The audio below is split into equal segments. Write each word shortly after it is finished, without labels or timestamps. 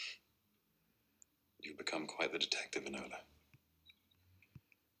You've become quite the detective, Enola.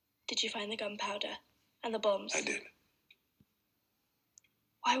 Did you find the gunpowder and the bombs? I did.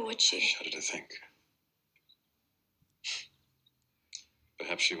 Why would she? I shudder to think.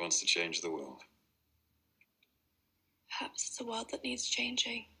 Perhaps she wants to change the world. Perhaps it's a world that needs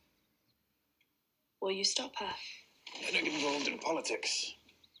changing. Will you stop her? I don't get involved in politics.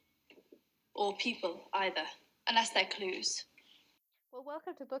 Or people, either. Unless they're clues. Well,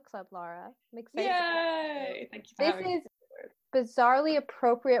 welcome to Book Club, Laura. I'm excited. Yay! Thank you for having me. This is bizarrely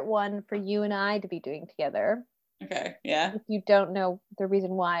appropriate one for you and I to be doing together. Okay, yeah. If you don't know the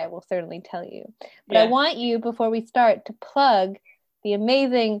reason why, I will certainly tell you. But I want you, before we start, to plug the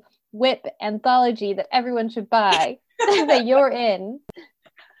amazing Whip anthology that everyone should buy that you're in.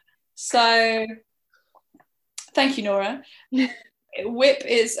 So, thank you, Nora. Whip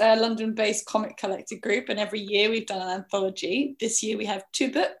is a London-based comic collector group, and every year we've done an anthology. This year we have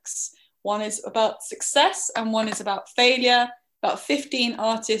 2 books. One is about success and one is about failure. About 15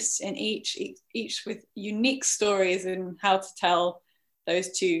 artists in each with unique stories and how to tell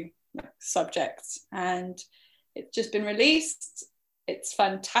those 2 subjects. And it's just been released. It's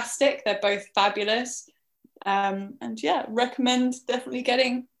fantastic. They're both fabulous. And yeah, recommend definitely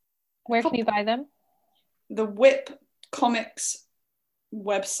getting. Where can you buy them? The Whip Comics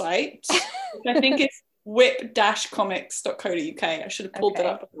website, which I think is whip-comics.co.uk. I should have pulled that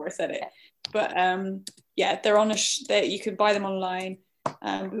up before I said it. But yeah, they're on you can buy them online.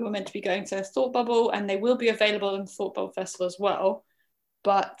 We were meant to be going to Thought Bubble, and they will be available in the Thought Bubble Festival as well.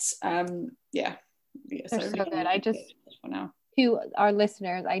 But yeah, they're so good. I just, to our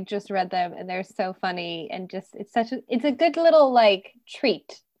listeners, I just read them and they're so funny, and just it's a good little like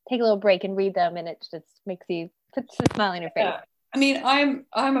treat. Take a little break and read them, and it just puts a smile on your face. I mean,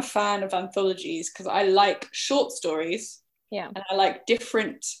 I'm a fan of anthologies because I like short stories. Yeah. And I like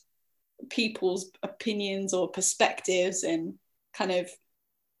different people's opinions or perspectives and kind of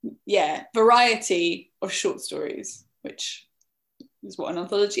variety of short stories, which is what an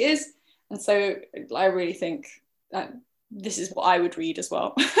anthology is. And so I really think that this is what I would read as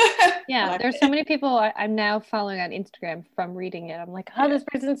well. Yeah, there's so many people I'm now following on Instagram from reading it. I'm like, this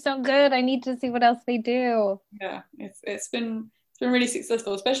person's so good. I need to see what else they do. Yeah, it's been really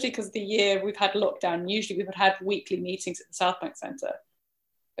successful, especially because the year we've had lockdown. Usually we would have had weekly meetings at the South Bank Centre,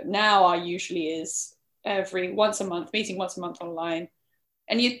 but now our usually is once a month online.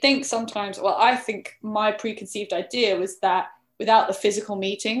 And you'd think sometimes, well, I think my preconceived idea was that without the physical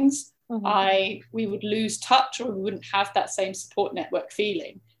meetings, we would lose touch, or we wouldn't have that same support network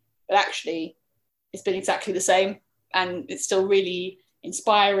feeling. But actually, it's been exactly the same, and it's still really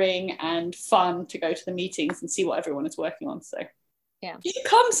inspiring and fun to go to the meetings and see what everyone is working on. So yeah, you should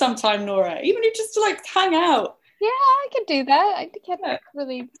come sometime, Nora, even if just to like hang out. Yeah, I could do that. I can't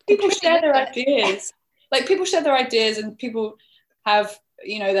really. People share their ideas. Like people share their ideas, and people have,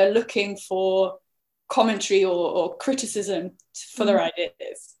 they're looking for commentary or criticism for their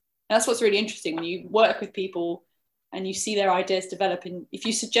ideas. And that's what's really interesting when you work with people and you see their ideas develop. And if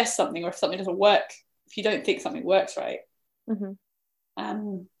you suggest something, or if something doesn't work, if you don't think something works right,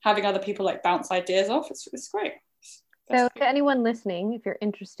 having other people like bounce ideas off, it's great. So to anyone listening, if you're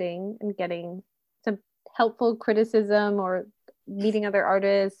interested in getting some helpful criticism or meeting other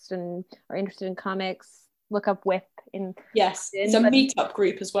artists and are interested in comics, look up Whip. It's a meetup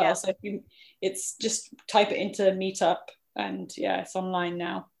group as well. Yeah. So it's just type it into Meetup, and it's online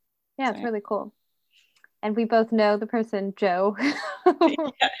now. Yeah, it's really cool. And we both know the person, Joe,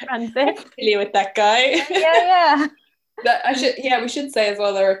 runs it. I'm familiar with that guy. Yeah. We should say as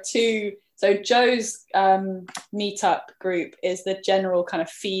well, there are 2. So Joe's Meetup group is the general kind of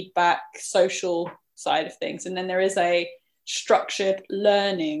feedback, social side of things. And then there is a structured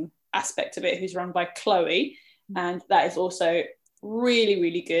learning aspect of it, who's run by Chloe. And that is also really,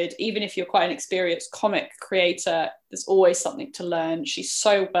 really good. Even if you're quite an experienced comic creator, there's always something to learn. She's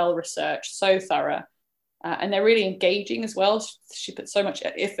so well researched, so thorough, and they're really engaging as well. She puts so much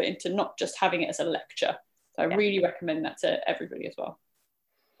effort into not just having it as a lecture. So I really recommend that to everybody as well.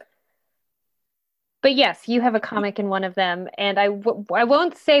 But yes, you have a comic in one of them, and I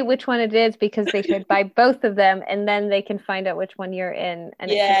won't say which one it is, because they should buy both of them, and then they can find out which one you're in. And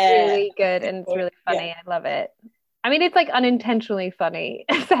it's really good, and it's really funny. I love it. I mean, it's like unintentionally funny,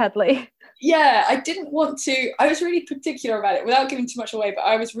 sadly. Yeah, I didn't want to. I was really particular about it without giving too much away, but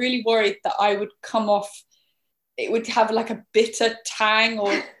I was really worried that I would come off, it would have like a bitter tang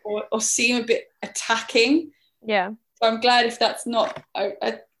or seem a bit attacking. Yeah. So I'm glad if that's not,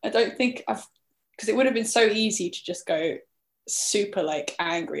 I don't think because it would have been so easy to just go super like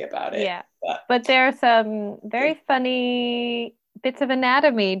angry about it. Yeah. But there are some very funny bits of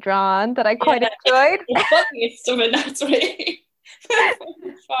anatomy drawn that I quite enjoyed. The funniest of anatomy.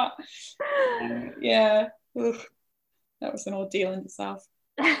 Yeah. Oof. That was an ordeal in itself.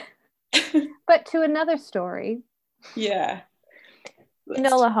 But to another story. Yeah.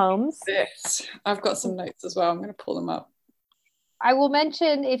 Enola Holmes. I've got some notes as well. I'm going to pull them up. I will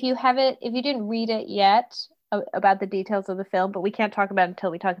mention if you didn't read it yet about the details of the film, but we can't talk about it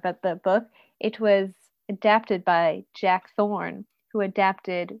until we talk about the book. It was adapted by Jack Thorne, who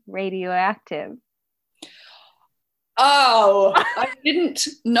adapted Radioactive. Oh, I didn't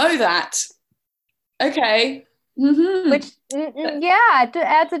know that. Okay. Mm-hmm. Which, it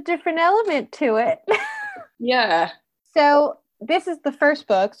adds a different element to it. Yeah. So this is the first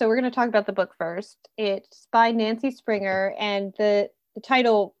book, so we're going to talk about the book first. It's by Nancy Springer, and the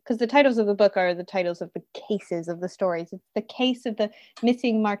title, because the titles of the book are the titles of the cases of the stories. It's the case of the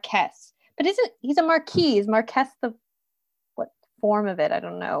missing Marquess. But he's a Marquis? Is Marquess what form of it? I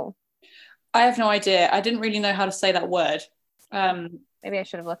don't know. I have no idea. I didn't really know how to say that word. Maybe I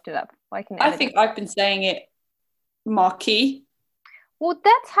should have looked it up. I think I've been saying it Marquis. Well,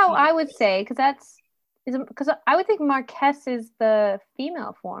 that's how I would say, because I would think Marquess is the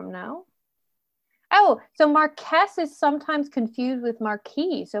female form, no? Oh, so Marquess is sometimes confused with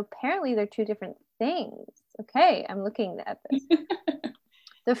Marquis. So apparently they're two different things. Okay, I'm looking at this.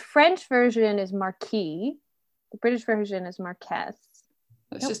 The French version is Marquis. The British version is Marquess.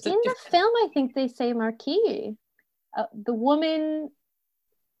 In the film, I think they say Marquis. The woman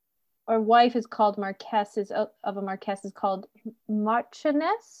or wife is called Marquess, of a Marquess is called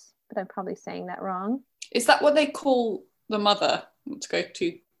Marchioness, but I'm probably saying that wrong. Is that what they call the mother? To go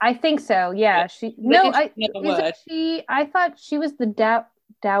to? I think so. Yeah. I thought she was the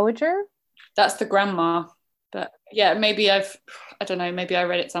dowager. That's the grandma. But yeah, maybe I don't know. Maybe I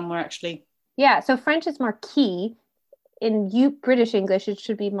read it somewhere actually. Yeah. So French is Marquis. In British English, it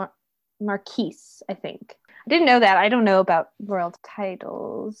should be Marquise, I think. I didn't know that. I don't know about royal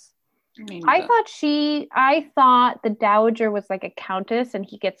titles. I thought the dowager was like a countess and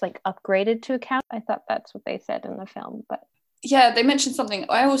he gets like upgraded to a count. I thought that's what they said in the film, but yeah, they mentioned something.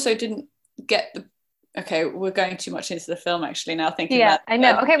 I also didn't get okay, we're going too much into the film actually now thinking about I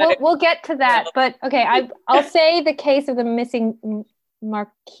know. Okay, we'll get to that, but okay, I'll say the case of the missing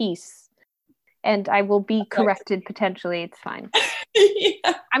Marquise, and I will be corrected potentially. It's fine.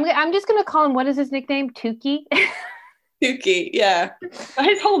 Yeah. I'm just gonna call him, what is his nickname? Tukey. Tukey, yeah.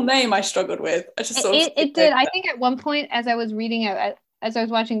 His whole name I struggled with. I just it did. I think at one point as I was reading it, as I was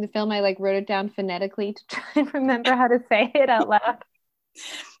watching the film, I like wrote it down phonetically to try and remember how to say it out loud.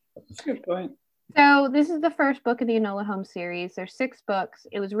 That's a good point. So this is the first book in the Enola Holmes series. There's 6 books.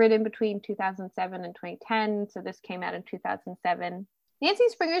 It was written between 2007 and 2010. So this came out in 2007. Nancy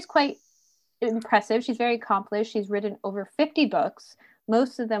Springer is quite impressive. She's very accomplished. She's written over 50 books,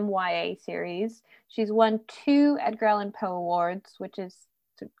 most of them YA series. She's won 2 Edgar Allan Poe Awards, which is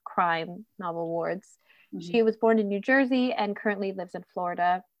crime novel awards. Mm-hmm. She was born in New Jersey and currently lives in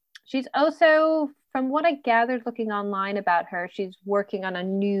Florida. She's also, from what I gathered looking online about her, she's working on a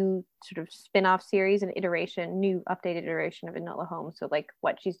new sort of spin-off series, an new updated iteration of Enola Holmes. So like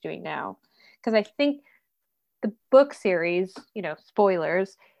what she's doing now. Because I think the book series,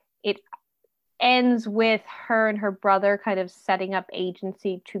 spoilers, it ends with her and her brother kind of setting up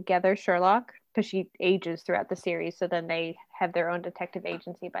agency together, Sherlock, because she ages throughout the series. So then they have their own detective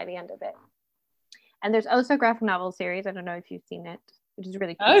agency by the end of it. And there's also a graphic novel series. I don't know if you've seen it, which is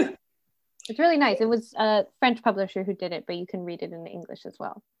really cool. Oh. It's really nice. It was a French publisher who did it, but you can read it in English as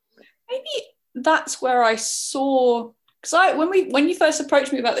well. Maybe that's where I saw, because when you first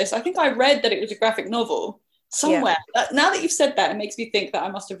approached me about this, I think I read that it was a graphic novel somewhere. Yeah. Now that you've said that, it makes me think that I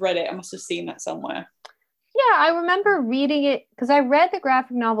must have read it. I must have seen that somewhere. Yeah, I remember reading it because I read the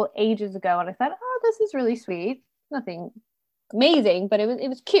graphic novel ages ago, and I thought, oh, this is really sweet. Nothing amazing, but it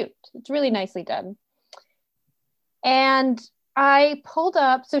was cute. It's really nicely done. And I pulled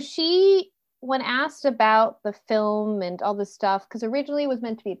up, so when asked about the film and all this stuff, because originally it was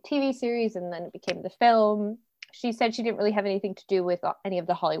meant to be a TV series and then it became the film, she said she didn't really have anything to do with any of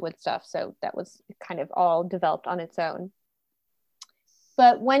the Hollywood stuff, so that was kind of all developed on its own.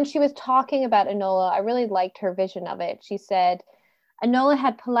 But when she was talking about Enola, I really liked her vision of it. She said, Enola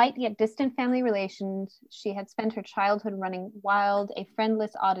had polite yet distant family relations. She had spent her childhood running wild, a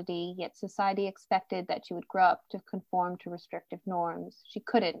friendless oddity, yet society expected that she would grow up to conform to restrictive norms. She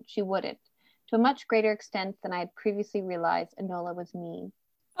couldn't, she wouldn't. To a much greater extent than I had previously realized, Enola was me.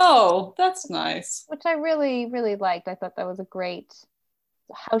 Oh, that's nice. Which I really, really liked. I thought that was a great,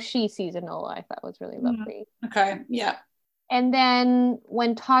 how she sees Enola, I thought was really lovely. Okay, yeah. And then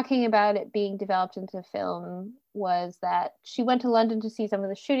when talking about it being developed into film was that she went to London to see some of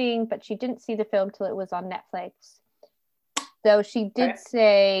the shooting, but she didn't see the film till it was on Netflix. Though she did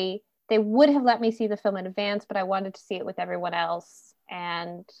say they would have let me see the film in advance, but I wanted to see it with everyone else.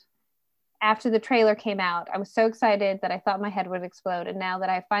 And after the trailer came out, I was so excited that I thought my head would explode. And now that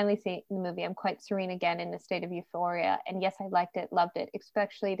I've finally seen the movie, I'm quite serene again in a state of euphoria. And yes, I liked it, loved it,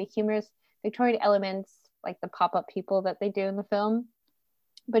 especially the humorous Victorian elements, like the pop-up people that they do in the film.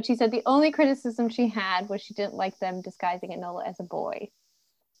 But she said the only criticism she had was she didn't like them disguising Enola as a boy.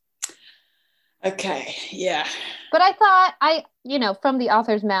 Okay, yeah. But I thought, from the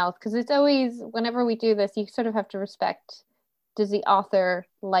author's mouth, because it's always, whenever we do this, you sort of have to respect, does the author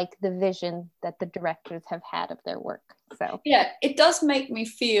like the vision that the directors have had of their work? So yeah, it does make me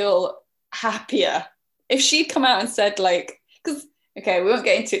feel happier if she'd come out and said, like, because, okay, we won't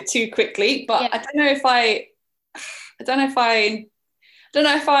get into it too quickly, but yeah. I don't know if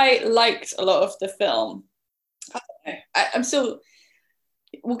I liked a lot of the film. I don't know. I'm still.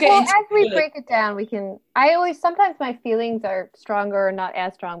 We'll get into as we break it down, sometimes my feelings are stronger or not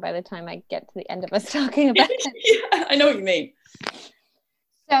as strong by the time I get to the end of us talking about it. Yeah, I know what you mean.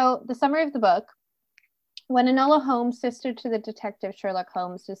 So the summary of the book: when Enola Holmes, sister to the detective Sherlock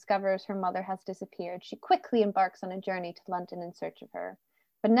Holmes, discovers her mother has disappeared, she quickly embarks on a journey to London in search of her.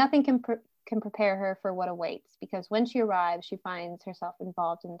 But nothing can prepare her for what awaits, because when she arrives, she finds herself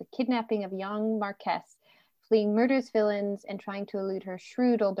involved in the kidnapping of a young Marquess, fleeing murderous villains and trying to elude her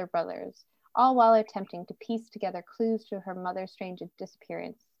shrewd older brothers, all while attempting to piece together clues to her mother's strange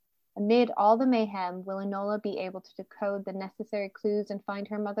disappearance. Amid all the mayhem, will Enola be able to decode the necessary clues and find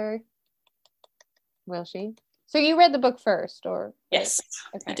her mother? Will she? So you read the book first, or? Yes,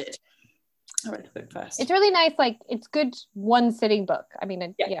 okay. I did. I read the book first. It's really nice, like, it's good one sitting book. I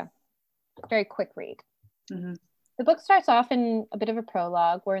mean, yeah. Very quick read. Mm-hmm. The book starts off in a bit of a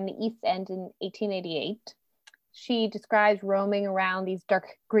prologue. We're in the East End in 1888. She describes roaming around these dark,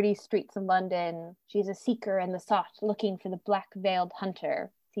 gritty streets of London. She's a seeker and the sought, looking for the black-veiled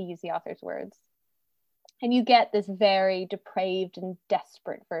hunter, to use the author's words. And you get this very depraved and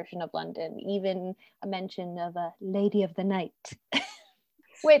desperate version of London, even a mention of a lady of the night,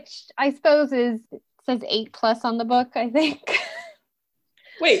 which I suppose says 8+ on the book, I think.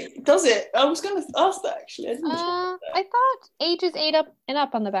 Wait, does it? I was going to ask that, actually. I thought ages 8 up and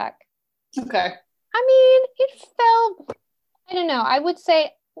up on the back. Okay. I mean, it felt, I don't know, I would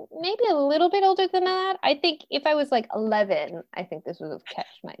say maybe a little bit older than that. I think if I was like 11, I think this would have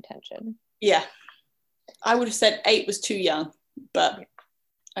catched my attention. Yeah. I would have said 8 was too young, but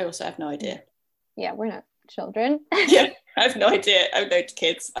I also have no idea. Yeah, we're not children. Yeah, I have no idea. I have no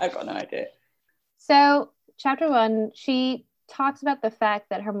kids. I've got no idea. So, chapter 1, she talks about the fact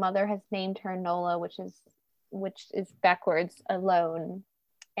that her mother has named her Enola, which is backwards, alone,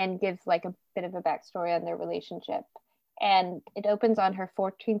 and gives like a bit of a backstory on their relationship. And it opens on her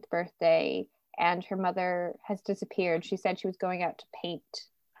 14th birthday, and her mother has disappeared. She said she was going out to paint,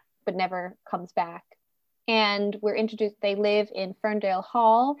 but never comes back. And we're introduced, they live in Ferndale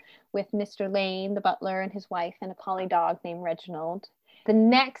Hall with Mr. Lane, the butler, and his wife, and a collie dog named Reginald. The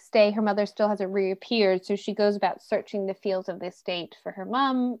next day, her mother still hasn't reappeared, so she goes about searching the fields of the estate for her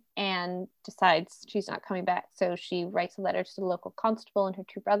mom and decides she's not coming back. So she writes a letter to the local constable and her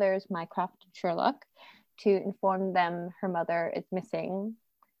 2 brothers, Mycroft and Sherlock, to inform them her mother is missing.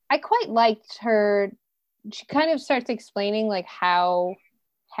 I quite liked her. She kind of starts explaining like how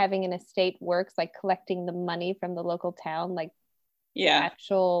having an estate works, like collecting the money from the local town, like the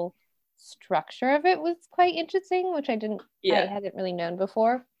actual structure of it was quite interesting, which I hadn't really known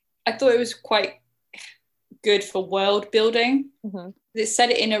before. I thought it was quite good for world building. Mm-hmm. It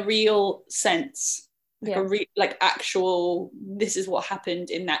said it in a real sense, like actual, this is what happened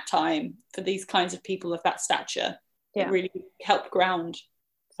in that time for these kinds of people of that stature. It really helped ground.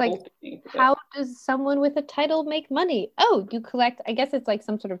 It's like, how does someone with a title make money? Oh, you collect, I guess it's like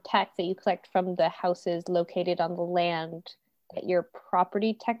some sort of tax that you collect from the houses located on the land that your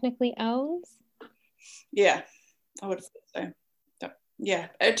property technically owns. Yeah, I would have thought so. Yeah,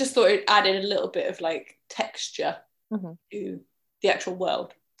 I just thought it added a little bit of like texture to the actual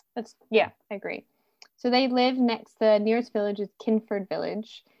world. I agree. So they live next, the nearest village is Kinford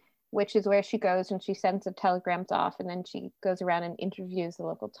Village, which is where she goes and she sends the telegrams off, and then she goes around and interviews the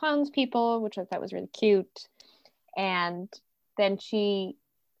local townspeople, which I thought was really cute. And then she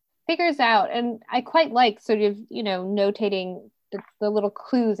figures out, and I quite like sort of, notating the little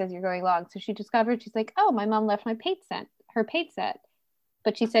clues as you're going along. So she discovered, she's like, oh, my mom left her paint set,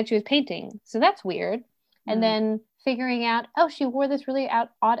 but she said she was painting. So that's weird. And then figuring out, oh, she wore this really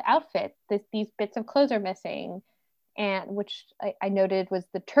odd outfit. These bits of clothes are missing. and which I noted was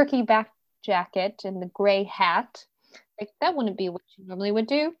the turkey back jacket and the gray hat. Like that wouldn't be what she normally would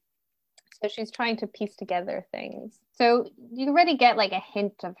do. So she's trying to piece together things. So you already get like a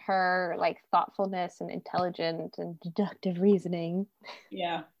hint of her like thoughtfulness and intelligent and deductive reasoning.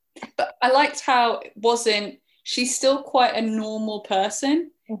 Yeah. But I liked how she's still quite a normal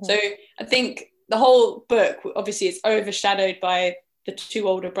person. Mm-hmm. So I think the whole book, obviously, it's overshadowed by the two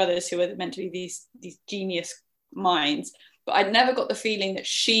older brothers who are meant to be these genius minds. But I never got the feeling that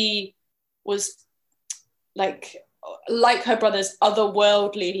she was like her brothers,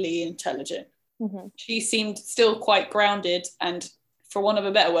 otherworldlyly intelligent. Mm-hmm. She seemed still quite grounded and, for want of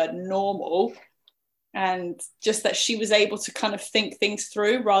a better word, normal. And just that she was able to kind of think things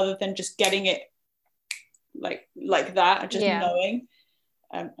through rather than just getting it like that, just knowing.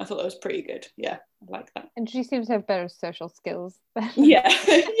 I thought that was pretty good. Yeah, I like that. And she seems to have better social skills.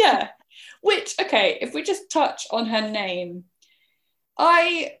 Yeah. Which, okay, if we just touch on her name,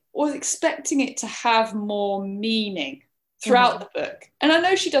 I was expecting it to have more meaning throughout the book. And I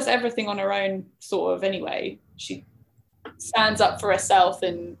know she does everything on her own, sort of, anyway. She stands up for herself,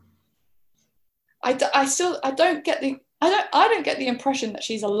 and I don't get the impression that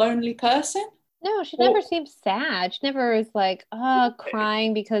she's a lonely person. No, she never seems sad. She never is like,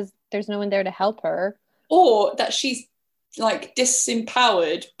 crying because there's no one there to help her. Or that she's like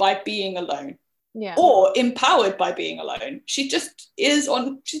disempowered by being alone. Yeah. Or empowered by being alone. She just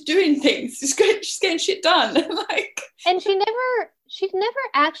she's doing things. She's getting shit done. And she never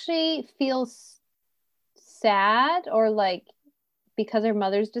actually feels sad or like because her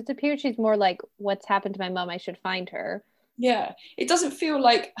mother's disappeared. She's more like, what's happened to my mom? I should find her. Yeah. It doesn't feel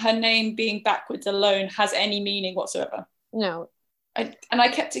like her name being backwards alone has any meaning whatsoever. No.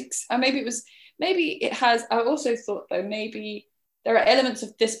 Maybe it has. I also thought, though, maybe there are elements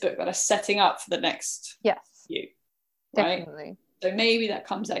of this book that are setting up for the next few. Right? Definitely. So maybe that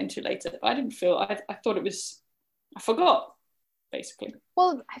comes out into later. But I didn't feel, I thought it was, I forgot, basically.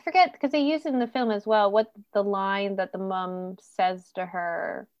 Well, I forget, because they use it in the film as well, what the line that the mum says to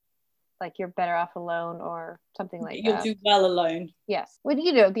her, like, you're better off alone or something like that. You'll do well alone. Yes. Well,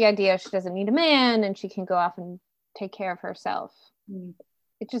 you know, the idea she doesn't need a man and she can go off and take care of herself.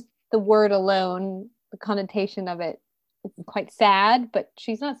 It's just the word alone, the connotation of it, it's quite sad, but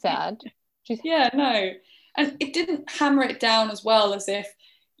she's not sad. No. And it didn't hammer it down as well as if,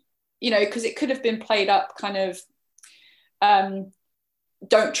 you know, because it could have been played up kind of,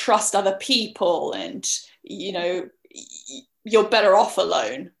 don't trust other people and, you know, you're better off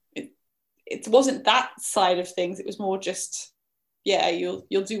alone. It wasn't that side of things. It was more just, you'll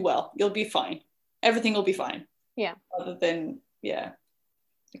do well. You'll be fine. Everything will be fine. Yeah. Rather than,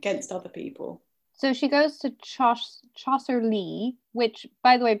 against other people. So she goes to Chaucerley, which,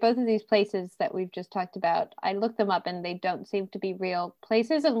 by the way, both of these places that we've just talked about, I looked them up and they don't seem to be real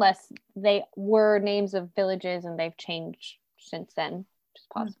places unless they were names of villages and they've changed since then, which is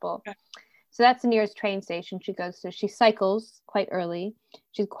possible. Okay. So that's the nearest train station she goes to. She cycles quite early.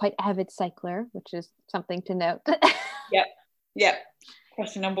 She's a quite avid cycler, which is something to note. Yep.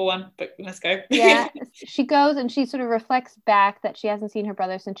 Question number one, but let's go. Yeah, she goes and she sort of reflects back that she hasn't seen her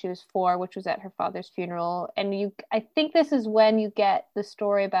brother since she was 4, which was at her father's funeral. And I think this is when you get the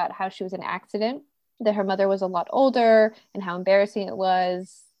story about how she was in an accident, that her mother was a lot older and how embarrassing it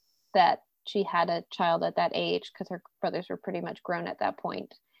was that she had a child at that age because her brothers were pretty much grown at that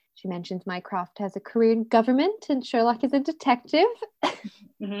point. She mentions Mycroft has a career in government and Sherlock is a detective.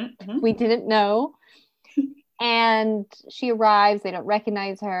 We didn't know. And she arrives, they don't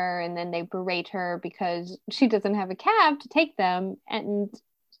recognize her, and then they berate her because she doesn't have a cab to take them. And I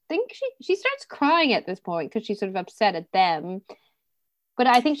think she starts crying at this point because she's sort of upset at them. But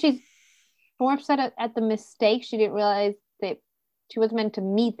I think she's more upset at the mistake. She didn't realize that she wasn't meant to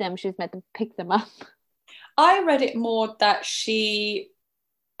meet them. She was meant to pick them up. I read it more that she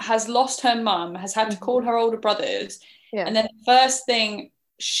has lost her mum, has had to call her older brothers. Yeah. And then the first thing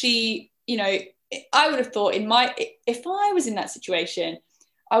she, you know, I would have thought if I was in that situation,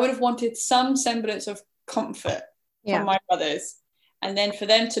 I would have wanted some semblance of comfort from my brothers. And then for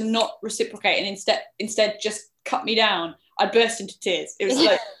them to not reciprocate and instead just cut me down, I'd burst into tears. It was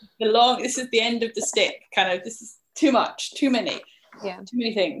like this is the end of the stick, kind of, this is too much, too many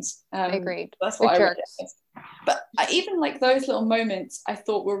things. I agreed. That's what I read. But even like those little moments I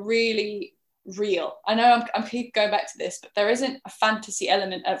thought were really real. I know I'm keep going back to this, but there isn't a fantasy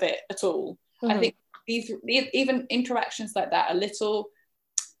element of it at all. I think these even interactions like that are little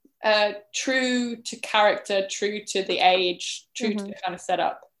true to character, true to the age, true to the kind of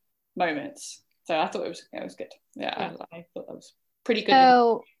setup moments. So I thought it was good. I thought that was pretty good.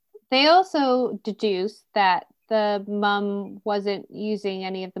 So they also deduce that the mum wasn't using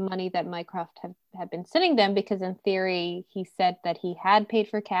any of the money that Mycroft had been sending them, because in theory he said that he had paid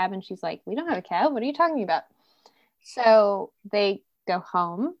for a cab, and she's like, we don't have a cab, what are you talking about? So they go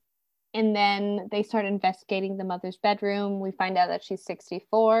home, and then they start investigating the mother's bedroom. We find out that she's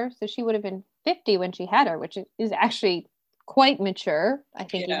 64, so she would have been 50 when she had her, which is actually quite mature, I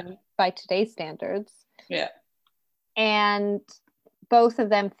think, even by today's standards. Yeah. And both of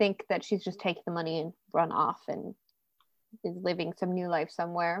them think that she's just taken the money and run off and is living some new life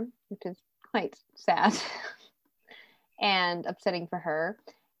somewhere, which is quite sad and upsetting for her.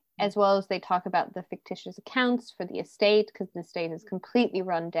 As well as they talk about the fictitious accounts for the estate, because the estate is completely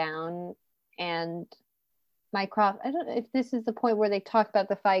run down. And Mycroft, I don't know if this is the point where they talk about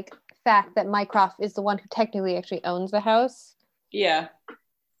the fact that Mycroft is the one who technically actually owns the house. Yeah,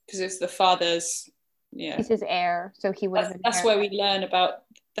 because it's the father's. Yeah, he's his heir, so he would. That's where we learn about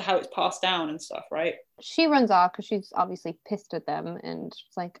how it's passed down and stuff, right? She runs off because she's obviously pissed at them, and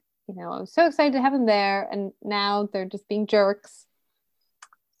she's like, I was so excited to have them there, and now they're just being jerks.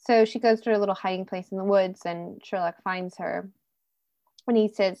 So she goes to her little hiding place in the woods, and Sherlock finds her, and he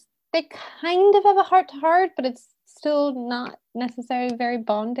says they kind of have a heart-to-heart, but it's still not necessarily very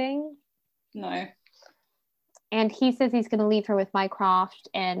bonding. No. And he says he's going to leave her with Mycroft,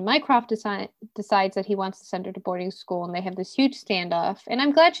 and Mycroft decides that he wants to send her to boarding school, and they have this huge standoff. And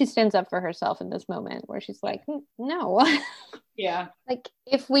I'm glad she stands up for herself in this moment, where she's like, no. Yeah. Like,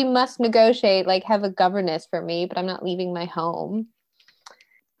 if we must negotiate, like, have a governess for me, but I'm not leaving my home.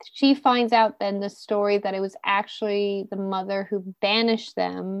 She finds out then the story that it was actually the mother who banished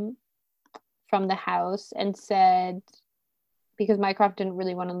them from the house and said, because Mycroft didn't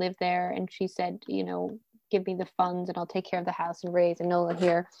really want to live there, and she said, give me the funds and I'll take care of the house and raise Enola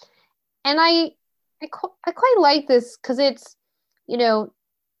here. And I quite like this, because it's, the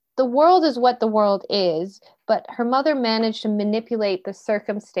world is what the world is, but her mother managed to manipulate the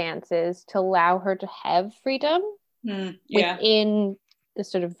circumstances to allow her to have freedom within the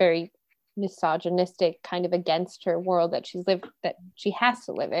sort of very misogynistic, kind of against her world that she has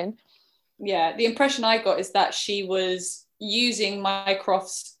to live in. Yeah, the impression I got is that she was using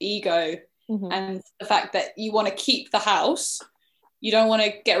Mycroft's ego and the fact that you want to keep the house, you don't want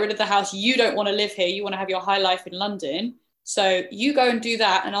to get rid of the house, you don't want to live here, you want to have your high life in London, so you go and do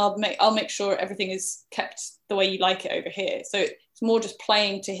that, and I'll make sure everything is kept the way you like it over here. So it's more just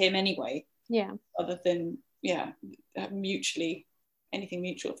playing to him anyway, other than mutually anything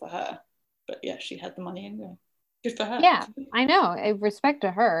mutual for her. But she had the money anyway. Good for her. Yeah, I know. I respect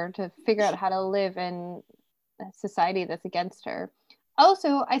to her to figure out how to live in a society that's against her.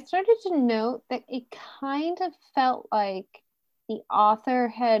 Also, I started to note that it kind of felt like the author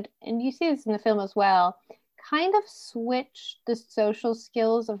had, and you see this in the film as well, kind of switched the social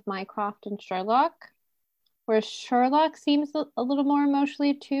skills of Mycroft and Sherlock, where Sherlock seems a little more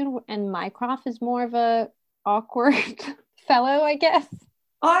emotionally attuned, and Mycroft is more of a awkward fellow, I guess.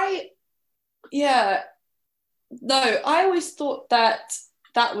 I always thought that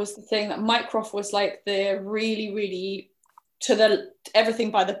was the thing, that Mycroft was like the really, really to the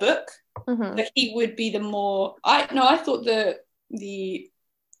everything by the book. Like he would be the more. I thought the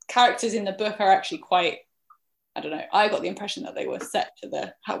characters in the book are actually quite. I don't know. I got the impression that they were set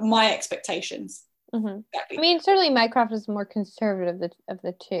to my expectations. Exactly. I mean, certainly Mycroft is more conservative of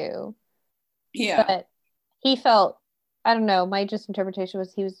the two. Yeah, but he felt. I don't know. My just interpretation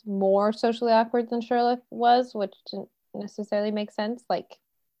was he was more socially awkward than Sherlock was, which didn't necessarily make sense. Like,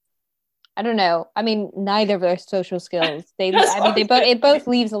 I don't know. I mean, neither of their social skills. It both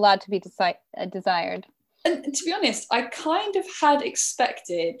leaves a lot to be desired. And to be honest, I kind of had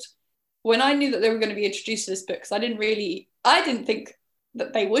expected, when I knew that they were going to be introduced to this book, because I didn't think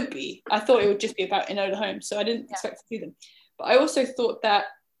that they would be. I thought it would just be about Enola Holmes, so I didn't expect to see them. But I also thought that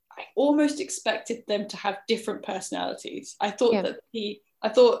I almost expected them to have different personalities. I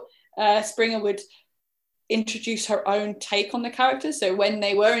thought Springer would introduce her own take on the characters. So when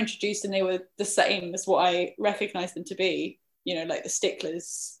they were introduced and they were the same as what I recognized them to be, like the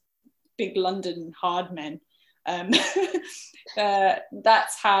sticklers, big London hard men.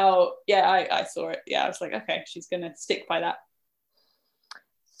 That's how, I saw it. Yeah, I was like, okay, she's going to stick by that.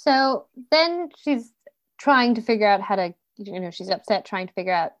 So then she's trying to figure out how to, she's upset, trying to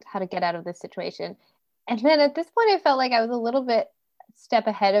figure out how to get out of this situation. And then at this point, I felt like I was a little bit step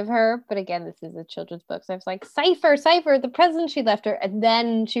ahead of her. But again, this is a children's book. So I was like, cipher, the present she left her. And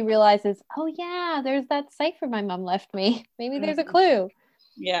then she realizes, oh yeah, there's that cipher my mom left me. Maybe there's a clue.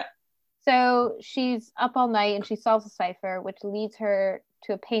 Yeah. So she's up all night and she solves a cipher, which leads her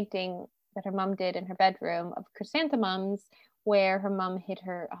to a painting that her mom did in her bedroom of chrysanthemums, where her mom hid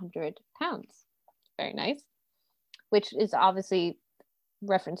her £100. Very nice. which is obviously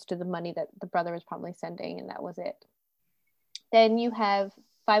reference to the money that the brother was probably sending, and that was it. Then you have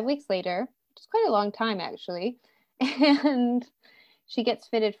 5 weeks later, which is quite a long time actually, and she gets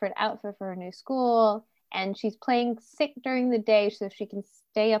fitted for an outfit for her new school, and she's playing sick during the day so she can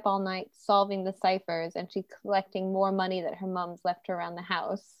stay up all night solving the ciphers, and she's collecting more money that her mom's left her around the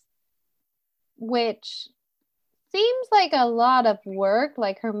house, which seems like a lot of work.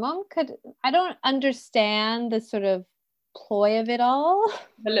 Like her mom could, I don't understand the sort of ploy of it all.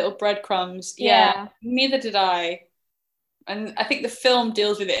 The little breadcrumbs. Yeah. Neither did I. And I think the film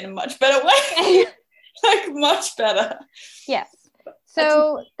deals with it in a much better way. Like much better. Yes.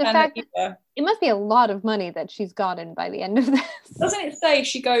 So the fact that it must be a lot of money that she's gotten by the end of this. Doesn't it say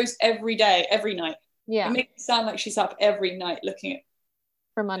she goes every day, every night? Yeah. It makes it sound like she's up every night looking at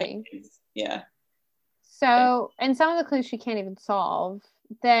for money. Things. Yeah. So, and some of the clues she can't even solve.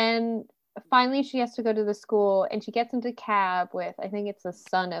 Then finally she has to go to the school, and she gets into a cab with, I think it's the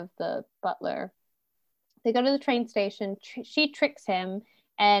son of the butler. They go to the train station. She tricks him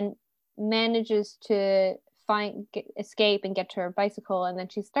and manages to escape and get to her bicycle, and then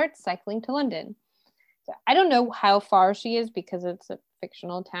she starts cycling to London. So I don't know how far she is because it's a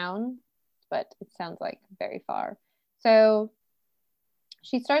fictional town, but it sounds like very far. So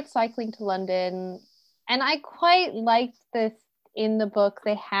she starts cycling to London, and I quite liked this in the book.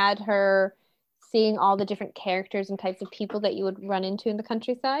 They had her seeing all the different characters and types of people that you would run into in the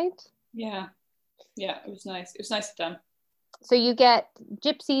countryside. Yeah, it was nice. It was nice done. So you get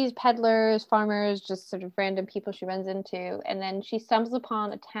gypsies, peddlers, farmers, just sort of random people she runs into. And then she stumbles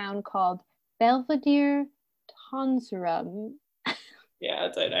upon a town called Belvedere Tonsurum. Yeah, I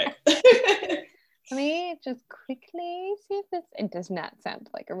don't know. Let me just quickly see if this... It does not sound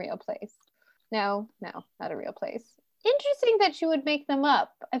like a real place. No, not a real place. Interesting that she would make them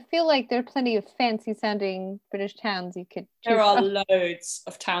up. I feel like there are plenty of fancy sounding British towns you could choose There are from. loads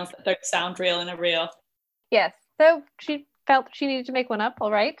of towns that don't sound real and are real. Yes. So she felt she needed to make one up.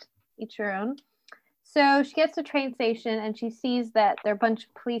 All right. Each her own. So she gets to the train station and she sees that there are a bunch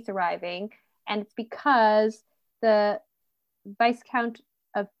of police arriving. And it's because the Viscount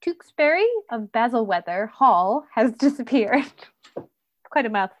of Tewkesbury of Basilweather Hall has disappeared. Quite a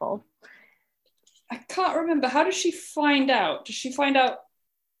mouthful. I can't remember. How does she find out? Does she find out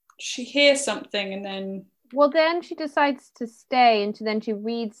she hears something and then... Well, then she decides to stay, and then she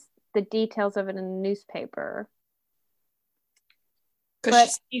reads the details of it in the newspaper.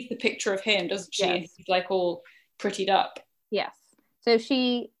 Because she sees the picture of him, doesn't she? Yes. He's like all prettied up. Yes. So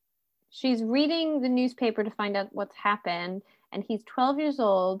she's reading the newspaper to find out what's happened, and he's 12 years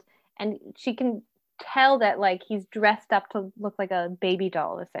old, and she can tell that like he's dressed up to look like a baby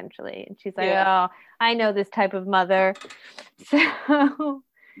doll essentially, and she's like, oh, I know this type of mother. So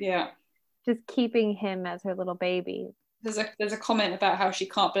just keeping him as her little baby. There's a comment about how she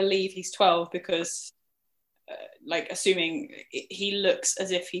can't believe he's 12 because like assuming he looks as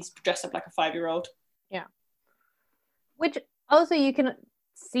if he's dressed up like a 5-year-old. Yeah, which also you can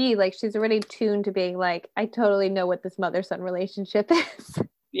see like she's already tuned to being like, I totally know what this mother-son relationship is.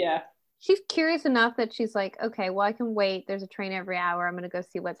 Yeah. She's curious enough that she's like, okay, well, I can wait. There's a train every hour. I'm going to go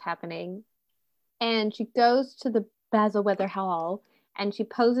see what's happening. And she goes to the Basilweather Hall, and she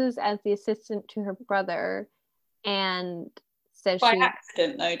poses as the assistant to her brother and says by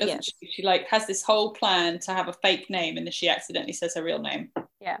accident, though, doesn't she? She like has this whole plan to have a fake name, and then she accidentally says her real name.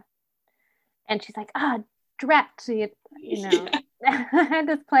 Yeah. And she's like, drat, you know, I had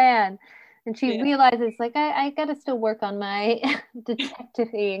this plan. And she realizes, like, I got to still work on my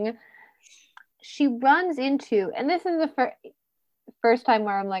detectiving. She runs into, and this is the first time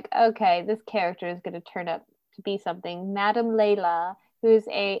where I'm like, okay, this character is going to turn up to be something. Madame Layla, who is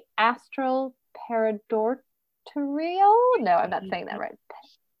a astral paradortorial. No, I'm not saying that right.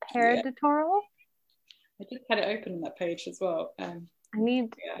 Paraditorial. I just had it open on that page as well. I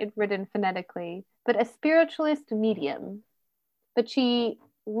need it written phonetically, but a spiritualist medium. But she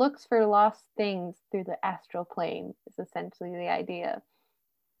looks for lost things through the astral plane is essentially the idea.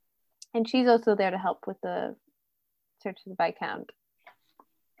 And she's also there to help with the search of the Viscount.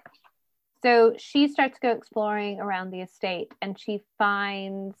 So she starts to go exploring around the estate, and she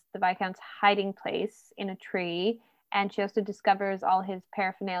finds the Viscount's hiding place in a tree, and she also discovers all his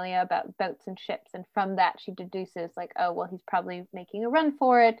paraphernalia about boats and ships, and from that she deduces like, oh, well, he's probably making a run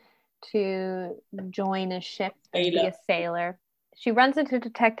for it to join a ship and be a sailor. She runs into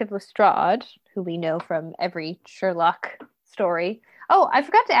Detective Lestrade, who we know from every Sherlock story. Oh, I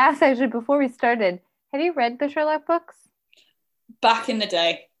forgot to ask actually before we started, have you read the Sherlock books? Back in the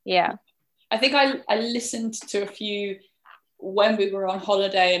day. Yeah. I think I listened to a few when we were on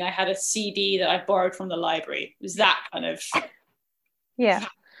holiday and I had a CD that I borrowed from the library. It was that kind of. Yeah.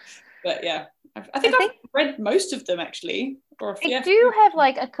 But yeah, I think I've read most of them actually. I do have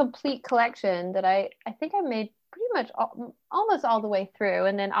like a complete collection that I think I made pretty much almost all the way through,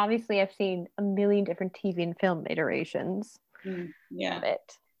 and then obviously I've seen a million different TV and film iterations of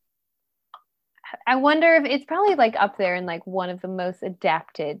it. I wonder if it's probably like up there in like one of the most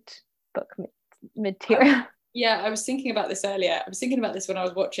adapted book material. I was thinking about this earlier. I was thinking about this when I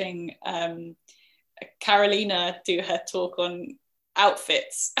was watching Carolina do her talk on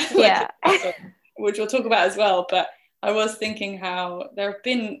outfits, which we'll talk about as well. But I was thinking how there's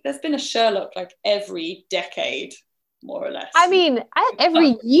been a Sherlock like every decade, more or less. I mean,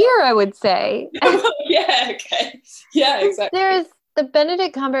 every year, I would say. Yeah, okay. Yeah, exactly. There's the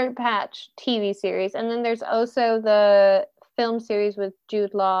Benedict Cumberbatch TV series, and then there's also the film series with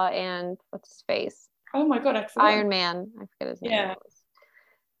Jude Law and what's his face? Oh my god, I forgot. Iron Man. I forget his name. Yeah.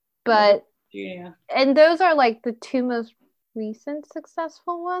 But yeah. And those are like the two most recent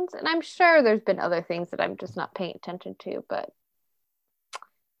successful ones, and I'm sure there's been other things that I'm just not paying attention to, but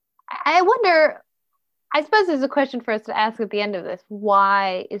I wonder, I suppose there's a question for us to ask at the end of this: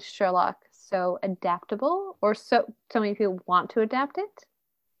 why is Sherlock so adaptable, or so many people want to adapt it?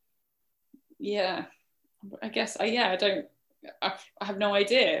 Yeah, I guess I have no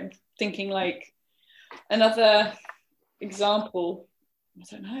idea. I'm thinking like another example, I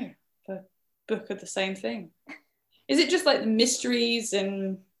don't know, a book of the same thing. Is it just like the mysteries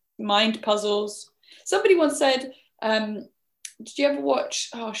and mind puzzles? Somebody once said, did you ever watch,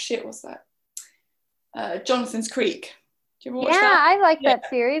 what's that? Jonathan's Creek. Did you ever watch that? Yeah, I like that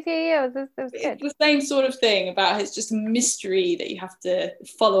series. Yeah, it was good. It's the same sort of thing about it's just a mystery that you have to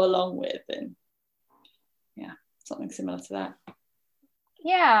follow along with, and yeah, something similar to that.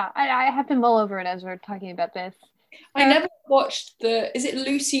 Yeah, I have to mull over it as we're talking about this. I never watched is it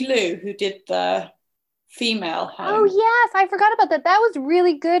Lucy Liu who did the female Home? Oh yes, I forgot about that. That was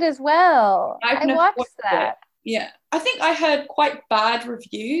really good as well. I watched that. Yeah, I think I heard quite bad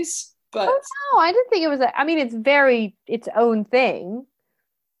reviews, but no, I didn't think it was. I mean, it's very its own thing.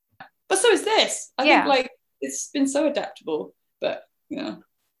 But so is this. I think like it's been so adaptable, but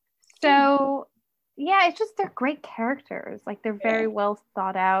So yeah, it's just they're great characters. Like they're very well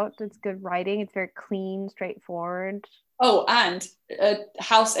thought out. It's good writing. It's very clean, straightforward. Oh, and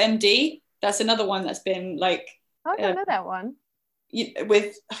House MD. That's another one that's been like. Oh, I don't know that one.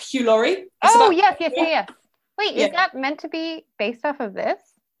 With Hugh Laurie. Yes. Wait, is that meant to be based off of this?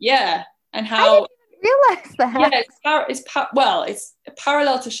 Yeah, and how I didn't even realize that. Yeah, it's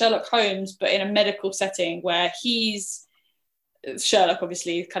parallel to Sherlock Holmes, but in a medical setting where he's Sherlock,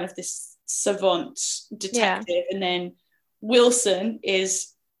 obviously, kind of this savant detective, and then Wilson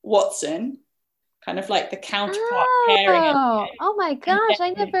is Watson, kind of like the counterpart pairing. Oh my gosh,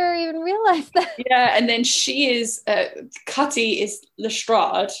 I never even realized that. Yeah, and then she is Cutty is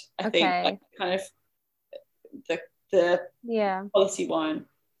Lestrade, I think, like kind of the policy one.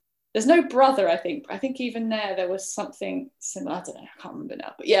 There's no brother, I think. I think even there was something similar. I don't know, I can't remember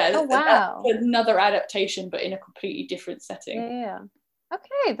now. But yeah, another adaptation, but in a completely different setting. Yeah.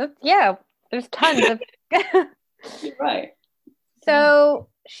 Okay, there's tons of. You're right. So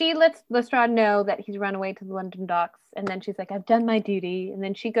she lets Lestrade know that he's run away to the London docks, and then she's like, I've done my duty. And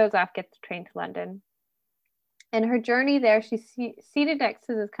then she goes off, gets the train to London. And her journey there, she's seated next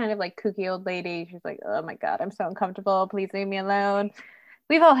to this kind of like kooky old lady. She's like, oh my God, I'm so uncomfortable. Please leave me alone.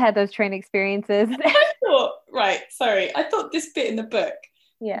 We've all had those train experiences. I thought this bit in the book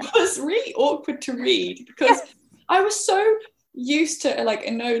was really awkward to read because I was so used to like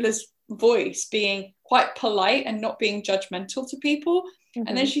Enola's voice being quite polite and not being judgmental to people. Mm-hmm.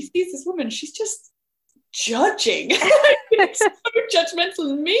 And then she sees this woman, she's just judging. It's so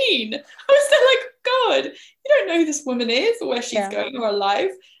judgmental and mean. I was there like, God, you don't know who this woman is or where she's going or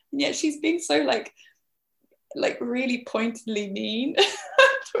alive. And yet she's being so like really pointedly mean.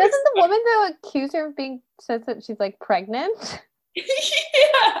 Doesn't the woman though accuse her of being says that she's like pregnant?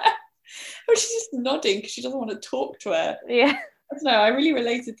 Yeah. Or she's just nodding because she doesn't want to talk to her. Yeah. I don't know, I really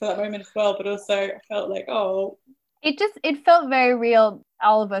related to that moment as well, but also I felt like, it felt very real,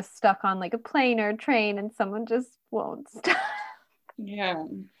 all of us stuck on like a plane or a train and someone just won't stop. Yeah.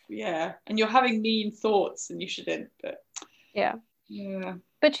 And you're having mean thoughts and you shouldn't, but yeah.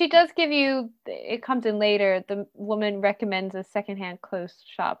 But she does give you, it comes in later, the woman recommends a secondhand clothes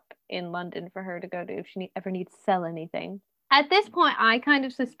shop in London for her to go to if she ever needs to sell anything. At this point, I kind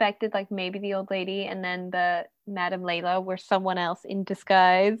of suspected like maybe the old lady and then the Madame Layla were someone else in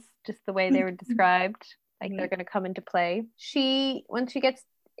disguise, just the way they were described. Like they're going to come into play. When she gets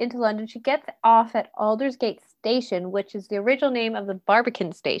into London. She gets off at Aldersgate Station, which is the original name of the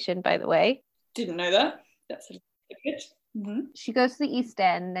Barbican station, by the way. Didn't know that. That's good. Mm-hmm. She goes to the East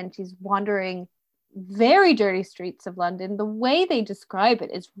End and she's wandering very dirty streets of London. The way they describe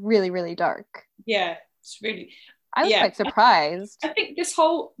it is really, really dark. Yeah, it's really... I was quite surprised. I think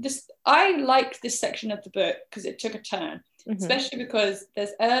I liked this section of the book because it took a turn, especially because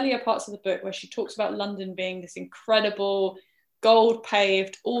there's earlier parts of the book where she talks about London being this incredible, gold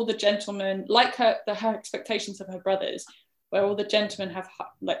paved, all the gentlemen, like her expectations of her brothers, where all the gentlemen have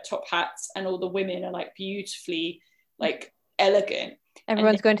like top hats and all the women are like beautifully like elegant.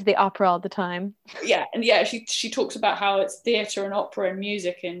 Everyone's going to the opera all the time. Yeah, and she talks about how it's theatre and opera and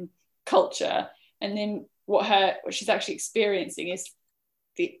music and culture, and then what she's actually experiencing is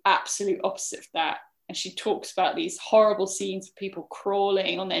the absolute opposite of that. And she talks about these horrible scenes of people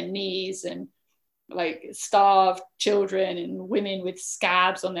crawling on their knees and like starved children and women with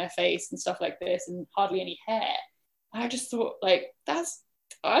scabs on their face and stuff like this and hardly any hair. I just thought like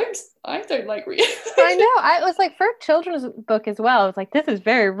I don't like reading. I know. I was like, for a children's book as well, I was like, this is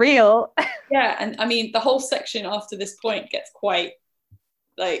very real. Yeah, and I mean the whole section after this point gets quite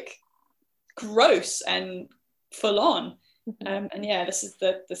like gross and full on. And yeah, this is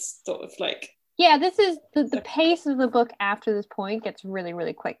the sort of like, yeah, this is the pace of the book after this point gets really,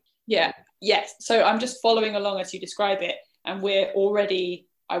 really quick. Yeah, yes. So I'm just following along as you describe it, and we're already,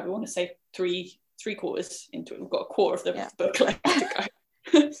 I want to say three quarters into it. We've got a quarter of the book left to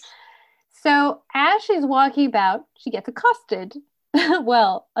go. So as she's walking about, she gets accosted.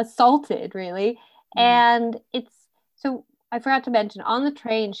 Well, assaulted really. And so I forgot to mention, on the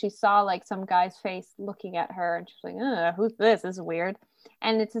train, she saw like some guy's face looking at her and she's like, who's this? This is weird.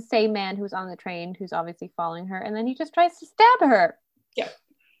 And it's the same man who's on the train who's obviously following her. And then he just tries to stab her. Yeah,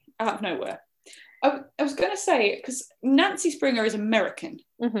 out of nowhere. I was going to say, because Nancy Springer is American,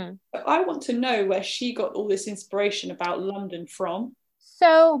 but I want to know where she got all this inspiration about London from.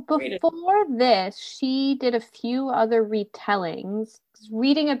 So before this, she did a few other retellings.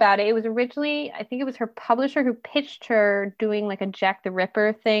 Reading about it, it was originally, I think it was her publisher who pitched her doing like a Jack the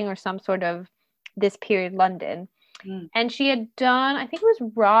Ripper thing or some sort of this period London. And she had done, I think it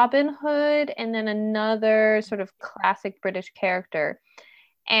was Robin Hood and then another sort of classic British character.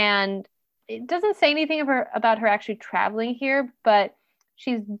 And it doesn't say anything about her actually traveling here, but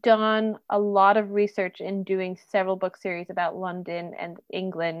she's done a lot of research in doing several book series about London and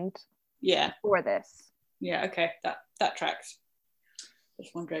England. Yeah. For this. Yeah, okay. That tracks.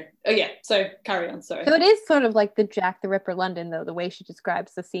 Just wondering. Oh yeah, so carry on, sorry. So it is sort of like the Jack the Ripper London, though, the way she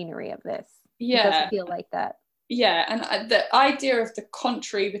describes the scenery of this. Yeah. It doesn't feel like that. Yeah, and the idea of the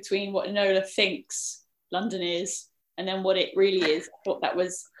contrary between what Enola thinks London is and then what it really is, I thought that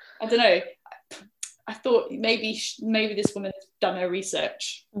was, I don't know, I thought maybe this woman has done her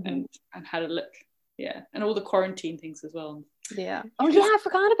research and had a look. Yeah, and all the quarantine things as well. Yeah. Oh yeah, I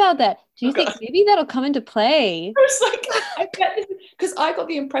forgot about that. Do you think maybe that'll come into play? I was like, I bet this, because I got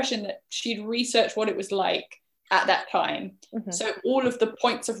the impression that she'd researched what it was like at that time. So all of the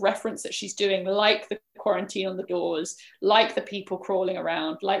points of reference that she's doing, like the quarantine on the doors, like the people crawling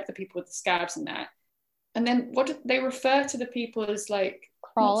around, like the people with the scabs and that. And then what did they refer to the people as, like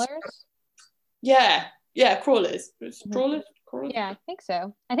crawlers? Yeah, crawlers. Crawlers? Yeah, I think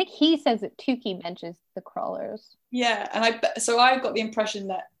so. I think he says that Tukey mentions the crawlers. Yeah, and I got the impression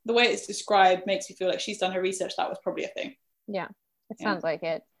that the way it's described makes me feel like she's done her research. That was probably a thing. Yeah, it sounds like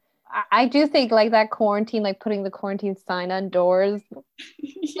it. I do think like that quarantine, like putting the quarantine sign on doors.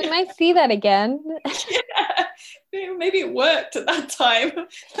 We might see that again. Yeah, maybe it worked at that time.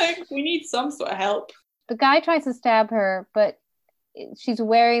 Like, we need some sort of help. The guy tries to stab her, but she's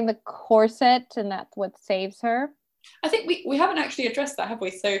wearing the corset, and that's what saves her. I think we haven't actually addressed that, have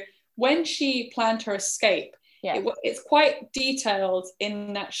we? So when she planned her escape, it's quite detailed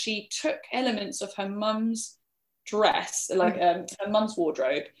in that she took elements of her mum's dress, like her mum's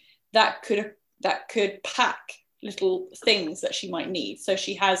wardrobe, that could pack little things that she might need. So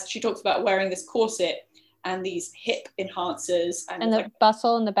she talks about wearing this corset and these hip enhancers and the like,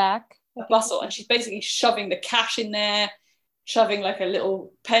 bustle in the back. A bustle, and she's basically shoving the cash in there, shoving like a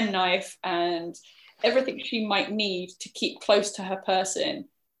little penknife and everything she might need to keep close to her person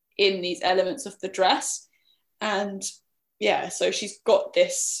in these elements of the dress. And yeah, so she's got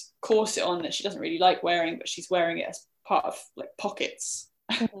this corset on that she doesn't really like wearing, but she's wearing it as part of like pockets.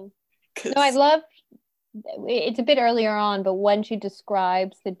 No, I love, it's a bit earlier on, but when she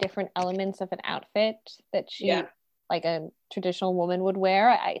describes the different elements of an outfit that she, like a traditional woman would wear,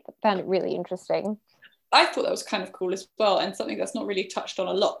 I found it really interesting. I thought that was kind of cool as well, and something that's not really touched on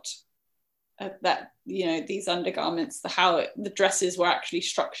a lot. that, you know, these undergarments, the dresses were actually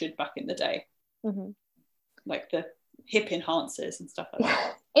structured back in the day, like the hip enhancers and stuff like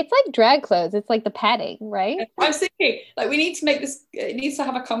that. It's like drag clothes. It's like the padding, right? I was thinking, like, we need to make this, it needs to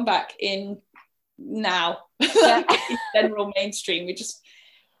have a comeback in now, Yeah. like, in general mainstream. We just,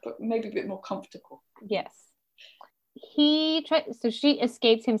 but maybe a bit more comfortable. Yes. So she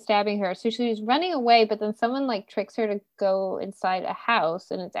escapes him stabbing her. So she's running away, but then someone like tricks her to go inside a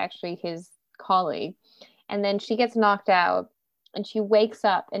house, and it's actually his colleague. And then she gets knocked out, and she wakes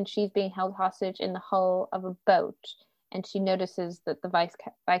up, and she's being held hostage in the hull of a boat. And she notices that the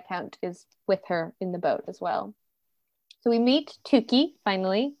Viscount is with her in the boat as well. So we meet Tukey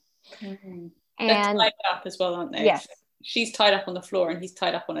finally. And And they're tied up as well, aren't they? yes. She's tied up on the floor and he's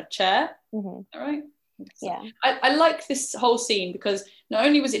tied up on a chair. All right. Yeah. I like this whole scene because not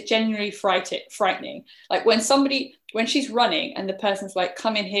only was it genuinely frightening, like when she's running and the person's like,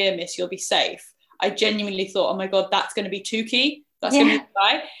 "Come in here, miss, you'll be safe." I genuinely thought, oh my God, that's going to be Tukey. That's going to be the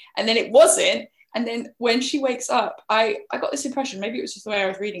guy. And then it wasn't. And then when she wakes up, I got this impression, maybe it was just the way I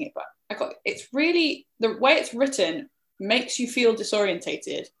was reading it, but it's really, the way it's written makes you feel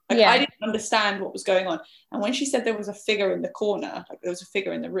disorientated. Like, I didn't understand what was going on. And when she said there was a figure in the corner, like there was a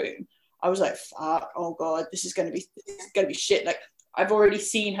figure in the room, I was like, fuck, oh God, this is going to be shit. Like, I've already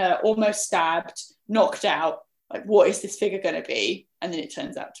seen her almost stabbed, knocked out. Like, what is this figure going to be? And then it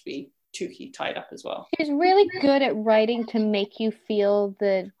turns out to be Tukey tied up as well. She's really good at writing to make you feel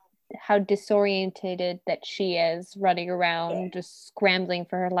how disorientated that she is running around, just scrambling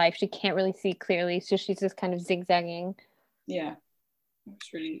for her life. She can't really see clearly, so she's just kind of zigzagging. Yeah,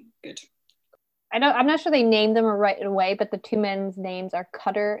 it's really good. I'm not sure they named them right away, but the two men's names are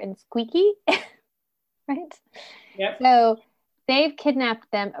Cutter and Squeaky, right? Yep. So they've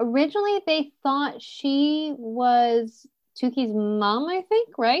kidnapped them. Originally, they thought she was Tukey's mom, I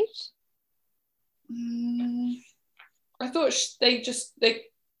think, right? I thought they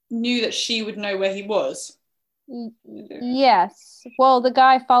knew that she would know where he was. Yes. Well, the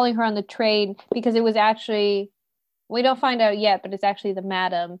guy following her on the train, because it was actually, we don't find out yet, but it's actually the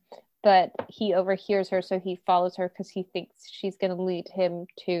madam, but he overhears her, so he follows her because he thinks she's going to lead him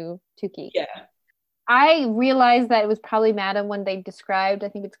to Tukey. Yeah. I realized that it was probably madam when they described, I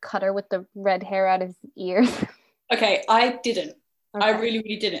think it's Cutter with the red hair out of his ears. Okay, I didn't. Okay. I really,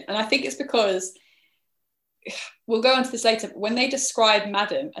 really didn't. And I think it's because, we'll go into this later, but when they describe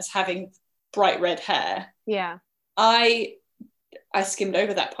madam as having bright red hair, I skimmed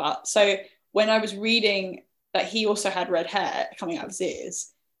over that part. So when I was reading that he also had red hair coming out of his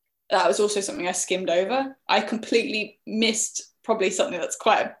ears, that was also something I skimmed over. I completely missed probably something that's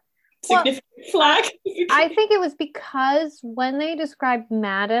quite a significant flag. I think it was because when they described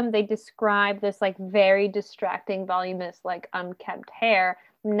madam, they described this like very distracting, voluminous, like unkempt hair,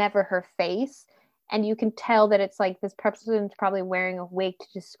 never her face. And you can tell that it's like this person's probably wearing a wig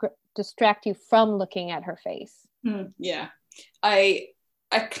to distract you from looking at her face. Yeah. I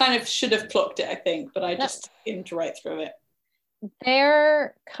kind of should have clocked it, I think, but I just skimmed right through it.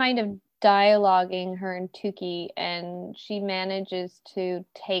 They're kind of dialoguing, her and Tukey, and she manages to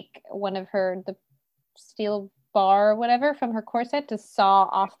take one of the steel bar or whatever from her corset to saw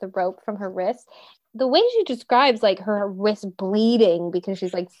off the rope from her wrist. The way she describes like her wrist bleeding because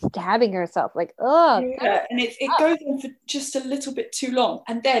she's like stabbing herself, like, oh yeah, and it goes on for just a little bit too long.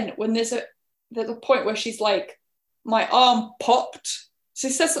 And then when there's a point where she's like, my arm popped. So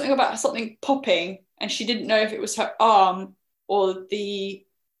it says something about something popping, and she didn't know if it was her arm or the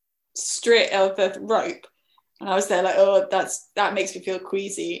straight of the rope. And I was there like, oh, that makes me feel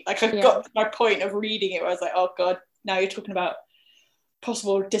queasy. Like, I got to my point of reading it where I was like, oh God, now you're talking about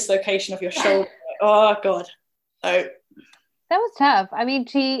possible dislocation of your shoulder. Oh God. Oh. That was tough. I mean,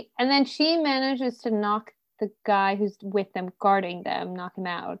 she manages to knock the guy who's with them, guarding them, knock him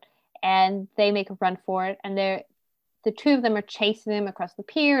out, and they make a run for it. And the two of them are chasing him across the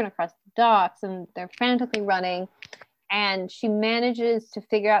pier and across the docks, and they're frantically running. And she manages to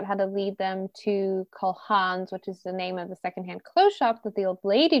figure out how to lead them to Culhan's, which is the name of the secondhand clothes shop that the old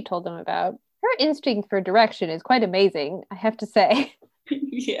lady told them about. Her instinct for direction is quite amazing, I have to say.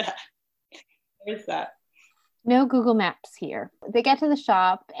 Yeah. There's that. No Google Maps here. They get to the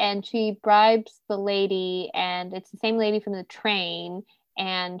shop and she bribes the lady, and it's the same lady from the train,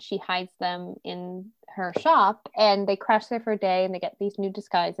 and she hides them in her shop, and they crash there for a day and they get these new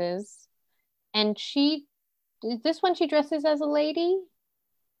disguises. And is this when she dresses as a lady?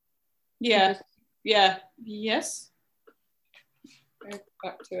 Yeah. Yeah. Yes. Go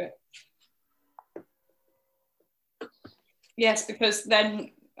back to it. Yes, because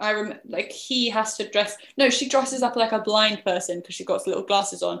then I remember, he has to dress. No, she dresses up like a blind person because she got little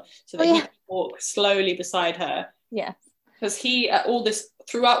glasses on, so that he can walk slowly beside her. Yes. Because he,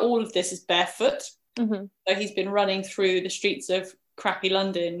 throughout all of this, is barefoot. Mm-hmm. So he's been running through the streets of crappy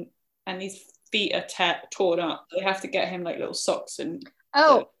London, and his feet are torn up. They have to get him like little socks and.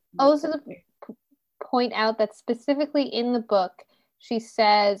 Also point out that specifically in the book, she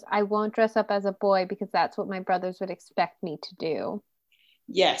says, "I won't dress up as a boy because that's what my brothers would expect me to do."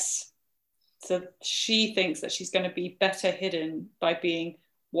 Yes. So she thinks that she's going to be better hidden by being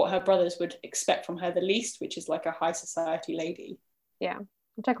what her brothers would expect from her the least, which is like a high society lady. Yeah,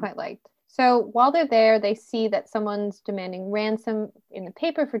 which I quite liked. So while they're there, they see that someone's demanding ransom in the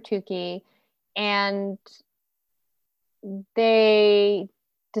paper for Tukey, and they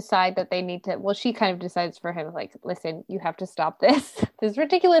decide that they need to, well, she kind of decides for him, like, listen, you have to stop this. This is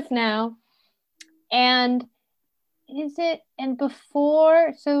ridiculous now. And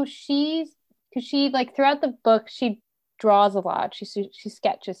before, so because she, like, throughout the book, she draws a lot. She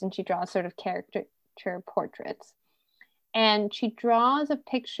sketches and she draws sort of caricature portraits. And she draws a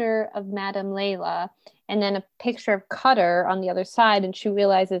picture of Madame Layla and then a picture of Cutter on the other side, and she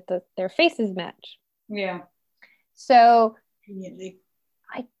realizes that their faces match. Yeah. So Immediately.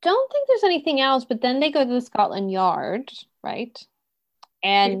 I don't think there's anything else, but then they go to the Scotland Yard, right?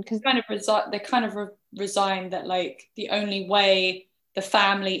 And because they kind of resigned that, like, the only way the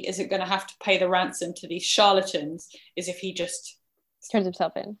family isn't going to have to pay the ransom to these charlatans is if he just turns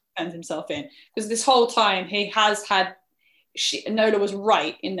himself in. Because this whole time he has had. Nola was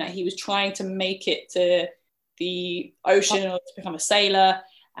right in that he was trying to make it to the ocean or to become a sailor,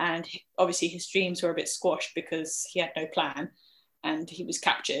 and obviously his dreams were a bit squashed because he had no plan and he was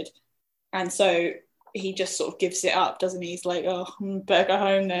captured, and so he just sort of gives it up, doesn't he? He's like, oh, I better go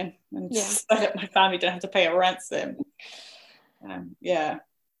home then, and so that my family don't have to pay a ransom. Yeah.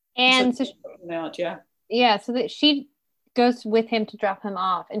 And so so that she goes with him to drop him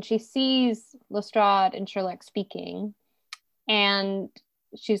off, and she sees Lestrade and Sherlock speaking, and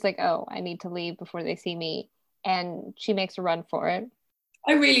she's like, oh, I need to leave before they see me, and she makes a run for it.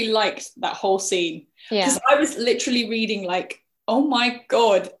 I really liked that whole scene, because I was literally reading like, oh my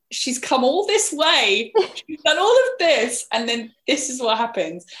god, she's come all this way, she's done all of this, and then this is what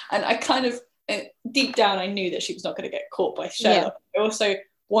happens. And I kind of, deep down, I knew that she was not going to get caught by Sherlock. I also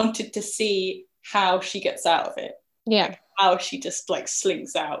wanted to see how she gets out of it. Like, how she just like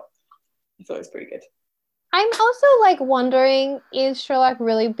slinks out. I thought it was pretty good. I'm also like wondering, is Sherlock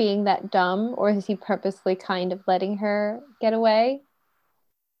really being that dumb, or is he purposely kind of letting her get away?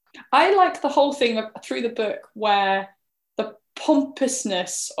 I like the whole thing through the book where the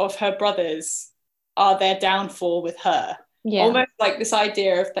pompousness of her brothers are their downfall with her. Yeah. Almost like this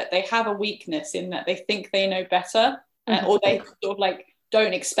idea of that they have a weakness in that they think they know better, or they sort of like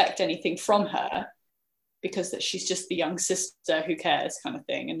don't expect anything from her because that she's just the young sister who cares kind of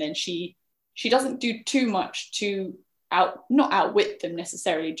thing. And then she doesn't do too much to not outwit them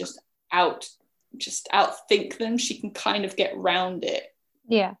necessarily, just outthink them. She can kind of get round it.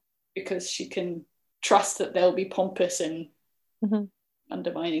 Yeah. Because she can trust that they'll be pompous and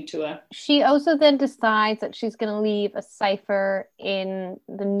undermining to her. She also then decides that she's going to leave a cipher in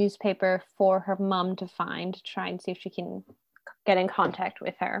the newspaper for her mum to find, to try and see if she can get in contact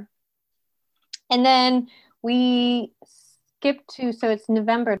with her. And then we skip to, so it's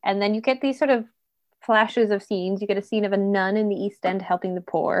November, and then you get these sort of flashes of scenes. You get a scene of a nun in the East End helping the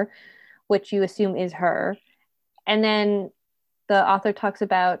poor, which you assume is her. And then the author talks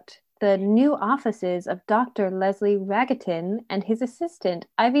about the new offices of Dr. Leslie Ragaton and his assistant,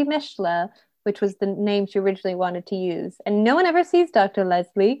 Ivy Meshla, which was the name she originally wanted to use. And no one ever sees Dr.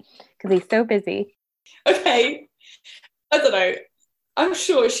 Leslie because he's so busy. Okay. I don't know. I'm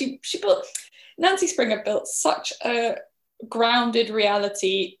sure she built, Nancy Springer built such a grounded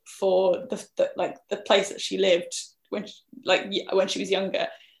reality for the place that she lived when she was younger.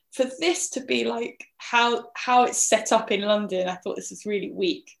 For this to be like how it's set up in London, I thought this was really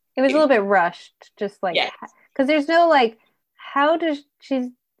weak. It was a little bit rushed, just like, because there's no like, she's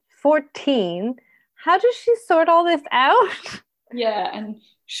 14, how does she sort all this out? Yeah, and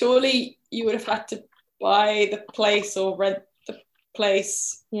surely you would have had to buy the place or rent the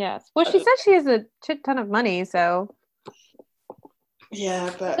place. Yes, well, she said she has a shit ton of money, so.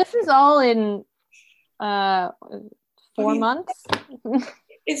 Yeah, but. This is all in 4 months.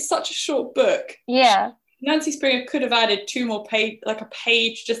 It's such a short book. Yeah. Nancy Springer could have added 2 more a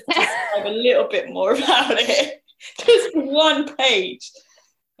page just to describe a little bit more about it. Just 1 page.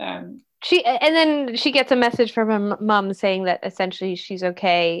 And then she gets a message from her mum saying that essentially she's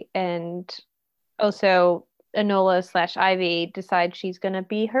okay, and also Enola/Ivy decides she's going to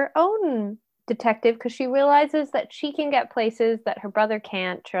be her own detective because she realizes that she can get places that her brother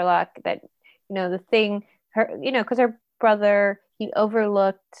can't, Sherlock, that the thing, because her brother, he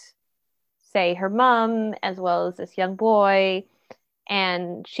overlooked, say, her mom as well as this young boy,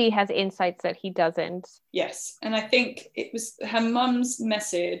 and she has insights that he doesn't. Yes, and I think it was her mum's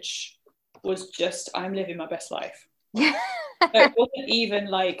message was just, I'm living my best life. So it wasn't even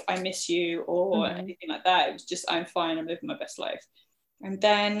like, I miss you or anything like that. It was just, I'm fine, I'm living my best life. And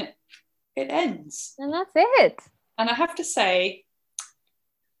then it ends. And that's it. And I have to say,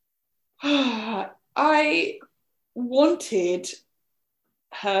 I wanted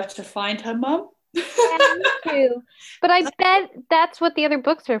her to find her mum. Yeah, me too. But I bet that's what the other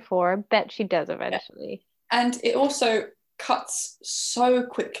books are for. I bet she does eventually. And it also cuts so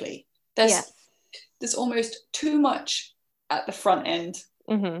quickly. There's almost too much at the front end.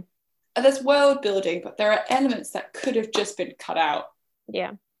 Mm-hmm. There's world building, but there are elements that could have just been cut out.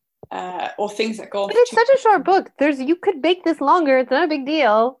 Yeah. Or things that go on. But it's such a short book. You could make this longer. It's not a big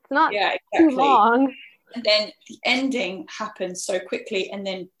deal. It's not too long. And then the ending happens so quickly, and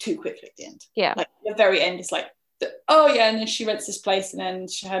then too quickly at the end. Yeah. Like the very end is like, and then she rents this place, and then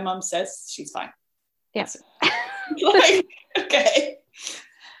her mum says she's fine. Yes. Like, okay.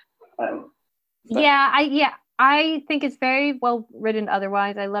 I think it's very well written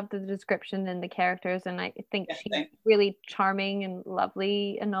otherwise. I love the description and the characters, and I think she's really charming and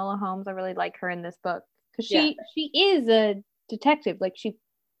lovely. Enola Holmes, I really like her in this book because she is a detective. Like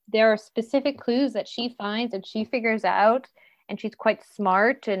there are specific clues that she finds and she figures out, and she's quite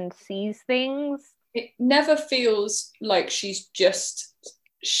smart and sees things. It never feels like she's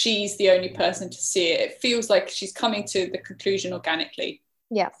the only person to see it. It feels like she's coming to the conclusion organically.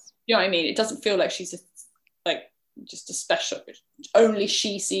 Yes. You know what I mean? It doesn't feel like she's just a special, only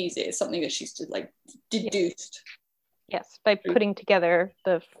she sees it. It's something that she's just like deduced. Yes, by putting together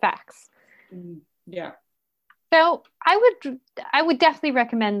the facts. Yeah. So I would definitely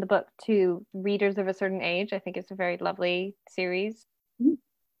recommend the book to readers of a certain age. I think it's a very lovely series.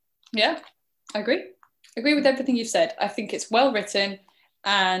 Yeah, I agree with everything you've said. I think it's well written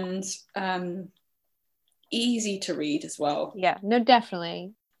and easy to read as well. Yeah, no,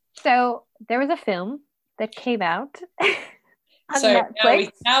 definitely. So there was a film that came out on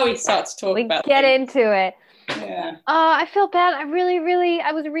Netflix. Now we start to talk about get into it. Yeah. I feel bad. I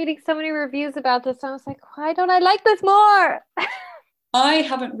was reading so many reviews about this, and I was like, why don't I like this more? I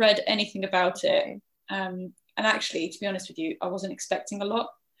haven't read anything about it. And actually, to be honest with you, I wasn't expecting a lot.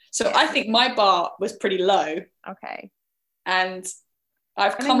 So I think my bar was pretty low. Okay. And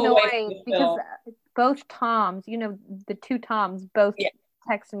I've come away from the film. Because both Toms, the two Toms, both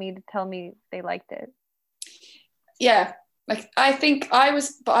texted me to tell me they liked it. Yeah. Like I think I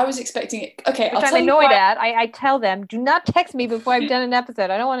was expecting it. Okay, which I'm annoyed at. I tell them, do not text me before I've done an episode.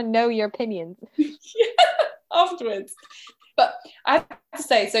 I don't want to know your opinions. Afterwards. But I have to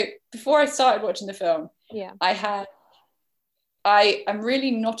say, so before I started watching the film, I'm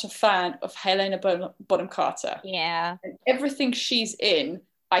really not a fan of Helena Bonham Carter. Yeah. And everything she's in,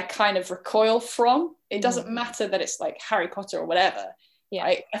 I kind of recoil from. It doesn't matter that it's like Harry Potter or whatever. Yeah.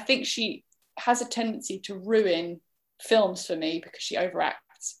 I think she has a tendency to ruin films for me because she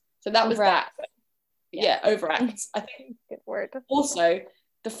overacts. So that was that. Yeah, overacts. I think good word. Also,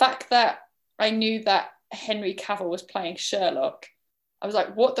 the fact that I knew that Henry Cavill was playing Sherlock, I was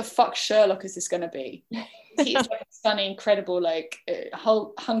like, what the fuck Sherlock is this going to be? He's like a stunning, incredible, like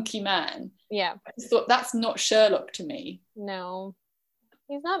hunky man. Yeah. I just thought that's not Sherlock to me. No.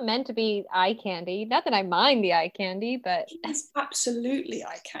 He's not meant to be eye candy. Not that I mind the eye candy, but he's absolutely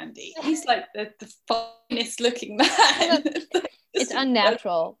eye candy. He's like the finest looking man. It's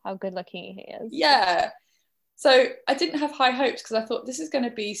unnatural how good looking he is. Yeah. So I didn't have high hopes because I thought this is going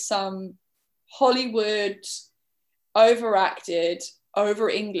to be some Hollywood overacted, over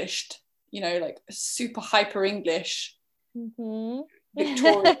Englished, like super hyper English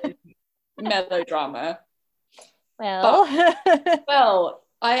Victorian melodrama. Well,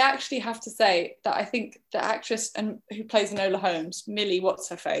 I actually have to say that I think the actress who plays Enola Holmes, Millie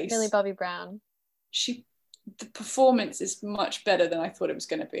Bobby Brown, the performance is much better than I thought it was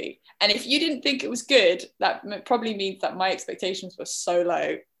going to be. And if you didn't think it was good, that probably means that my expectations were so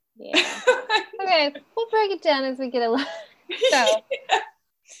low. Yeah. Okay, we'll break it down as we get along. So,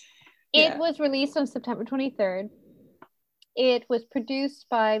 it was released on September 23rd. It was produced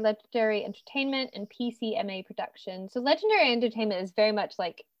by Legendary Entertainment and PCMA Productions. So Legendary Entertainment is very much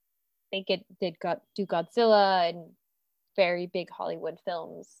like do Godzilla and very big Hollywood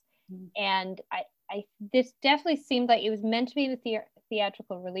films. And this definitely seemed like it was meant to be in a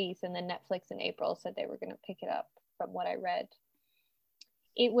theatrical release, and then Netflix in April said they were going to pick it up from what I read.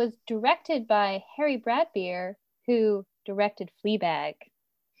 It was directed by Harry Bradbeer, who directed Fleabag.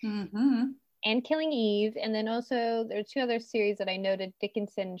 Mm-hmm. and Killing Eve. And then also there are 2 other series that I noted,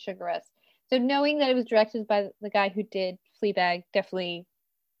 Dickinson and Sugar Rush. So knowing that it was directed by the guy who did Fleabag definitely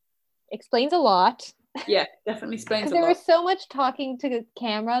explains a lot. Yeah, definitely explains a lot. Because there was so much talking to the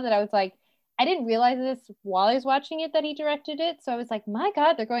camera that I was like, I didn't realize this while I was watching it that he directed it. So I was like, my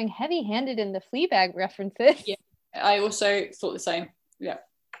God, they're going heavy-handed in the Fleabag references. Yeah, I also thought the same. Yeah.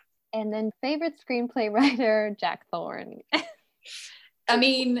 And then favorite screenplay writer, Jack Thorne. I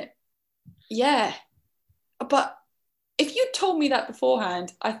mean, yeah. But if you told me that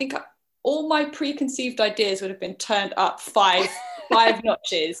beforehand, I think all my preconceived ideas would have been turned up five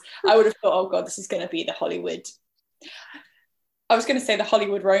notches. I would have thought, oh God, this is going to be the Hollywood. I was going to say the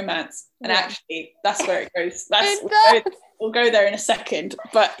Hollywood romance, and actually, that's where it goes. We'll go there in a second.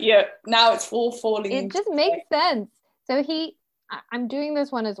 But yeah, now it's all falling. It just makes sense. So I'm doing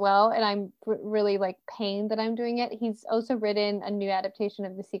this one as well, and I'm really like pained that I'm doing it. He's also written a new adaptation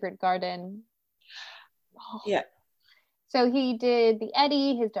of The Secret Garden. Oh. Yeah. So he did The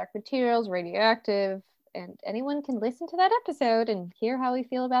Eddy, His Dark Materials, Radioactive, and anyone can listen to that episode and hear how we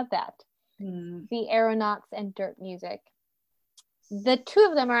feel about that. The Aeronauts and Dirt Music. The 2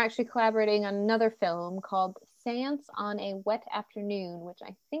 of them are actually collaborating on another film called Seance on a Wet Afternoon, which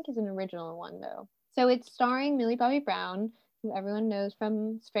I think is an original one, though. So it's starring Millie Bobby Brown, who everyone knows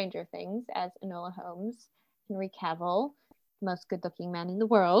from Stranger Things as Enola Holmes. Henry Cavill, the most good-looking man in the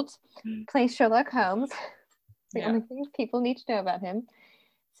world, plays Sherlock Holmes. The only thing people need to know about him.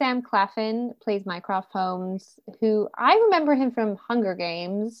 Sam Claflin plays Mycroft Holmes, who I remember him from Hunger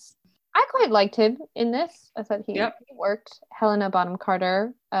Games. I quite liked him in this. I thought he worked. Helena Bonham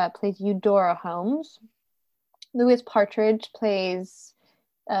Carter plays Eudora Holmes. Louis Partridge plays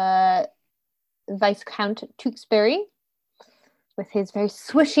Viscount Tewkesbury with his very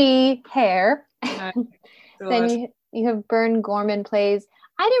swishy hair. Then you have Bern Gorman plays.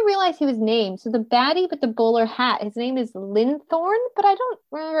 I didn't realize he was named. So the baddie with the bowler hat, his name is Linthorn, but I don't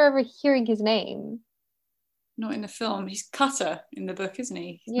remember ever hearing his name. Not in the film. He's Cutter in the book, isn't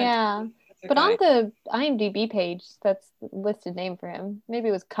he? But on the IMDb page, that's the listed name for him. Maybe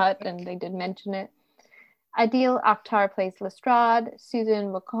it was cut and they did mention it. Adil Akhtar plays Lestrade.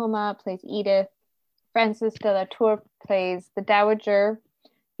 Susan Wokoma plays Edith. Frances de la Tour plays the Dowager.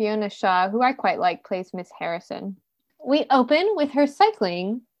 Fiona Shaw, who I quite like, plays Miss Harrison. We open with her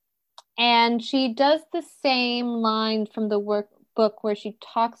cycling, and she does the same line from the workbook where she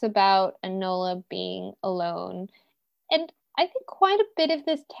talks about Enola being alone. And I think quite a bit of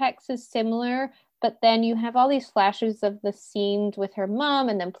this text is similar, but then you have all these flashes of the scenes with her mom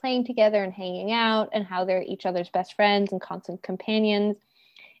and them playing together and hanging out and how they're each other's best friends and constant companions.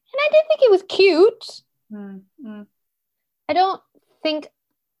 And I did think it was cute.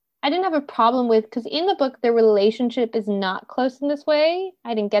 I didn't have a problem with, because in the book, their relationship is not close in this way.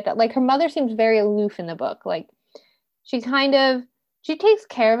 I didn't get that. Like, her mother seems very aloof in the book. Like, she takes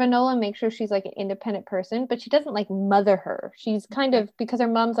care of Enola and makes sure she's like an independent person, but she doesn't like mother her. She's kind of, because her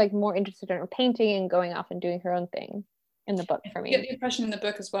mom's like more interested in her painting and going off and doing her own thing in the book for me. You get the impression in the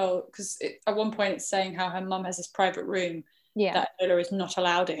book as well, because at one point it's saying how her mom has this private room that Enola is not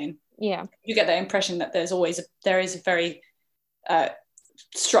allowed in. Yeah. You get that impression that there is a very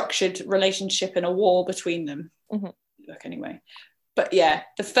structured relationship and a war between them. Look, anyway. But yeah,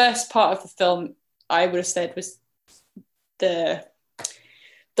 the first part of the film, I would have said, was the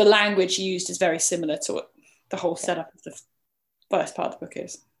language used is very similar to what the whole setup of the first part of the book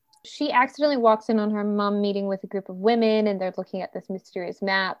is. She accidentally walks in on her mom meeting with a group of women, and they're looking at this mysterious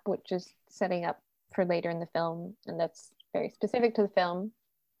map, which is setting up for later in the film, and that's very specific to the film.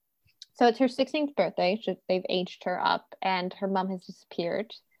 So it's her 16th birthday. They've aged her up, and her mom has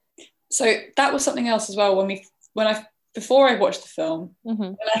disappeared. So that was something else as well. Before I watched the film,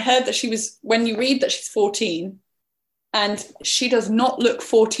 when I heard that when you read that she's 14, and she does not look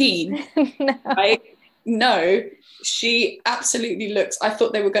 14, No. Right? No, she absolutely looks. I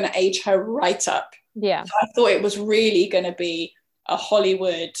thought they were going to age her right up. Yeah, I thought it was really going to be a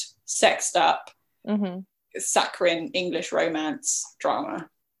Hollywood sexed up, saccharine English romance drama.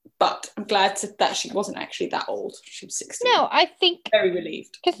 But I'm glad that she wasn't actually that old. She was 16. No, I think very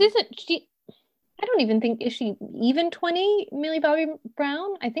relieved. Because isn't she? I don't even think, is she even 20, Millie Bobby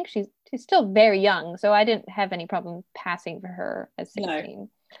Brown? I think she's still very young, so I didn't have any problem passing for her as 16.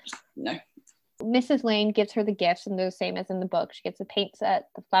 No. Mrs. Lane gives her the gifts, and they're the same as in the book. She gets a paint set,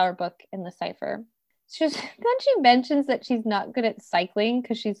 the flower book, and the cipher. Then she mentions that she's not good at cycling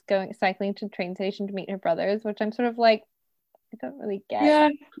because she's going cycling to the train station to meet her brothers, which I'm sort of like, I don't really get. Yeah,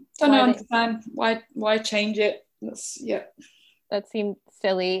 don't understand why change it. That seemed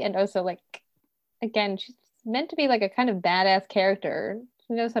silly, and also like, again, she's meant to be like a kind of badass character. She's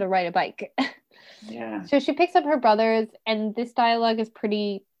She knows how to ride a bike. Yeah. So she picks up her brothers, and this dialogue is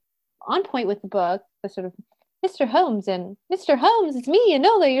pretty on point with the book. The sort of Mr. Holmes, it's me,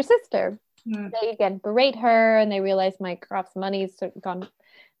 Enola, your sister. They again berate her, and they realize Mycroft's money's sort of gone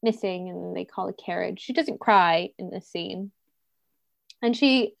missing, and they call a carriage. She doesn't cry in this scene, and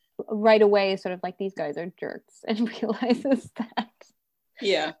she right away is sort of like, these guys are jerks, and realizes that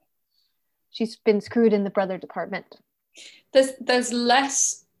she's been screwed in the brother department. There's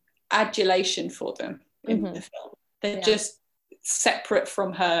less adulation for them in the film. They're just separate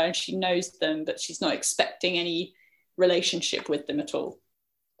from her, and she knows them, but she's not expecting any relationship with them at all.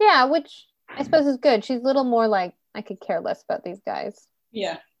 Yeah, which I suppose is good. She's a little more like, I could care less about these guys.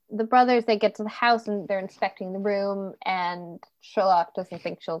 Yeah. The brothers, they get to the house and they're inspecting the room, and Sherlock doesn't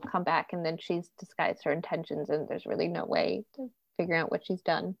think she'll come back, and then she's disguised her intentions, and there's really no way to figure out what she's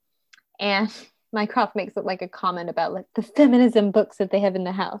done. And Mycroft makes it like a comment about like the feminism books that they have in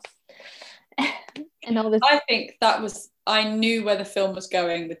the house. And all this. I think I knew where the film was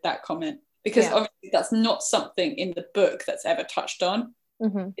going with that comment, because obviously that's not something in the book that's ever touched on.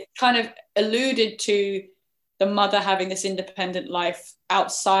 It kind of alluded to the mother having this independent life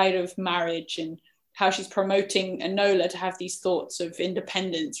outside of marriage, and how she's promoting Enola to have these thoughts of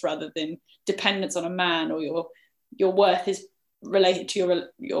independence rather than dependence on a man, or your worth is related to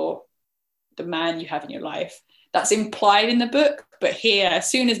the man you have in your life. That's implied in the book, but here, as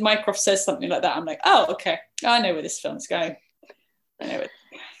soon as Mycroft says something like that, I'm like, oh, okay, I know where this film's going. I know it.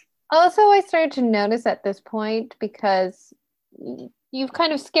 Also, I started to notice at this point, because you've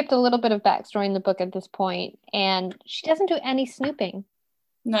kind of skipped a little bit of backstory in the book at this point, and she doesn't do any snooping.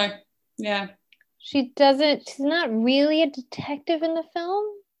 No, yeah. She's not really a detective in the film.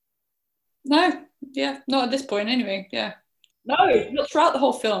 No, yeah, not at this point anyway, yeah. No, not throughout the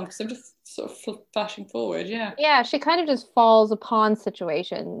whole film, because I'm just sort of flashing forward, yeah. Yeah, she kind of just falls upon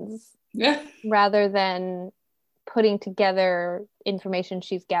situations. Yeah. Rather than putting together information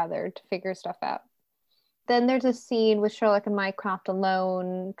she's gathered to figure stuff out. Then there's a scene with Sherlock and Mycroft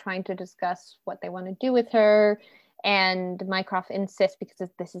alone, trying to discuss what they want to do with her. And Mycroft insists, because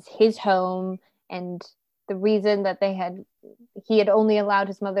this is his home, and the reason that he had only allowed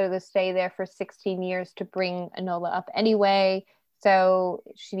his mother to stay there for 16 years to bring Enola up anyway. So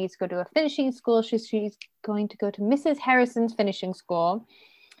she needs to go to a finishing school. She's going to go to Mrs. Harrison's finishing school.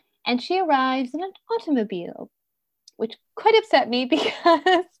 And she arrives in an automobile, which quite upset me, because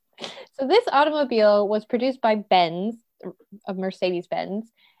so this automobile was produced by Benz, of Mercedes-Benz,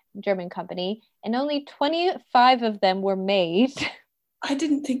 German company, and only 25 of them were made. I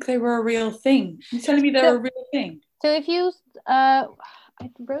didn't think they were a real thing. You're telling me they're a real thing? So if you, I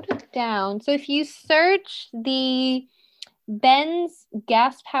wrote it down. So if you search the Benz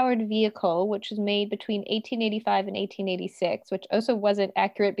gas-powered vehicle, which was made between 1885 and 1886, which also wasn't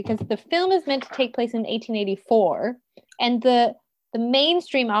accurate because the film is meant to take place in 1884, and the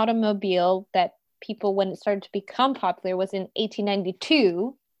mainstream automobile that people, when it started to become popular, was in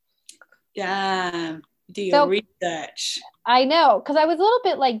 1892. Damn. Do your research. I know, because I was a little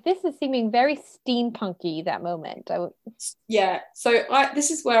bit like, this is seeming very steampunky, that moment. Yeah, so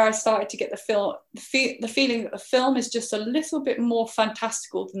this is where I started to get the feeling that the film is just a little bit more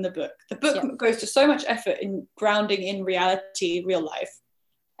fantastical than the book. The book goes to so much effort in grounding in reality, real life.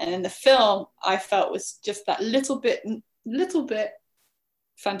 And in the film, I felt was just that little bit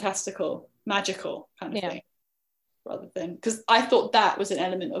fantastical, magical kind of thing. Rather than, because I thought that was an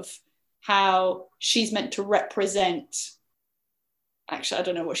element of how she's meant to represent, actually I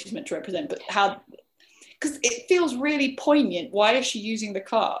don't know what she's meant to represent, but how, because it feels really poignant. Why is she using the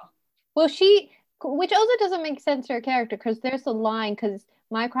car? Well, which also doesn't make sense to her character, because there's a line, because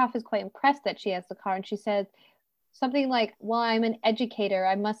Mycroft is quite impressed that she has the car, and she says something like, well, I'm an educator,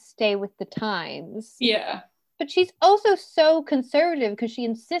 I must stay with the times. Yeah. But she's also so conservative, because she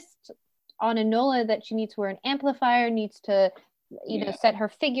insists on Enola that she needs to wear an amplifier, needs to set her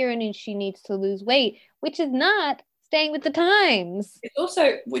figure, and she needs to lose weight, which is not staying with the times. It's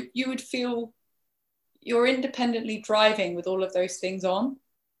also, you would feel you're independently driving with all of those things on.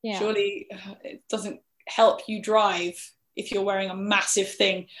 Yeah. Surely it doesn't help you drive if you're wearing a massive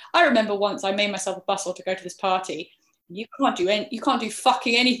thing. I remember once I made myself a bustle to go to this party. You can't do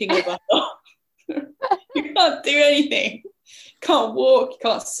fucking anything with a bustle. You can't do anything. You can't walk, you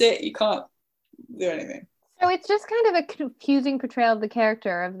can't sit, you can't do anything. So it's just kind of a confusing portrayal of the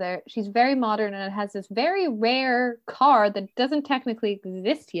character she's very modern, and it has this very rare car that doesn't technically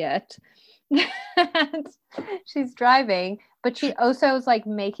exist yet. And she's driving, but she also is like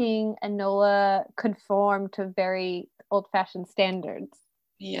making Enola conform to very old-fashioned standards.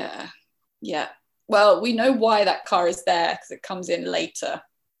 Yeah. Well, we know why that car is there because it comes in later.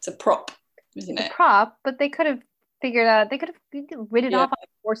 It's a prop, isn't it? A prop, but they could have figured out, they could have ridden off on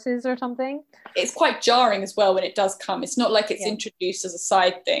horses or something. It's quite jarring as well when it does come. It's not like it's introduced as a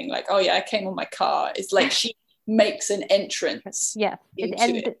side thing, like, oh yeah, I came on my car. It's like she makes an entrance. Yeah,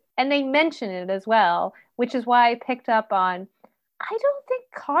 and they mention it as well, which is why I picked up on, I don't think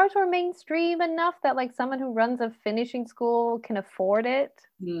cars were mainstream enough that like someone who runs a finishing school can afford it.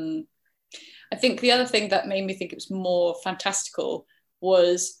 I think the other thing that made me think it was more fantastical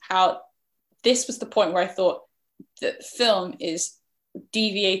was how this was the point where I thought the film is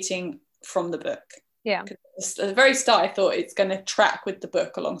deviating from the book. Yeah. At the very start, I thought it's going to track with the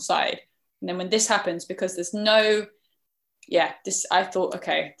book alongside. And then when this happens, because there's no, I thought,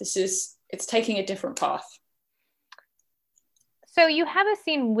 okay, it's taking a different path. So you have a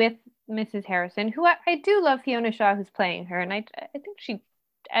scene with Mrs. Harrison, who I do love Fiona Shaw, who's playing her. And I think she,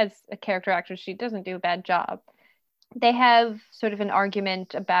 as a character actress, she doesn't do a bad job. They have sort of an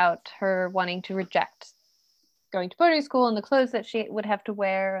argument about her wanting to reject going to boarding school and the clothes that she would have to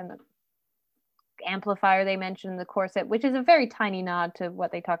wear and the amplifier they mentioned, the corset, which is a very tiny nod to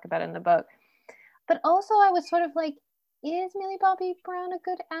what they talk about in the book. But also I was sort of like, is Millie Bobby Brown a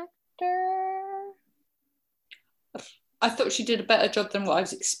good actor? I thought she did a better job than what I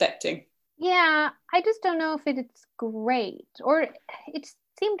was expecting. Yeah, I just don't know if it's great, or it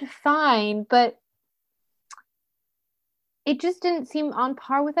seemed fine, but it just didn't seem on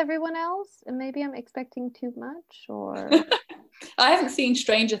par with everyone else, and maybe I'm expecting too much, or... I haven't seen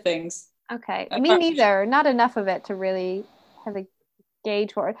Stranger Things. Okay, me neither. Not enough of it to really have a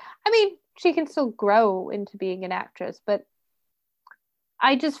gauge for it. I mean, she can still grow into being an actress, but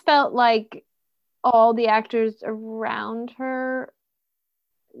I just felt like all the actors around her,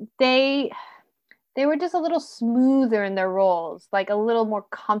 they were just a little smoother in their roles, like a little more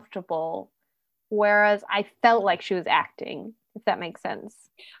comfortable, whereas I felt like she was acting, if that makes sense.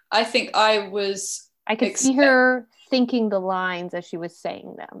 I think I could see her thinking the lines as she was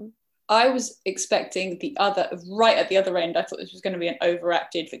saying them. I was expecting right at the other end, I thought this was going to be an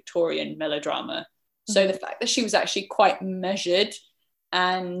overacted Victorian melodrama. Mm-hmm. So the fact that she was actually quite measured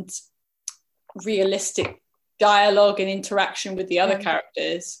and realistic dialogue and interaction with the other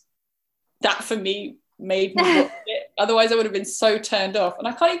characters, that for me made me watch it. Otherwise I would have been so turned off. And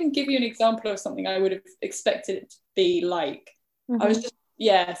I can't even give you an example of something I would have expected it to be like. I was just,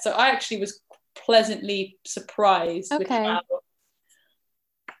 so I actually was pleasantly surprised with how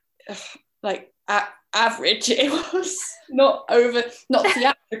average it was. Not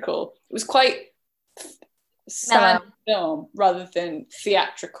theatrical. It was quite standard film rather than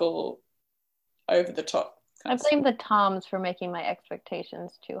theatrical, over the top. I blame the Toms for making my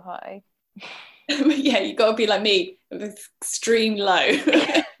expectations too high. Yeah, you got to be like me, extreme low.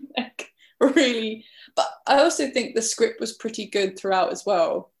 Really. But I also think the script was pretty good throughout as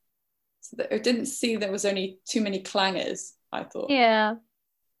well. So that I didn't see there was only too many clangers, I thought. Yeah.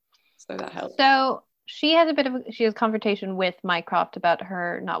 So that helped. So she has a confrontation with Mycroft about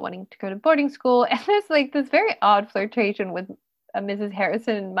her not wanting to go to boarding school. And there's like this very odd flirtation with Mrs.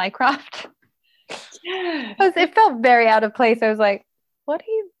 Harrison and Mycroft. Yeah. It felt very out of place. I was like, what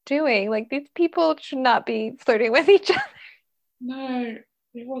are you doing? Like, these people should not be flirting with each other. No,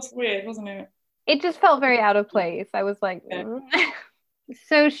 it was weird, wasn't it? It just felt very out of place. I was like,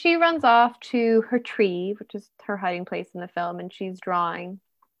 So she runs off to her tree, which is her hiding place in the film, and she's drawing.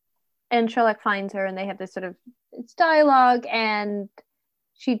 And Sherlock finds her, and they have this sort of dialogue, and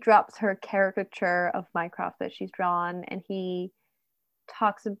she drops her caricature of Mycroft that she's drawn, and he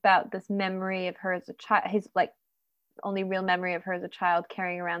talks about this memory of her as a child, his like only real memory of her as a child,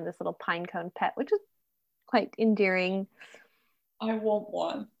 carrying around this little pinecone pet, which is quite endearing. I want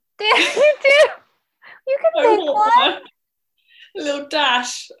one. You do. You can take one. A little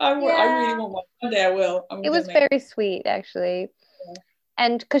dash. I really want one. One day I will. It was very sweet, actually. Yeah.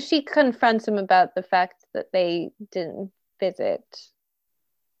 And because she confronts him about the fact that they didn't visit.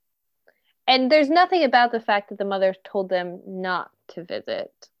 And there's nothing about the fact that the mother told them not to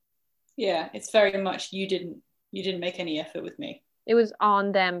visit. Yeah, it's very much you didn't make any effort with me. It was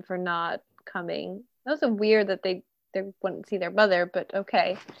on them for not coming. That was weird that they wouldn't see their mother, but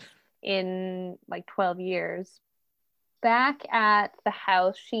okay. In like 12 years. Back at the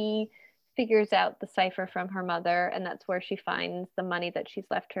house, she figures out the cipher from her mother, and that's where she finds the money that she's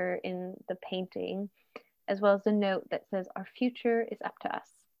left her in the painting, as well as a note that says, "Our future is up to us."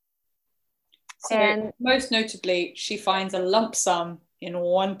 So and most notably, she finds a lump sum in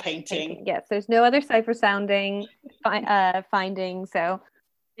one painting. Yes, there's no other cipher sounding finding, so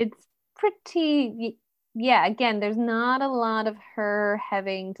it's pretty yeah, again, there's not a lot of her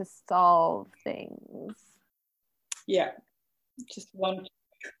having to solve things. Yeah, just one.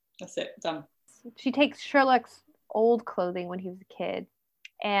 That's it, done. She takes Sherlock's old clothing when he was a kid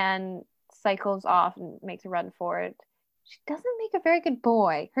and cycles off and makes a run for it. She doesn't make a very good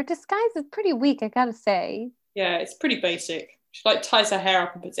boy. Her disguise is pretty weak, I gotta say. Yeah, it's pretty basic. She like ties her hair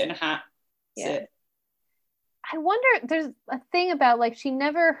up and puts it in a hat. That's it. I wonder, there's a thing about like she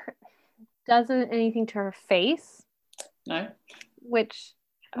never does anything to her face. No. Which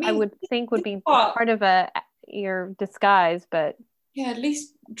I mean, I would think would be part of your disguise, but yeah, at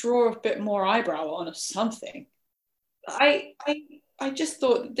least draw a bit more eyebrow on or something. I just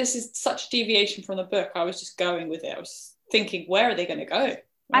thought this is such a deviation from the book. I was just going with it. I was thinking, where are they going to go?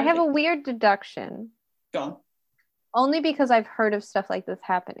 I have a weird deduction. Go on. Only because I've heard of stuff like this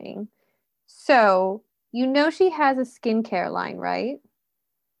happening. So, you know she has a skincare line, right?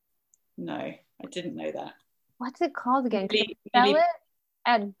 No, I didn't know that. What's it called again? Can you sell it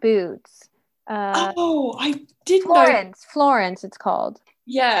at Boots? I did know. Florence, it's called.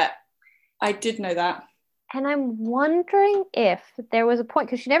 Yeah, I did know that. And I'm wondering if there was a point,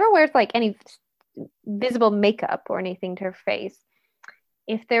 because she never wears like any visible makeup or anything to her face.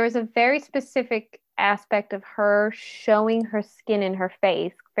 If there was a very specific aspect of her showing her skin in her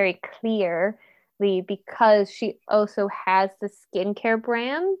face very clearly because she also has the skincare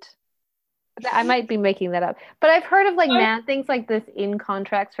brand. I might be making that up, but I've heard of like mad things like this in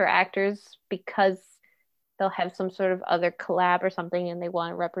contracts for actors because they'll have some sort of other collab or something and they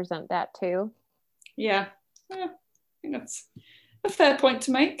want to represent that too. Yeah, I think that's a fair point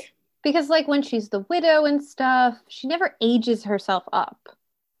to make. Because like when she's the widow and stuff, she never ages herself up.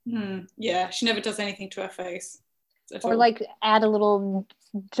 Yeah, she never does anything to her face. Or like add a little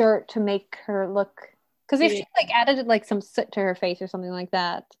dirt to make her look. Because if she like added like some soot to her face or something like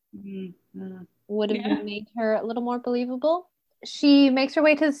that, would have made her a little more believable. She makes her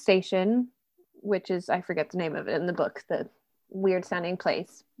way to the station, which is, I forget the name of it in the book, the weird sounding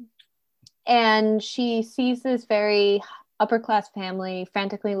place. And she sees this very upper class family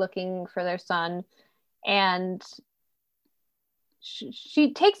frantically looking for their son. And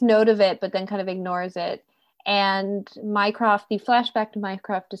she takes note of it, but then kind of ignores it. And Mycroft, the flashback to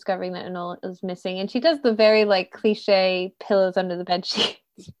Mycroft discovering that Enola is missing. And she does the very like cliche pillows under the bed sheet.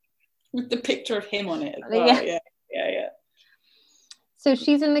 With the picture of him on it as well. Yeah. So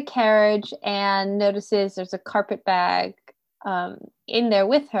she's in the carriage and notices there's a carpet bag in there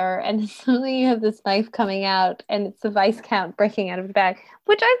with her, and suddenly you have this knife coming out and it's the Viscount breaking out of the bag,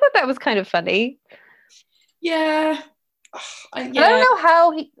 which I thought that was kind of funny. Yeah. I don't know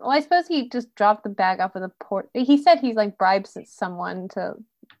how I suppose he just dropped the bag off of the port. He said he's like bribes someone to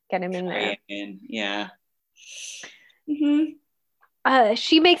get him in there. Yeah.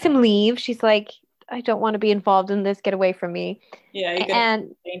 She makes him leave. She's like, I don't want to be involved in this. Get away from me. Yeah, you're gonna be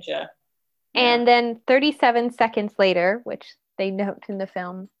in danger. And then 37 seconds later, which they note in the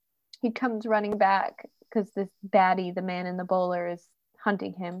film, he comes running back because this baddie, the man in the bowler, is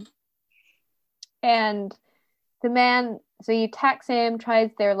hunting him. And the man, so he attacks him,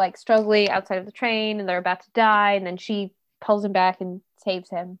 they're like struggling outside of the train and they're about to die. And then she pulls him back and saves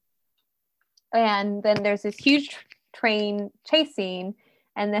him. And then there's this huge train chase scene.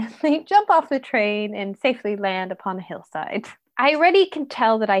 And then they jump off the train and safely land upon a hillside. I already can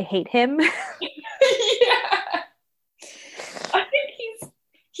tell that I hate him. Yeah. I think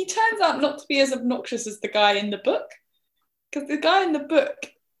he turns out not to be as obnoxious as the guy in the book. Because the guy in the book...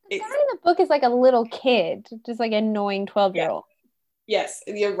 The guy in the book is like a little kid, just like an annoying 12-year-old. Yes,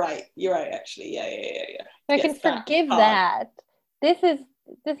 you're right. You're right, actually. Yeah. I can forgive that.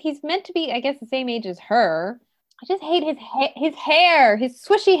 He's meant to be, I guess, the same age as her. I just hate his hair, his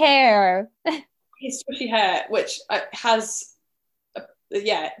swishy hair. His swishy hair, which has,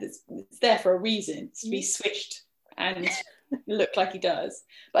 it's there for a reason. It's to be swished and look like he does.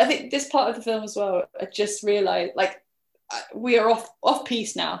 But I think this part of the film as well, I just realised, like, we are off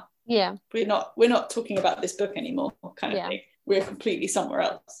piece now. Yeah, we're not talking about this book anymore, kind of thing. We're completely somewhere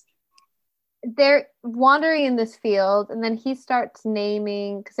else. They're wandering in this field, and then he starts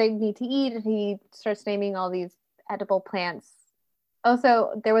naming, because they need to eat, and he starts naming all these edible plants.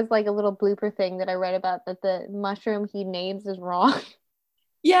 Also, there was like a little blooper thing that I read about that the mushroom he names is wrong.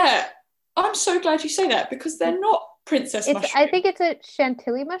 Yeah, I'm so glad you say that, because they're not princess mushrooms. I think it's a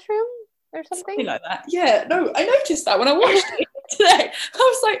chantilly mushroom or something like that. Yeah, no, I noticed that when I watched it today. I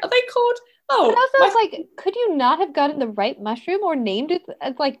was like, are they called? But also, I was like, could you not have gotten the right mushroom or named it?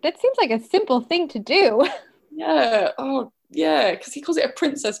 Like, that seems like a simple thing to do. Yeah. Oh, yeah. Because he calls it a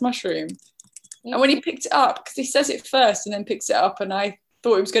princess mushroom. And when he picked it up, because he says it first and then picks it up, and I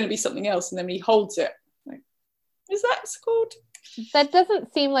thought it was going to be something else, and then he holds it, Is that called? That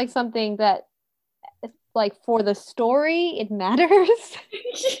doesn't seem like something that, like, for the story, it matters.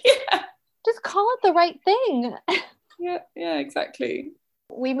 Yeah. Just call it the right thing. Yeah, exactly.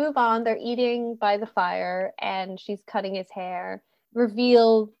 We move on. They're eating by the fire, and she's cutting his hair,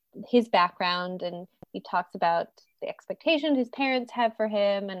 reveal his background, and he talks about the expectations his parents have for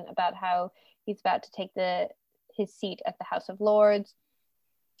him and about how he's about to take his seat at the House of Lords,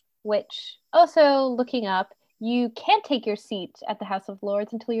 which, also looking up, you can't take your seat at the House of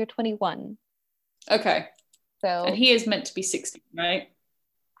Lords until you're 21. Okay. So, and he is meant to be 16, right?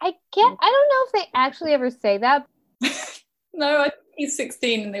 I don't know if they actually ever say that. No, I think he's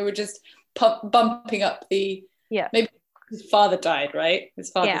 16 and they were just bumping up the... Yeah. Maybe his father died, right? His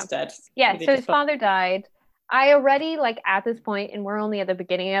father's dead. Yeah, so his father died. I already, like, at this point, and we're only at the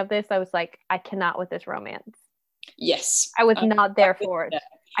beginning of this, I was like, I cannot with this romance. Yes. I was not there for it.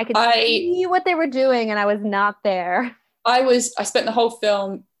 I could see what they were doing, and I was not there. I spent the whole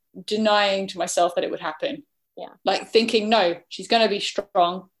film denying to myself that it would happen. Yeah. Like, thinking, no, she's going to be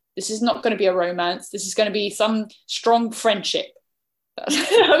strong. This is not going to be a romance. This is going to be some strong friendship.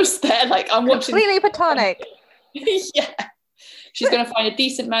 I was there, like, I'm watching. Completely platonic. Yeah. She's going to find a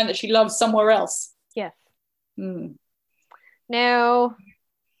decent man that she loves somewhere else. Yes. Mm. No,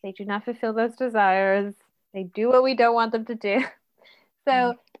 they do not fulfill those desires. They do what we don't want them to do.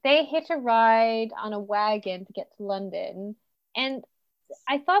 So they hitch a ride on a wagon to get to London. And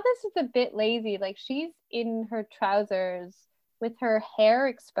I thought this was a bit lazy. Like, she's in her trousers with her hair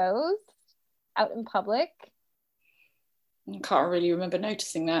exposed out in public. I can't really remember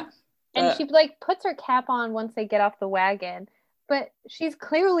noticing that. And she, like, puts her cap on once they get off the wagon. But she's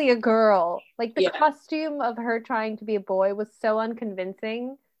clearly a girl. Like, the costume of her trying to be a boy was so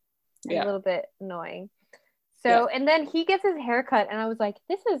unconvincing and a little bit annoying. So, and then he gets his haircut, and I was like,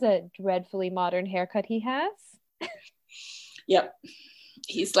 this is a dreadfully modern haircut he has. Yep.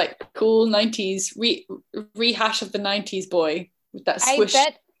 He's like cool 90s, rehash of the 90s boy with that swish.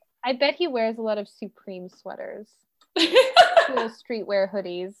 I bet he wears a lot of Supreme sweaters. Cool streetwear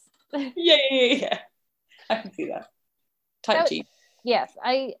hoodies. Yeah. I can see that. Tight jeans. Yes,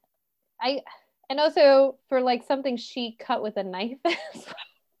 I and also for, like, something she cut with a knife.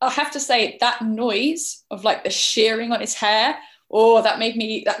 I have to say, that noise of, like, the shearing on his hair,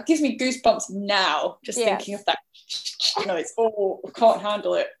 that gives me goosebumps now, just thinking of that noise. Oh, I can't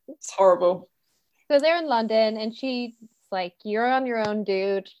handle it. It's horrible. So they're in London, and she's like, you're on your own,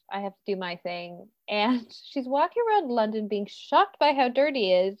 dude. I have to do my thing. And she's walking around London being shocked by how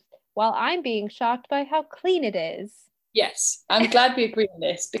dirty it is, while I'm being shocked by how clean it is. Yes, I'm glad we agree on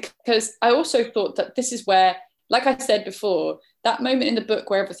this, because I also thought that this is where, like I said before, that moment in the book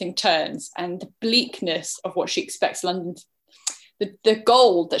where everything turns and the bleakness of what she expects London to, the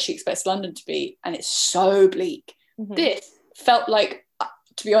gold that she expects London to be, and it's so bleak. Mm-hmm. This felt like,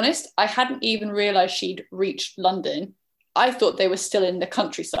 to be honest, I hadn't even realised she'd reached London. I thought they were still in the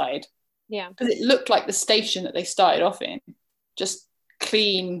countryside. Yeah. Because it looked like the station that they started off in. Just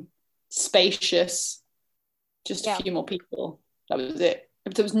clean, spacious, just a few more people. That was it.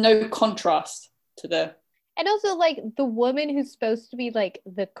 There was no contrast to the... And also, like, the woman who's supposed to be, like,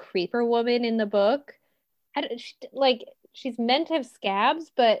 the creeper woman in the book, she's meant to have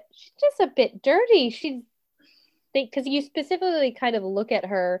scabs, but she's just a bit dirty. Because you specifically kind of look at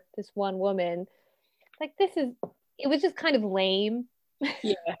her, this one woman, like, it was just kind of lame.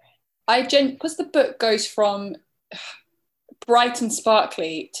 Yeah. Because the book goes from bright and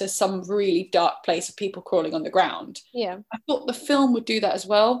sparkly to some really dark place of people crawling on the ground. Yeah. I thought the film would do that as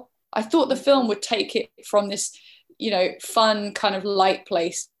well. I thought the film would take it from this, fun kind of light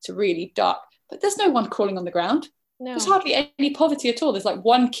place to really dark. But there's no one crawling on the ground. No. There's hardly any poverty at all. There's like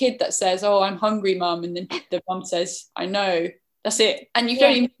one kid that says, "Oh, I'm hungry, Mum," and then the mum says, "I know." That's it. And you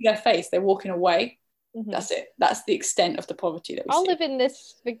don't even see their face. They're walking away. Mm-hmm. That's it. That's the extent of the poverty that we see. I'll live in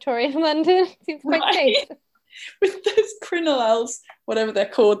this Victorian London. Seems quite safe. With those crinolines, whatever they're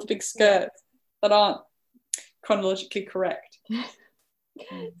called, the big skirts that aren't chronologically correct.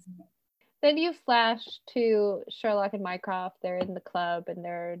 Then you flash to Sherlock and Mycroft. They're in the club and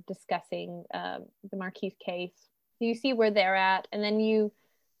they're discussing the Marquis case. You see where they're at, and then you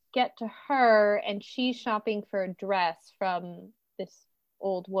get to her, and she's shopping for a dress from this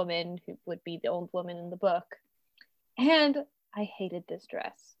old woman who would be the old woman in the book. And I hated this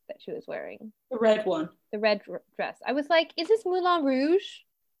dress that she was wearing. The red one. The red dress. I was like, is this Moulin Rouge?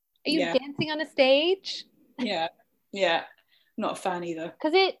 Are you dancing on a stage? Yeah. I'm not a fan either.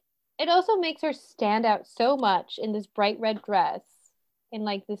 Because it also makes her stand out so much in this bright red dress, in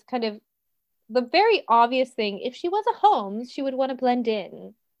like this kind of the very obvious thing. If she was a Holmes, she would want to blend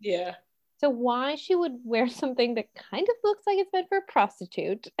in. Yeah. So why she would wear something that kind of looks like it's meant for a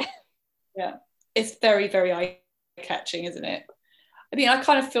prostitute? Yeah, it's very, very eye-catching, isn't it? I mean, I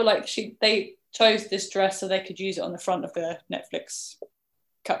kind of feel like they chose this dress so they could use it on the front of the Netflix,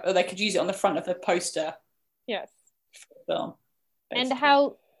 or they could use it on the front of the poster. Yes. For the film. Basically. And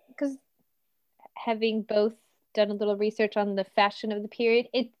how, because having both done a little research on the fashion of the period,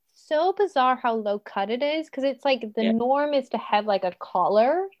 it's so bizarre how low cut it is, because it's like the norm is to have like a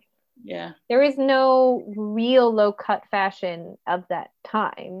collar. Yeah. There is no real low cut fashion of that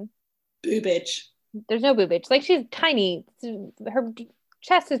time. Boobage. There's no boobage. Like, she's tiny. Her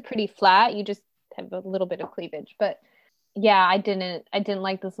chest is pretty flat. You just have a little bit of cleavage. But yeah, I didn't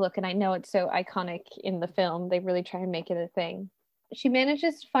like this look, and I know it's so iconic in the film. They really try and make it a thing. She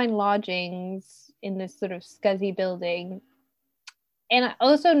manages to find lodgings in this sort of scuzzy building. And I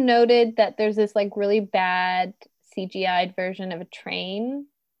also noted that there's this like really bad CGI'd version of a train.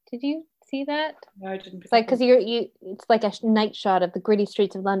 Did you see that? No, I didn't. It's like, because it's like a night shot of the gritty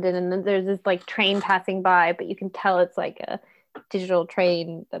streets of London, and then there's this like train passing by, but you can tell it's like a digital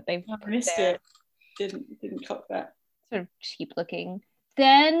train that they've missed there. It. Didn't clock that. Sort of cheap looking.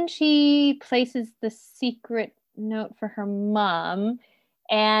 Then she places the secret note for her mom,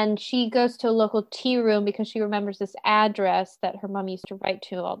 and she goes to a local tea room because she remembers this address that her mom used to write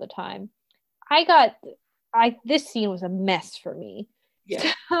to all the time. This scene was a mess for me.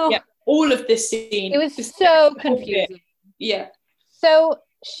 Yeah. So, yeah. All of this scene. It was so confusing. Yeah. So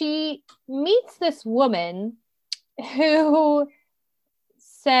she meets this woman who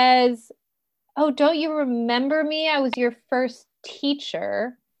says, "Oh, don't you remember me? I was your first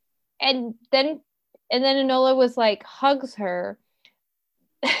teacher." And then Enola was like, hugs her.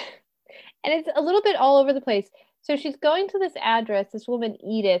 And it's a little bit all over the place. So she's going to this address, this woman,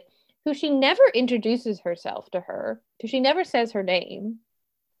 Edith, who she never introduces herself to her, because she never says her name.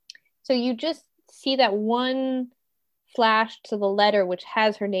 So you just see that one flash to the letter, which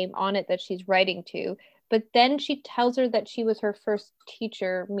has her name on it that she's writing to. But then she tells her that she was her first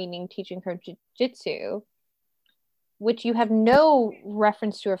teacher, meaning teaching her jiu-jitsu, which you have no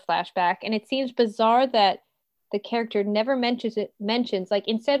reference to her flashback. And it seems bizarre that the character never mentions, like,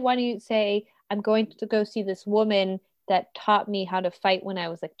 instead, why don't you say, I'm going to go see this woman that taught me how to fight when I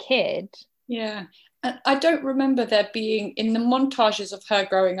was a kid. Yeah. And I don't remember there being, in the montages of her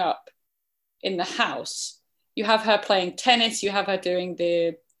growing up in the house, you have her playing tennis, you have her doing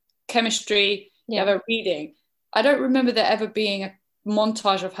the chemistry, you have her reading. I don't remember there ever being a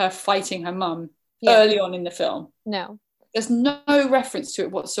montage of her fighting her mum early on in the film. No. There's no reference to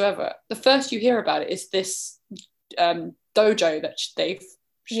it whatsoever. The first you hear about it is this dojo that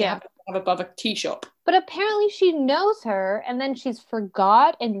she have above a tea shop. But apparently she knows her, and then she's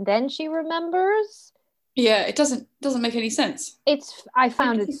forgot, and then she remembers. Yeah, it doesn't make any sense. I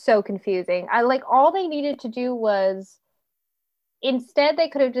found it so confusing. All they needed to do was, instead they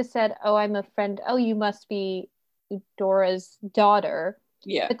could have just said, "Oh, I'm a friend. Oh, you must be Dora's daughter."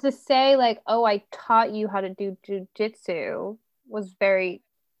 Yeah. But to say like, "Oh, I taught you how to do jiu-jitsu," was very...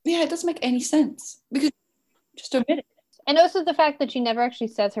 Yeah, it doesn't make any sense, because just admit it. And also the fact that she never actually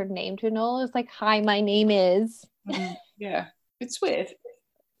says her name to Enola. It's like, "Hi, my name is..." Yeah, it's weird.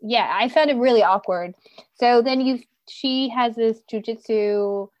 Yeah, I found it really awkward. So then she has this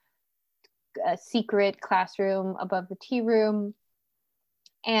jiu-jitsu secret classroom above the tea room.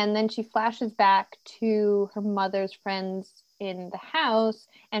 And then she flashes back to her mother's friends in the house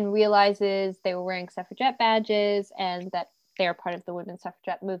and realizes they were wearing suffragette badges and that they're part of the women's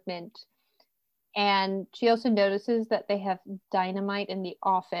suffragette movement. And she also notices that they have dynamite in the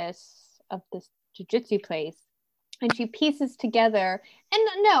office of this jiu-jitsu place. And she pieces together, and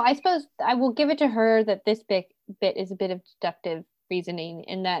no, I suppose I will give it to her that this bit is a bit of deductive reasoning,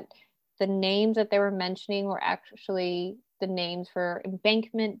 in that the names that they were mentioning were actually the names for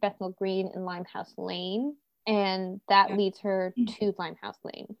Embankment, Bethnal Green, and Limehouse Lane. And that leads her to Limehouse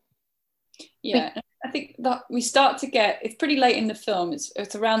Lane. Yeah, I think that we start to get, it's pretty late in the film,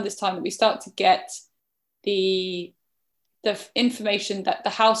 it's around this time that we start to get the information that the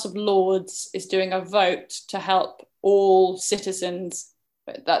House of Lords is doing a vote to help all citizens,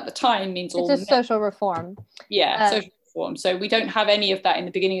 but at the time means all... It's a social reform. Yeah, social reform. So we don't have any of that in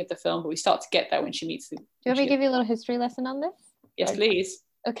the beginning of the film, but we start to get that when she meets... Do you want me to give you a little history lesson on this? Yes, please.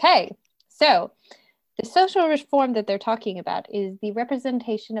 Okay, so the social reform that they're talking about is the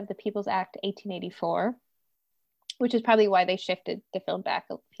Representation of the People's Act 1884, which is probably why they shifted the film back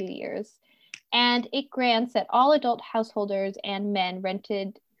a few years. And it grants that all adult householders and men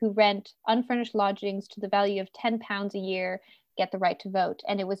who rent unfurnished lodgings to the value of £10 a year get the right to vote.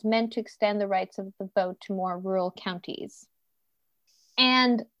 And it was meant to extend the rights of the vote to more rural counties.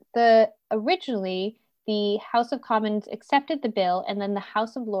 And the originally the House of Commons accepted the bill and then the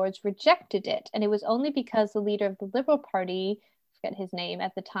House of Lords rejected it. And it was only because the leader of the Liberal Party, I forget his name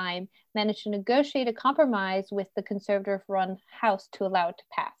at the time, managed to negotiate a compromise with the Conservative-run House to allow it to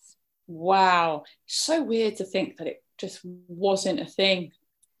pass. Wow. So weird to think that it just wasn't a thing.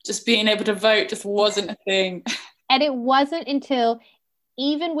 Just being able to vote just wasn't a thing. And it wasn't until,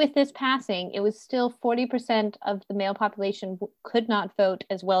 even with this passing, it was still 40% of the male population could not vote,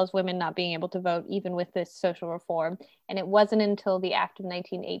 as well as women not being able to vote, even with this social reform. And it wasn't until the Act of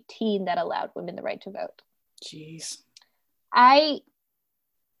 1918 that allowed women the right to vote. Jeez. And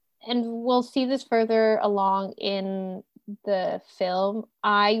we'll see this further along in the film,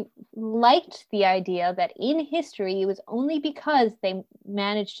 I liked the idea that in history, it was only because they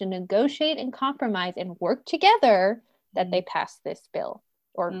managed to negotiate and compromise and work together that they passed this bill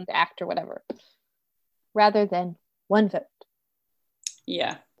or act or whatever, rather than one vote.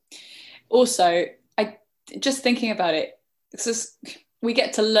 Yeah. Also, I just thinking about it, it's just, we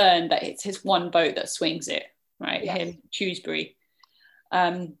get to learn that it's his one vote that swings it, right? Yes. Him, Shrewsbury.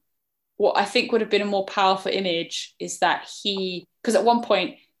 What I think would have been a more powerful image is that because at one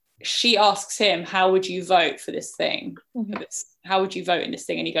point she asks him, how would you vote for this thing? Mm-hmm. How would you vote in this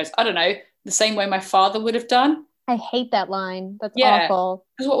thing? And he goes, I don't know, the same way my father would have done. I hate that line. That's awful.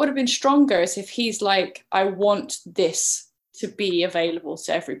 Because what would have been stronger is if he's like, I want this to be available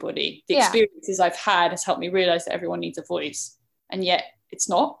to everybody. The experiences I've had has helped me realize that everyone needs a voice. And yet it's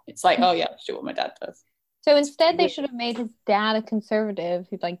not. It's like, oh yeah, let's do what my dad does. So instead they should have made his dad a conservative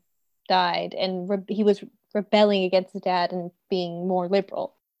who died, and he was rebelling against his dad and being more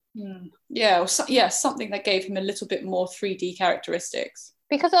liberal. Something that gave him a little bit more 3D characteristics.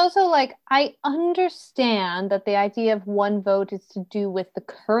 Because also, I understand that the idea of one vote is to do with the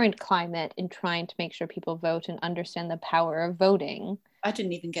current climate in trying to make sure people vote and understand the power of voting. I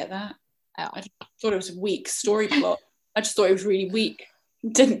didn't even get that. Oh. I thought it was a weak story plot. I just thought it was really weak.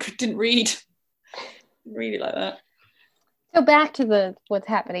 Didn't read really like that. So back to what's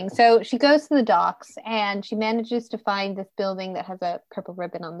happening. So she goes to the docks and she manages to find this building that has a purple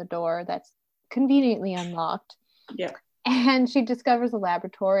ribbon on the door that's conveniently unlocked. Yeah. And she discovers a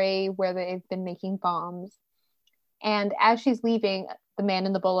laboratory where they've been making bombs. And as she's leaving, the man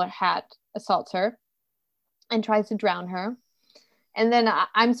in the bowler hat assaults her and tries to drown her. And then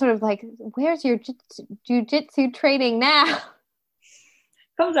I'm sort of like, where's your jujitsu training now?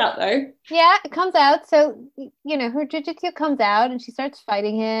 Comes out though. Yeah, it comes out. So, her jiu-jitsu comes out and she starts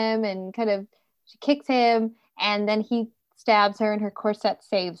fighting him and she kicks him, and then he stabs her and her corset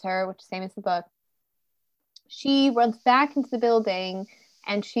saves her, which is the same as the book. She runs back into the building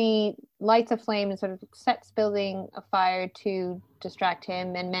and she lights a flame and sort of sets the building afire to distract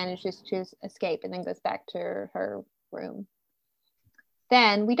him and manages to escape, and then goes back to her room.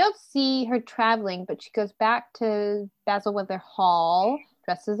 Then we don't see her traveling, but she goes back to Basilweather Hall,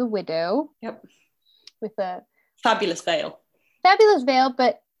 dressed as a widow. Yep. With a fabulous veil. Fabulous veil,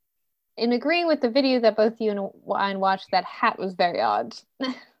 but in agreeing with the video that both you and I watched, that hat was very odd.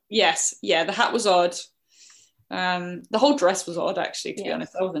 Yes, yeah, the hat was odd. The whole dress was odd, actually, to be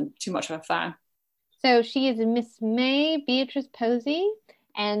honest. I wasn't too much of a fan. So she is Miss May Beatrice Posey,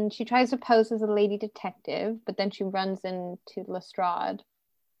 and she tries to pose as a lady detective, but then she runs into Lestrade.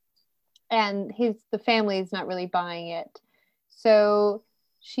 And the family is not really buying it. So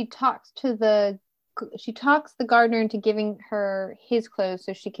she talks the gardener into giving her his clothes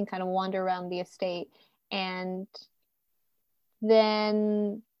so she can kind of wander around the estate. And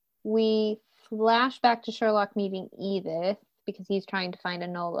then we flash back to Sherlock meeting Edith because he's trying to find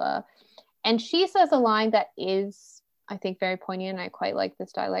Enola. And she says a line that is, I think, very poignant. I quite like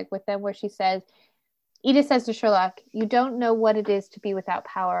this dialogue with them, where Edith says to Sherlock, "You don't know what it is to be without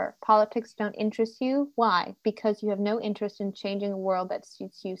power. Politics don't interest you. Why? Because you have no interest in changing a world that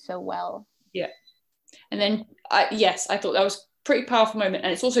suits you so well." Yeah. And then, I thought that was a pretty powerful moment.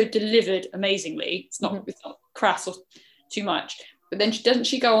 And it's also delivered amazingly. It's not crass or too much. But then doesn't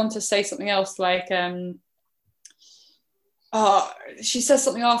she go on to say something else like, she says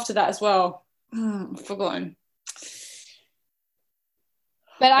something after that as well. I've forgotten.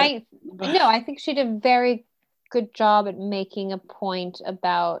 But I think she did a very good job at making a point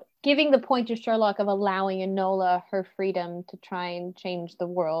about giving the point to Sherlock of allowing Enola her freedom to try and change the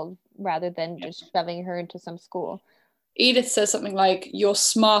world rather than just shoving her into some school. Edith says something like, "You're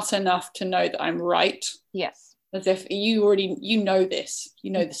smart enough to know that I'm right." Yes. As if you know this.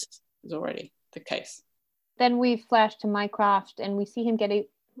 You know this is already the case. Then we flash to Mycroft and we see him getting...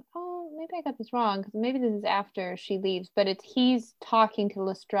 maybe I got this wrong, because maybe this is after she leaves, but he's talking to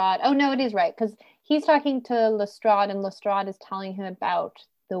Lestrade. Oh no, it is right, because he's talking to Lestrade and Lestrade is telling him about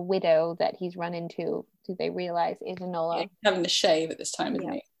the widow that he's run into, who they realize is Enola. Yeah, he's having a shave at this time, isn't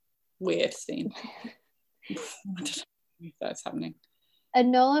Yeah. he? Weird scene. I don't know if that's happening.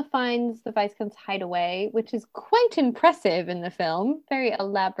 Enola finds the Viscount's hideaway, which is quite impressive in the film. Very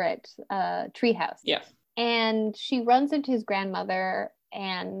elaborate treehouse. Yeah. And she runs into his grandmother,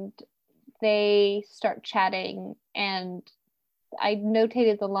 and they start chatting. And I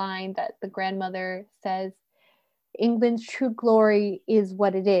notated the line that the grandmother says, "England's true glory is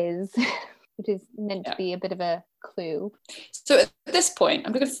what it is," which is meant to be a bit of a clue. So at this point,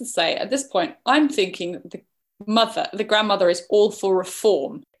 I'm going to say, at this point, I'm thinking the grandmother is all for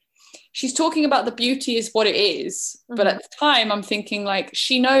reform. She's talking about the beauty is what it is, but at the time I'm thinking like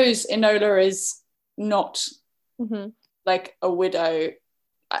she knows Enola is not like a widow.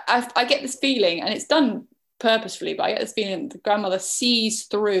 I get this feeling, and it's done purposefully, but I get this feeling the grandmother sees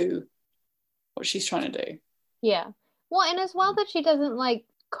through what she's trying to do. Yeah. Well, and as well that she doesn't like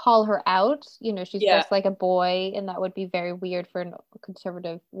call her out. You know, she's dressed like a boy, and that would be very weird for a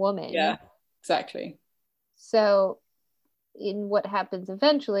conservative woman. Yeah, exactly. So in what happens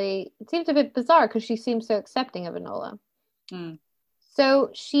eventually, it seems a bit bizarre because she seems so accepting of Enola.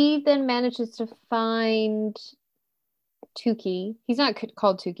 So she then manages to find Tukey. He's not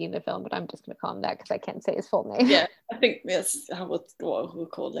called Tukey in the film, but I'm just going to call him that because I can't say his full name. Yeah, I think that's what we'll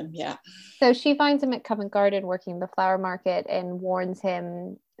call him, yeah. So she finds him at Covent Garden working the flower market and warns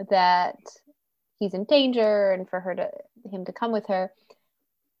him that he's in danger and for him to come with her.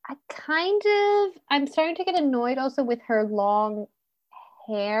 I'm starting to get annoyed also with her long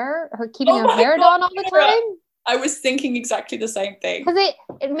hair, her keeping her hair down all the time. I was thinking exactly the same thing. Because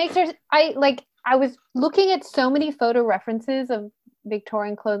it makes her, I was looking at so many photo references of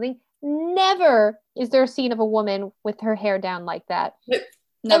Victorian clothing. Never is there a scene of a woman with her hair down like that.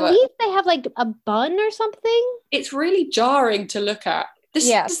 Never. At least they have like a bun or something. It's really jarring to look at. This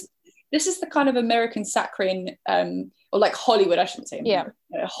is the kind of American saccharine, or like Hollywood, I shouldn't say.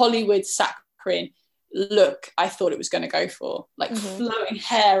 Hollywood saccharine look I thought it was going to go for. Like flowing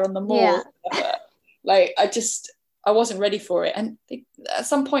hair on the mall. Yeah. Like I wasn't ready for it. And at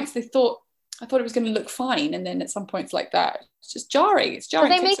some points I thought it was going to look fine, and then at some points like that, it's just jarring. It's jarring.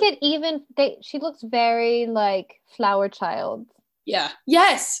 But they make it even. She looks very like Flower Child. Yeah.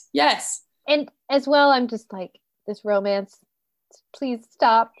 Yes. And as well, I'm just like, this romance. Please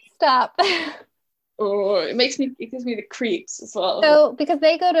stop. Oh, it gives me the creeps as well. So because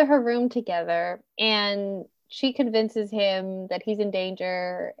they go to her room together, and she convinces him that he's in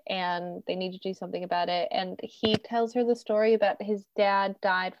danger and they need to do something about it. And he tells her the story about his dad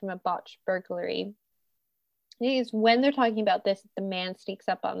died from a botched burglary. When they're talking about this, the man sneaks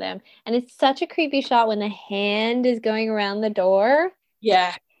up on them. And it's such a creepy shot when the hand is going around the door.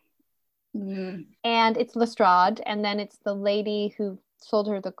 Yeah. And it's Lestrade. And then it's the lady who sold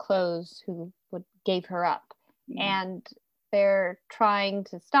her the clothes who gave her up. And they're trying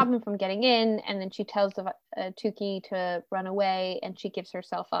to stop him from getting in, and then she tells Tukey to run away, and she gives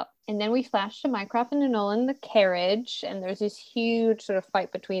herself up. And then we flash to Mycroft and Enola in the carriage, and there's this huge sort of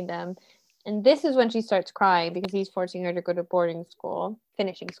fight between them. And this is when she starts crying because he's forcing her to go to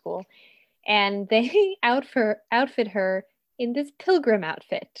finishing school. And they outfit her in this pilgrim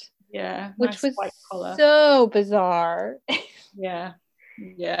outfit. Yeah. Which was so bizarre. Yeah.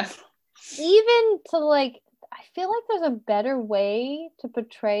 Even to like, I feel like there's a better way to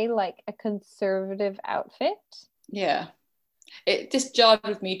portray like a conservative outfit. Yeah. It just jarred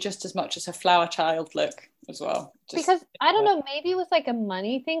with me just as much as her Flower Child look as well. Because I don't know, maybe it was like a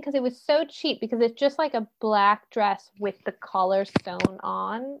money thing because it was so cheap, because it's just like a black dress with the collar sewn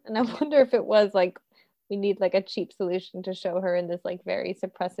on. And I wonder if it was like, we need like a cheap solution to show her in this like very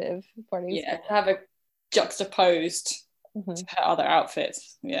suppressive boarding school. To have it juxtaposed to her other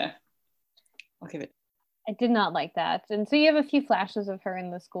outfits. Yeah. I'll give it. I did not like that. And so you have a few flashes of her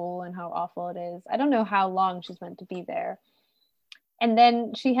in the school and how awful it is. I don't know how long she's meant to be there. And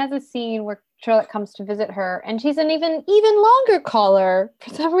then she has a scene where Charlotte comes to visit her, and she's an even longer collar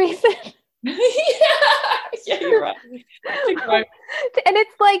for some reason. Yeah, you're right. And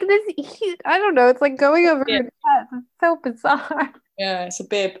it's like this huge, I don't know, it's like going over her chest. It's so bizarre. Yeah, it's a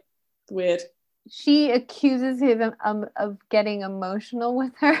bib. Weird. She accuses him of getting emotional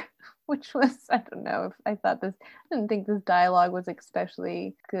with her, which was, I don't know, I didn't think this dialogue was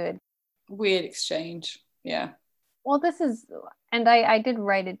especially good. Weird exchange. Yeah. Well, this is, and I did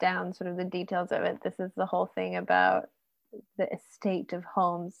write it down, sort of the details of it. This is the whole thing about the estate of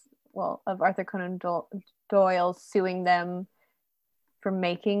Holmes, of Arthur Conan Doyle suing them for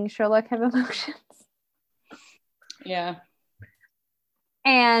making Sherlock have emotions. Yeah.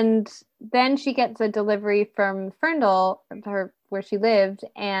 And then she gets a delivery from Ferndale, where she lived,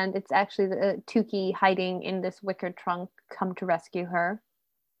 and it's actually the Tukey hiding in this wicker trunk come to rescue her.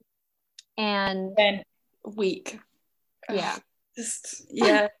 And then weak. Yeah. Just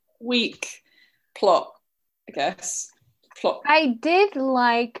weak plot, I guess. Plot. I did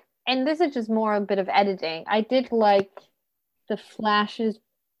like, and this is just more a bit of editing, I did like the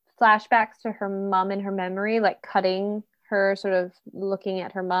flashbacks to her mum in her memory, like cutting her sort of looking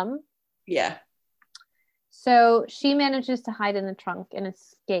at her mum. Yeah. So she manages to hide in the trunk and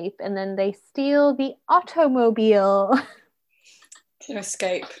escape, and then they steal the automobile. To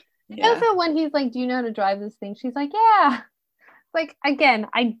escape. Yeah. Also, when he's like, do you know how to drive this thing? She's like, yeah. Like, again,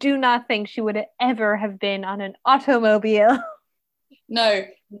 I do not think she would ever have been on an automobile. No,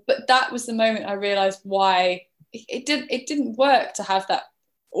 but that was the moment I realized why it didn't work to have that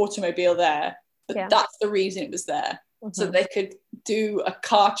automobile there. But Yeah. that's the reason it was there. Mhm. So they could do a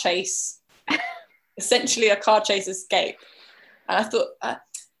car chase, essentially a car chase escape. And I thought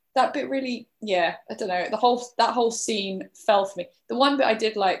that bit really, I don't know, that whole scene fell for me. The one bit I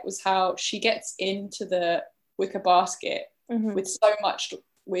did like was how she gets into the wicker basket Mhm. with so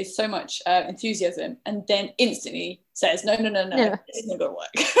much enthusiasm, and then instantly says, no, Yeah. this isn't gonna work.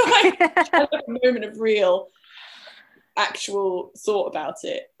 Like, had a moment of real actual thought about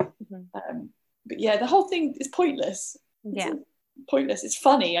it. Mhm. But yeah, the whole thing is pointless. Yeah. It's pointless. It's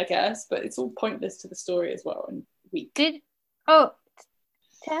funny, I guess, but it's all pointless to the story as well, and weak. To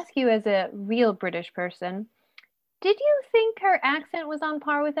ask you as a real British person, did you think her accent was on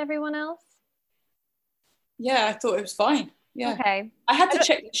par with everyone else? Yeah, I thought it was fine. Yeah. Okay. I had to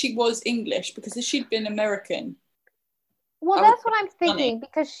check that she was English, because if she'd been American. Well, I would that's what I'm think it's thinking,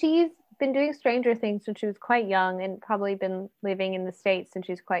 because she's been doing Stranger Things since she was quite young, and probably been living in the States since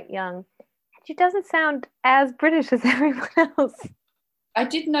she's quite young. She doesn't sound as British as everyone else. I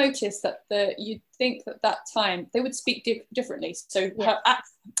did notice that you'd think that time they would speak differently. So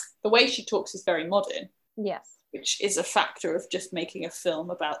the way she talks is very modern. Yes. Which is a factor of just making a film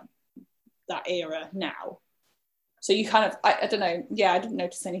about that era now. So you kind of, I don't know, I didn't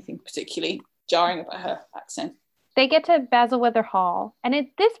notice anything particularly jarring about her accent. They get to Basilweather Hall, and at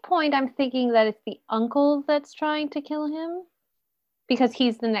this point I'm thinking that it's the uncle that's trying to kill him, because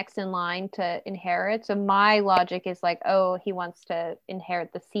he's the next in line to inherit. So my logic is like, oh, he wants to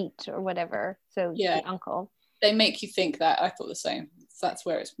inherit the seat or whatever. So the uncle. They make you think that. I thought the same. So that's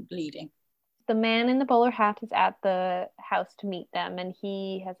where it's leading. The man in the bowler hat is at the house to meet them, and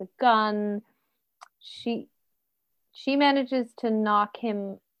he has a gun. She manages to knock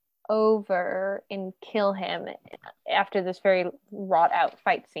him over and kill him after this very wrought out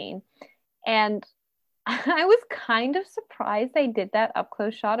fight scene. And I was kind of surprised they did that up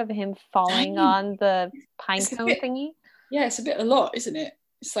close shot of him falling on the pine cone thingy. Yeah, it's a lot, isn't it?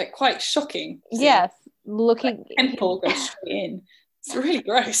 It's like quite shocking. Yes, looking like temple goes straight in. It's really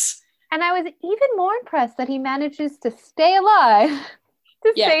gross. And I was even more impressed that he manages to stay alive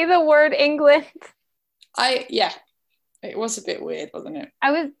to say the word England. It was a bit weird, wasn't it?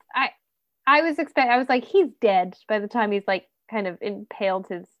 I was like, he's dead by the time he's like kind of impaled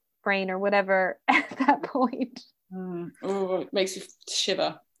his brain or whatever at that point. Oh, it makes you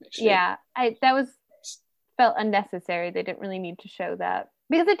shiver. Actually. Yeah, that felt unnecessary. They didn't really need to show that,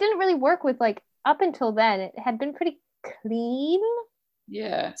 because it didn't really work with, like, up until then it had been pretty clean.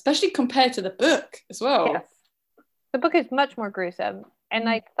 Yeah, especially compared to the book as well. Yes. The book is much more gruesome, and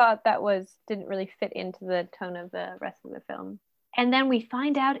I thought that didn't really fit into the tone of the rest of the film. And then we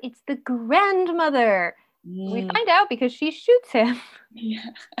find out it's the grandmother. We find out because she shoots him. Yeah.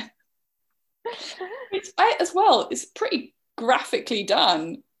 It's pretty graphically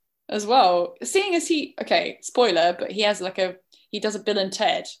done as well. Seeing as spoiler, but he does a Bill and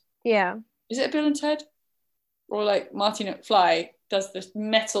Ted. Yeah. Is it a Bill and Ted? Or like Marty McFly does this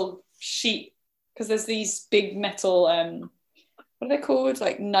metal sheet, because there's these big metal, what are they called?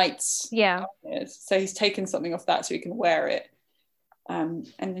 Like knights. Yeah. So he's taken something off that so he can wear it. And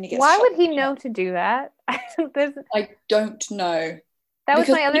then he gets Why would he know to do that? I don't know. That was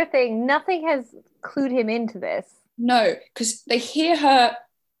my other thing. Nothing has clued him into this. No, because they hear her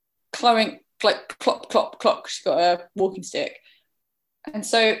clawing, like clop, clop, clop. She's got a walking stick. And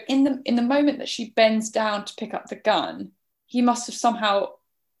so in the moment that she bends down to pick up the gun, he must have somehow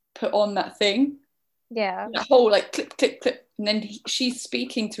put on that thing. Yeah. That whole like clip, clip, clip. And then she's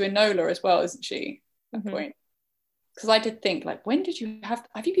speaking to Enola as well, isn't she? At that point. Because I did think, like, when did you have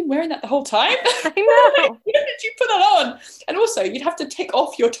you been wearing that the whole time? I know. When did you put that on? And also, you'd have to take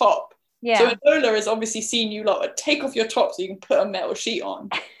off your top. Yeah. So Enola has obviously seen you lot take off your top so you can put a metal sheet on.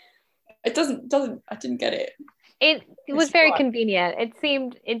 It doesn't, I didn't get it. It was very convenient.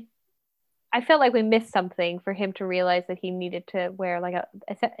 I felt like we missed something for him to realize that he needed to wear like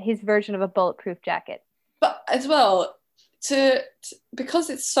his version of a bulletproof jacket. But as well, because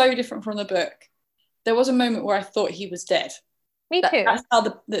it's so different from the book, there was a moment where I thought he was dead. Me too. That's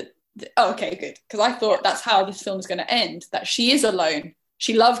how oh, okay, good. Because I thought that's how this film is going to end, that she is alone.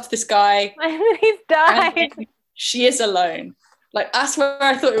 She loved this guy. He's died. She is alone. Like, that's where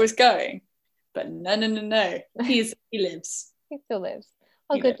I thought it was going. But no. He lives. He still lives.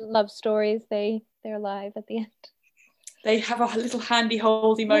 All good love stories. They're alive at the end. They have a little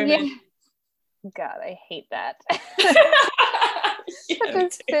handy-holdy moment. Yeah. God, I hate that. Such a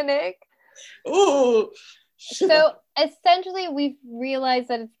cynic. Ooh. So essentially we've realized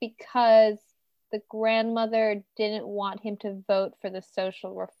that it's because the grandmother didn't want him to vote for the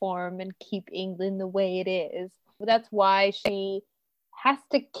social reform and keep England the way it is. That's why she has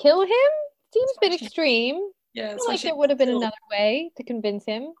to kill him. Seems a bit extreme. Yeah, I feel like there would have been another way to convince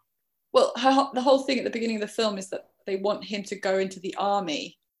him. Well, the whole thing at the beginning of the film is that they want him to go into the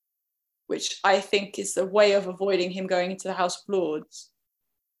army, which I think is a way of avoiding him going into the House of Lords.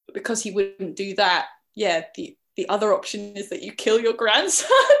 But because he wouldn't do that, yeah, the other option is that you kill your grandson.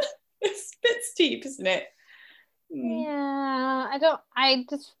 It's a bit steep, isn't it? Yeah,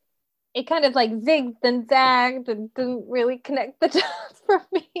 it kind of like zigged and zagged and didn't really connect the dots for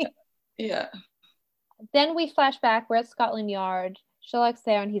me. Yeah. Then we flash back, we're at Scotland Yard. Sherlock's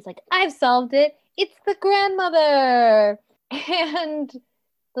there and he's like, I've solved it. It's the grandmother. And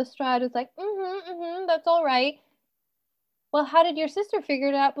Lestrade is like, that's all right. Well, how did your sister figure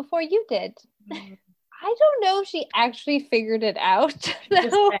it out before you did? I don't know if she actually figured it out.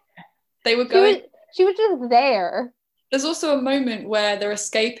 They were going. She was just there. There's also a moment where they're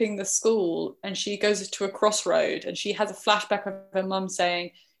escaping the school and she goes to a crossroad and she has a flashback of her mum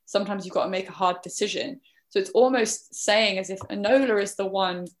saying, sometimes you've got to make a hard decision. So it's almost saying as if Enola is the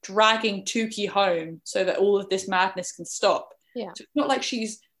one dragging Tukey home so that all of this madness can stop. Yeah. So it's not like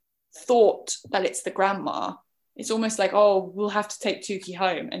she's thought that it's the grandma. It's almost like, oh, we'll have to take Tukey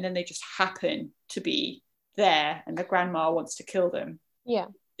home. And then they just happen to be there and the grandma wants to kill them. Yeah.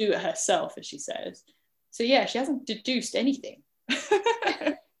 Do it herself, as she says. So yeah, she hasn't deduced anything.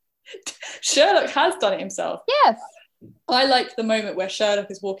 Sherlock has done it himself. Yes. I like the moment where Sherlock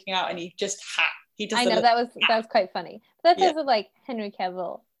is walking out and he just he does. I know that was quite funny. But that's also like Henry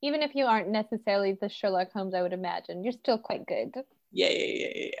Cavill. Even if you aren't necessarily the Sherlock Holmes, I would imagine you're still quite good.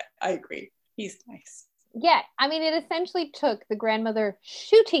 Yeah. I agree. He's nice. Yeah, I mean, it essentially took the grandmother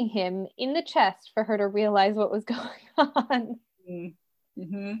shooting him in the chest for her to realize what was going on.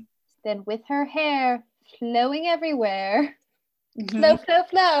 Mm-hmm. Then with her hair flowing everywhere, flow.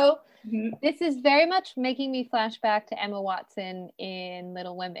 Mm-hmm. This is very much making me flash back to Emma Watson in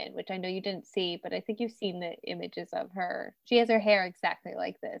Little Women, which I know you didn't see, but I think you've seen the images of her. She has her hair exactly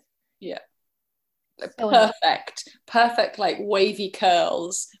like this. Yeah. Perfect, like wavy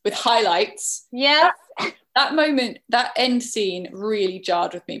curls with highlights. Yes. That moment, that end scene really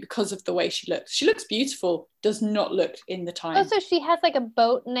jarred with me because of the way she looks. She looks beautiful, does not look in the time. Also, she has like a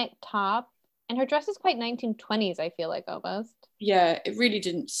boat neck top and her dress is quite 1920s, I feel like almost. Yeah, it really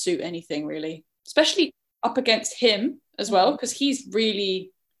didn't suit anything really, especially up against him as well, because he's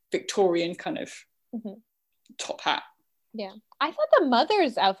really Victorian kind of top hat. Yeah. I thought the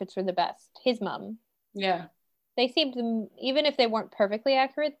mother's outfits were the best. His mum. Yeah. They seemed, even if they weren't perfectly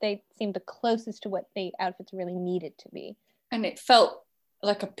accurate, they seemed the closest to what the outfits really needed to be. And it felt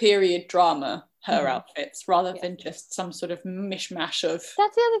like a period drama, her outfits, rather than just some sort of mishmash of...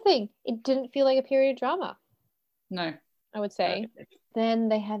 That's the other thing. It didn't feel like a period drama. No. I would say. Then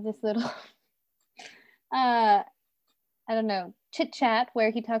they had this little, I don't know, chit chat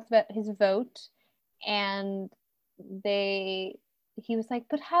where he talks about his vote and he was like,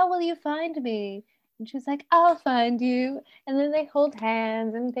 but how will you find me? And she was like, I'll find you. And then they hold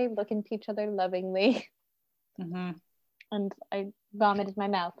hands and they look into each other lovingly. Mm-hmm. And I vomited my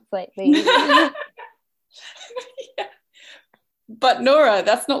mouth slightly. Yeah. But Nora,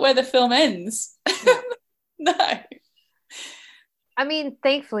 that's not where the film ends. No. I mean,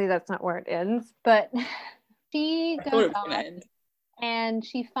 thankfully that's not where it ends, but she goes on and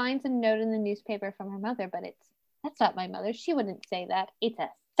she finds a note in the newspaper from her mother, but that's not my mother. She wouldn't say that. It's a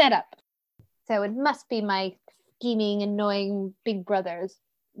setup. So it must be my scheming, annoying big brothers.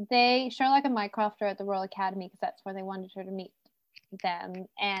 Sherlock and Mycroft are at the Royal Academy because that's where they wanted her to meet them.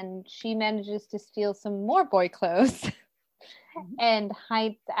 And she manages to steal some more boy clothes and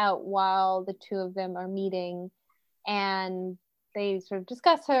hides out while the two of them are meeting. And they sort of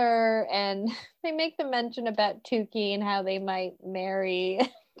discuss her and they make the mention about Tukey and how they might marry.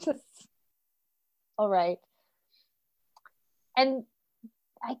 Just all right. And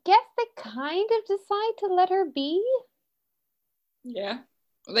I guess they kind of decide to let her be. Yeah.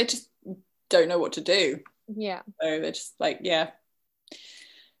 They just don't know what to do. Yeah. So they're just like, yeah,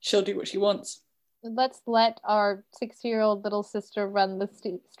 she'll do what she wants. Let's let our 60-year-old little sister run the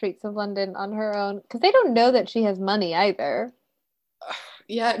streets of London on her own, because they don't know that she has money either.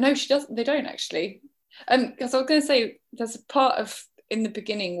 Yeah, no, she doesn't. They don't actually. Because I was going to say, there's a part of in the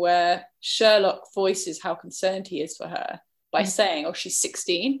beginning where Sherlock voices how concerned he is for her by saying, "Oh, she's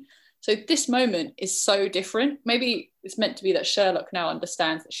 16." So this moment is so different. Maybe it's meant to be that Sherlock now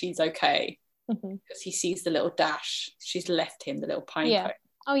understands that she's okay because he sees the little dash she's left him, the little pine cone.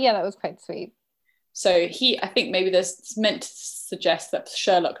 Oh yeah, that was quite sweet. So I think maybe it's meant to suggest that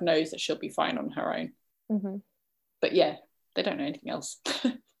Sherlock knows that she'll be fine on her own. But yeah, they don't know anything else.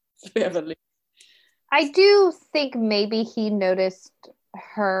 It's a bit of a loop. I do think maybe he noticed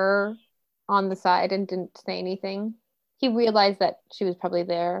her on the side and didn't say anything. He realized that she was probably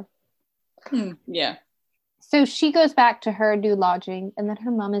there. Yeah. So she goes back to her new lodging, and then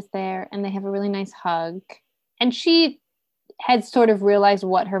her mom is there, and they have a really nice hug. And she had sort of realized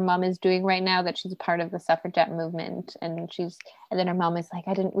what her mom is doing right now, that she's a part of the suffragette movement. And then her mom is like,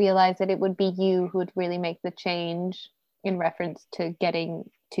 I didn't realize that it would be you who would really make the change, in reference to getting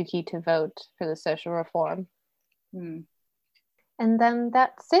Tukey to vote for the social reform. And then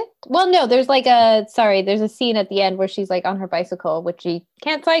that's it. Well, no, there's a scene at the end where she's like on her bicycle, which she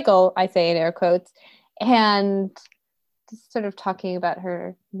can't cycle, I say in air quotes, and just sort of talking about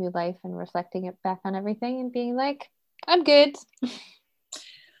her new life and reflecting it back on everything and being like, I'm good.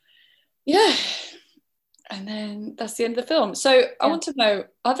 Yeah. And then that's the end of the film. So I want to know,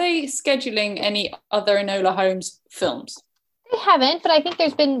 are they scheduling any other Enola Holmes films? They haven't, but I think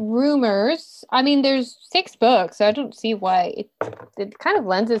there's been rumors. I mean, there's 6 books, so I don't see why it kind of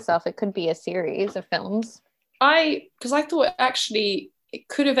lends itself. It could be a series of films. Because I thought actually it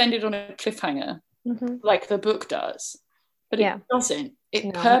could have ended on a cliffhanger, like the book does, but it doesn't.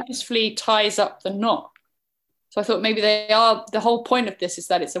 It purposefully ties up the knot. So I thought maybe the whole point of this is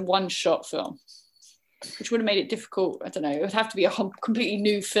that it's a one-shot film, which would have made it difficult. I don't know. It would have to be a completely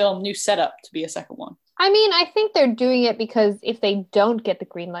new film, new setup to be a second one. I mean, I think they're doing it because if they don't get the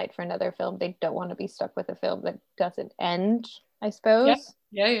green light for another film, they don't want to be stuck with a film that doesn't end, I suppose.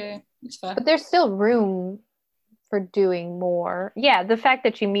 Yeah. It's fair. But there's still room for doing more. Yeah, the fact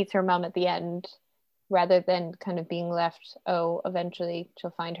that she meets her mom at the end, rather than kind of being left, eventually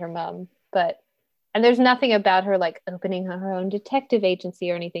she'll find her mom. And there's nothing about her like opening her own detective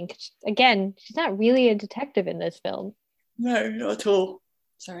agency or anything. Again, she's not really a detective in this film. No, not at all.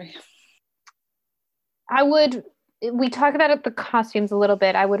 Sorry. We talk about the costumes a little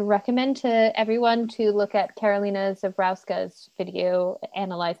bit. I would recommend to everyone to look at Karolina Zawrowska's video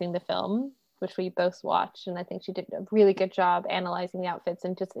analyzing the film, which we both watched. And I think she did a really good job analyzing the outfits.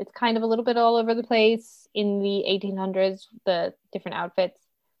 And just, it's kind of a little bit all over the place in the 1800s, the different outfits.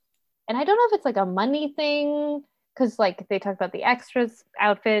 And I don't know if it's like a money thing, because like they talk about the extras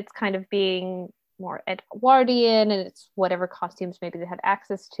outfits kind of being more Edwardian, and it's whatever costumes maybe they had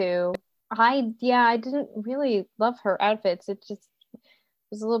access to. I didn't really love her outfits. It just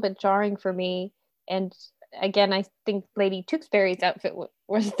was a little bit jarring for me. And again, I think Lady Tewkesbury's outfit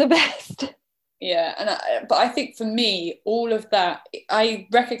was the best. Yeah, but I think for me, all of that, I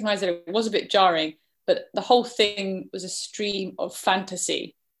recognize that it was a bit jarring, but the whole thing was a stream of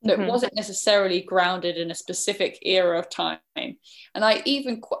fantasy. So it wasn't necessarily grounded in a specific era of time. And I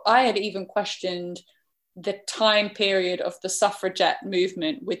had even questioned the time period of the suffragette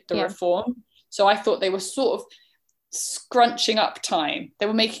movement with the reform. So I thought they were sort of scrunching up time. They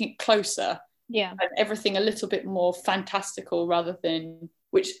were making it closer. Yeah. And everything a little bit more fantastical rather than,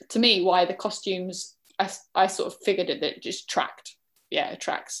 which to me, why the costumes, I sort of figured it just tracked. Yeah, it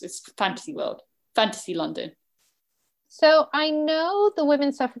tracks. It's fantasy world, fantasy London. So I know the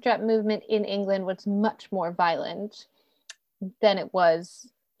women's suffragette movement in England was much more violent than it was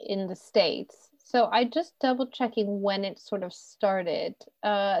in the States. So I just double checking when it sort of started.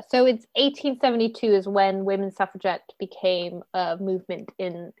 So it's 1872 is when women's suffragette became a movement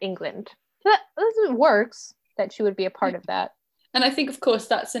in England. So that works that she would be a part of that. And I think, of course,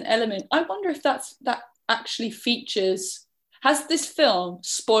 that's an element. I wonder if that actually features. Has this film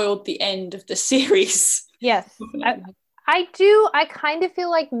spoiled the end of the series? Yes. I do. I kind of feel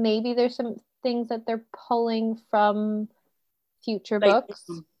like maybe there's some things that they're pulling from future books.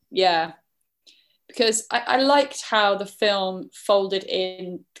 Yeah. Because I liked how the film folded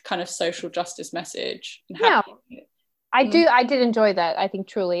in kind of social justice message. I did enjoy that. I think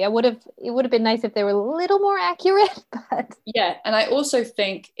truly, it would have been nice if they were a little more accurate. But yeah, and I also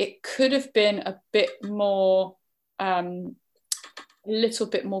think it could have been a bit more a little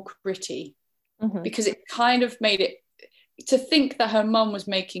bit more gritty, Mm-hmm. because it kind of made it to think that her mum was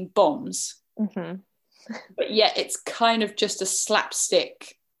making bombs, Mm-hmm. but yet it's kind of just a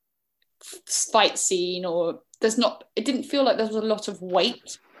slapstick fight scene, or it didn't feel like there was a lot of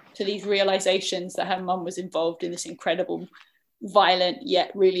weight to these realizations that her mum was involved in this incredible, violent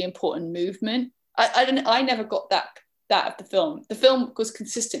yet really important movement. I never got that of the film. The film was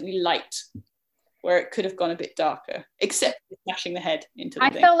consistently light, where it could have gone a bit darker, except smashing the head into the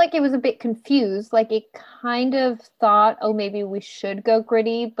thing. Felt like it was a bit confused. Like it kind of thought, oh, maybe we should go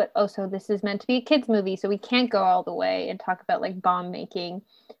gritty, but also this is meant to be a kids movie, so we can't go all the way and talk about like bomb making.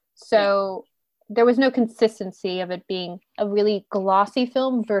 So there was no consistency of it being a really glossy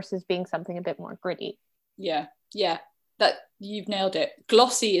film versus being something a bit more gritty. Yeah, that you've nailed it.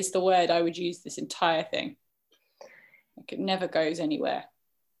 Glossy is the word I would use this entire thing. Like it never goes anywhere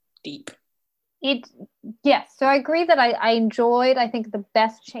deep. So I agree that I enjoyed, I think the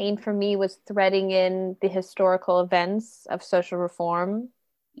best change for me was threading in the historical events of social reform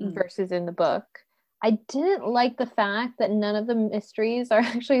versus in the book. I didn't like the fact that none of the mysteries are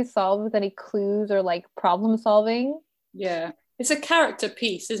actually solved with any clues or like problem solving. Yeah, it's a character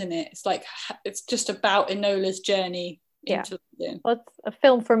piece, isn't it? It's like, it's just about Enola's journey into London. Well, it's a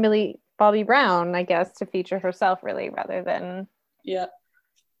film for Millie Bobby Brown, I guess, to feature herself really, rather than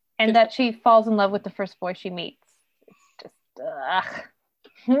and that she falls in love with the first boy she meets. It's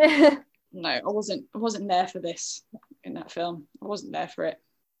just No, I wasn't there for this in that film. I wasn't there for it.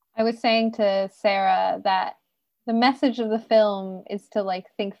 I was saying to Sarah that the message of the film is to like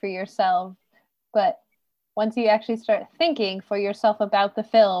think for yourself, but once you actually start thinking for yourself about the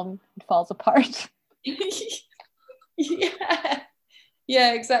film, it falls apart.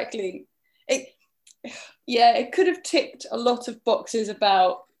 Yeah, exactly. It could have ticked a lot of boxes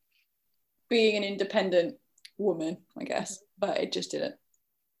about being an independent woman, I guess, but it just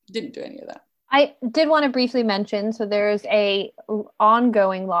didn't do any of that. I did want to briefly mention, so there is a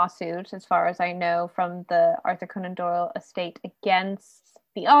ongoing lawsuit, as far as I know, from the Arthur Conan Doyle estate against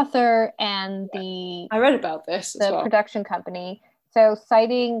the author and I read about this as well. Production company. So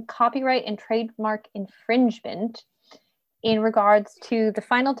citing copyright and trademark infringement in regards to the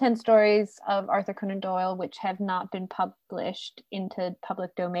final 10 stories of Arthur Conan Doyle, which have not been published into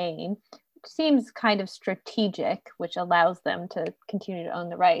public domain, which seems kind of strategic, which allows them to continue to own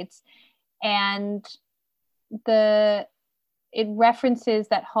the rights. And it references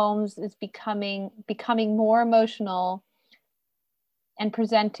that Holmes is becoming more emotional and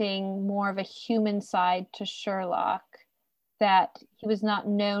presenting more of a human side to Sherlock that he was not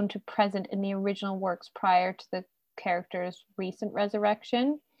known to present in the original works prior to the character's recent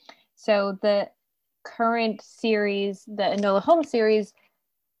resurrection. So the current series, the Enola Holmes series,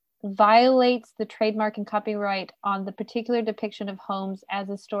 violates the trademark and copyright on the particular depiction of Holmes, as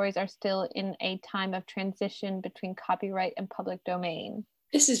the stories are still in a time of transition between copyright and public domain.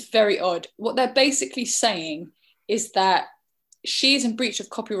 This is very odd. What they're basically saying is that she's in breach of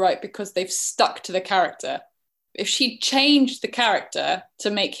copyright because they've stuck to the character. If she changed the character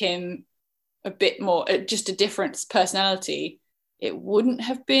to make him a bit more, just a different personality, it wouldn't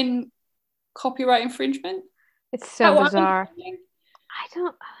have been copyright infringement. It's so bizarre. I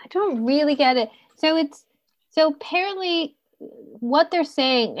don't really get it. So apparently what they're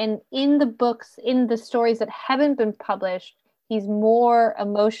saying, and in the books, in the stories that haven't been published, he's more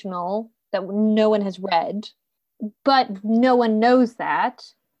emotional, that no one has read, but no one knows that.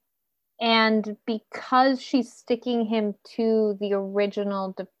 And because she's sticking him to the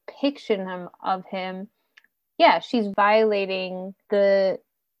original depiction of him, she's violating the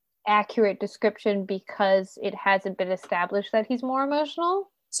accurate description because it hasn't been established that he's more emotional.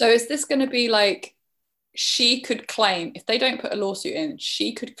 So is this going to be like, she could claim, if they don't put a lawsuit in,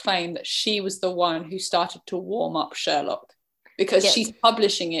 she could claim that she was the one who started to warm up Sherlock because she's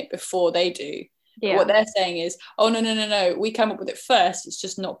publishing it before they do. Yeah. What they're saying is, oh, no, we came up with it first, it's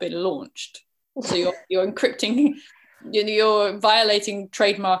just not been launched. So you're encrypting, you're violating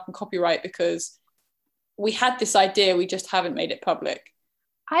trademark and copyright because we had this idea, we just haven't made it public.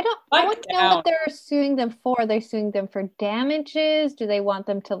 I want to know what they're suing them for. Are they suing them for damages? Do they want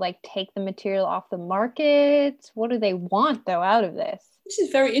them to like take the material off the market? What do they want though out of this? This is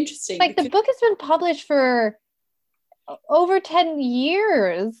very interesting. Like the book has been published for over 10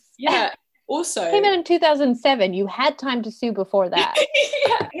 years. Yeah. Also, it came out in 2007. You had time to sue before that.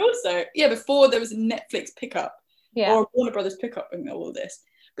 Yeah, and also, before there was a Netflix pickup or a Warner Brothers pickup and all of this.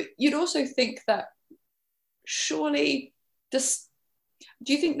 But you'd also think that surely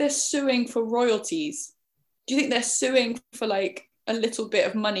do you think they're suing for royalties? Do you think they're suing for like a little bit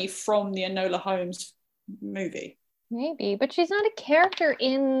of money from the Enola Holmes movie? Maybe, but she's not a character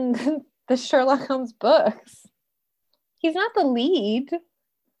in the Sherlock Holmes books. He's not the lead.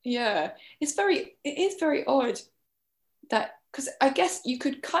 Yeah, it is very odd that, because I guess you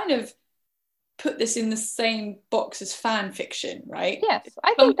could kind of put this in the same box as fan fiction, right? Yes,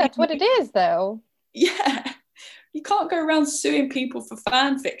 I think that's what it is, though. Yeah, you can't go around suing people for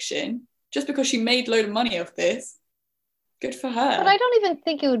fan fiction just because she made a load of money off this. Good for her. But I don't even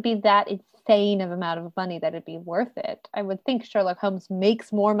think it would be that insane of amount of money that it'd be worth it. I would think Sherlock Holmes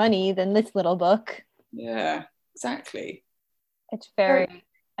makes more money than this little book. Yeah, exactly. It's very,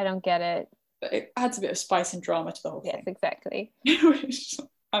 I don't get it. But it adds a bit of spice and drama to the whole thing. Yes, exactly.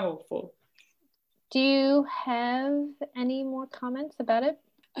 I'm all for. Do you have any more comments about it?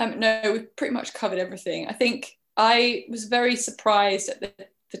 No, we've pretty much covered everything. I think I was very surprised at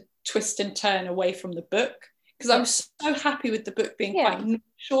the twist and turn away from the book, because I was so happy with the book being quite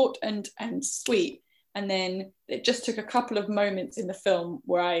short and sweet. And then it just took a couple of moments in the film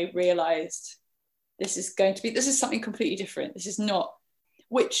where I realized this is something completely different. This is not,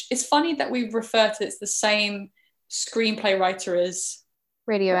 which is funny that we refer to it's the same screenplay writer as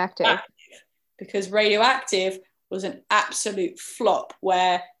Radioactive. Because Radioactive was an absolute flop,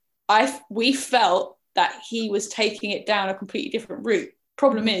 where we felt that he was taking it down a completely different route.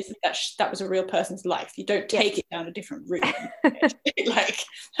 Problem is that was a real person's life. You don't take it down a different route. Like,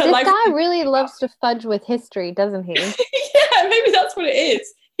 this guy really loves to fudge with history, doesn't he? Yeah, maybe that's what it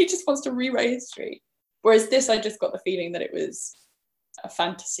is. He just wants to rewrite history. Whereas this, I just got the feeling that it was a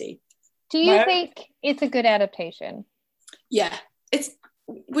fantasy. Do you think it's a good adaptation? Yeah.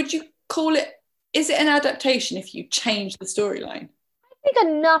 Would you call it, is it an adaptation if you change the storyline? I think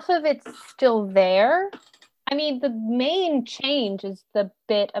enough of it's still there. I mean, the main change is the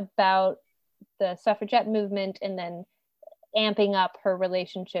bit about the suffragette movement and then amping up her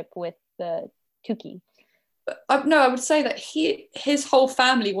relationship with the Tukey. No, I would say that his whole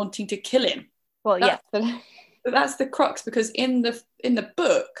family wanting to kill him. Well, yes. That's the crux, because in the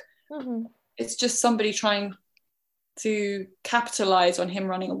book, mm-hmm. it's just somebody trying to capitalize on him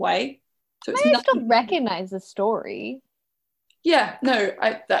running away. So I still recognize the story. Yeah, no,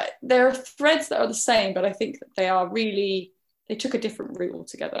 there are threads that are the same, but I think that they took a different route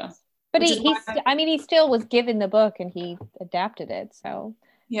altogether. But he still was given the book and he adapted it. So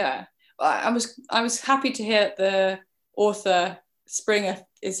yeah, I was happy to hear that the author Springer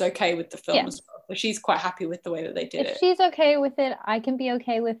is okay with the film as well. So she's quite happy with the way that they did it. If she's okay with it, I can be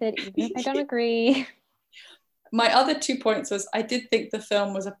okay with it, even if I don't agree. My other 2 points was I did think the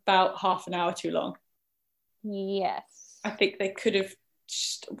film was about half an hour too long. Yes. I think they could have.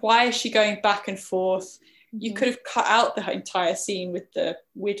 Why is she going back and forth? Mm-hmm. You could have cut out the entire scene with the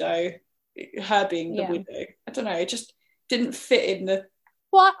widow, her being the widow. I don't know. It just didn't fit in the.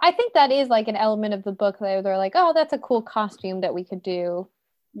 Well, I think that is like an element of the book that they're like, oh, that's a cool costume that we could do.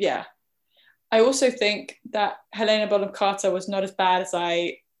 Yeah. I also think that Helena Bonham Carter was not as bad as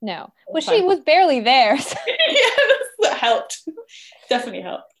I. No. Well, she was barely there. So. Yeah, that helped. Definitely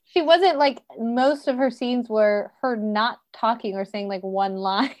helped. She wasn't like, most of her scenes were her not talking or saying like one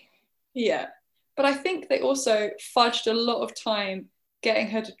line. Yeah. But I think they also fudged a lot of time getting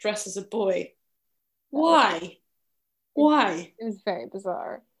her to dress as a boy. Why? Why? It was very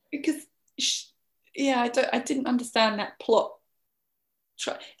bizarre. Because, I didn't understand that plot.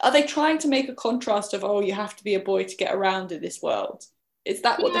 Are they trying to make a contrast of, you have to be a boy to get around in this world? Is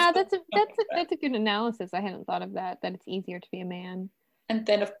that what? Yeah, that's a good analysis. I hadn't thought of that it's easier to be a man. And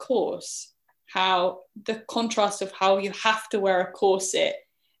then, of course, how the contrast of how you have to wear a corset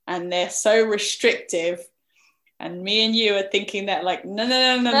and they're so restrictive. And me and you are thinking that like,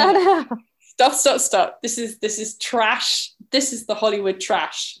 no. Stop. This is trash. This is the Hollywood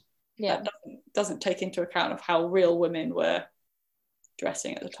trash. Yeah. That doesn't take into account of how real women were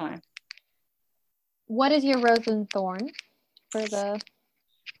dressing at the time. What is your rose and thorn for the?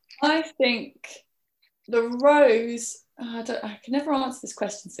 I think the rose. I can never answer this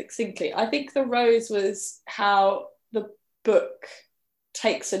question succinctly. I think the rose was how the book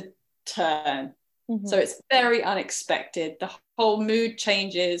takes a turn. Mm-hmm. So it's very unexpected. The whole mood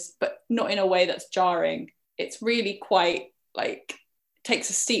changes, but not in a way that's jarring. It's really quite like takes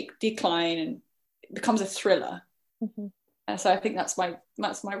a steep decline and it becomes a thriller. Mm-hmm. And so I think that's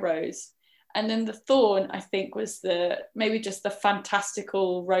my rose. And then the thorn, I think, was maybe just the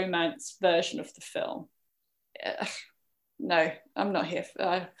fantastical romance version of the film. No, I'm not here.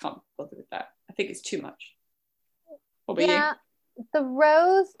 I can't bother with that. I think it's too much. What about you? The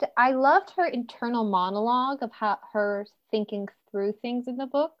rose, I loved her internal monologue of her thinking through things in the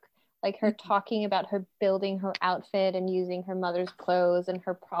book, Like her talking about her building her outfit and using her mother's clothes and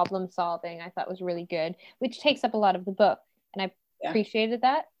her problem solving, I thought was really good, which takes up a lot of the book. And I appreciated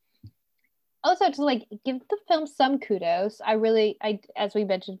that. Also, to like give the film some kudos, I as we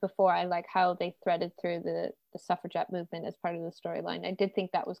mentioned before, I like how they threaded through the suffragette movement as part of the storyline. I did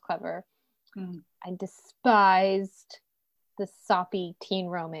think that was clever. I despised the soppy teen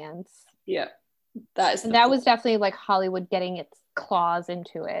romance. Yeah, that was definitely like Hollywood getting its claws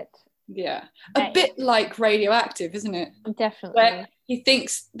into it. Yeah, a bit like Radioactive, isn't it? Definitely. Where he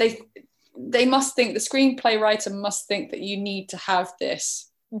thinks they must think, the screenplay writer must think that you need to have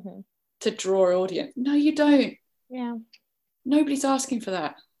this to draw an audience. No, you don't. Yeah. Nobody's asking for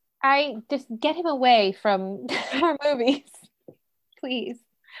that. I just get him away from our movies, please.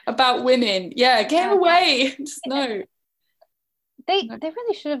 About women, get him away. Just no. They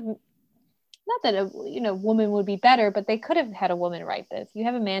really should have. Not that a woman would be better, but they could have had a woman write this. You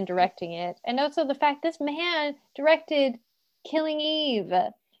have a man directing it, and also the fact this man directed Killing Eve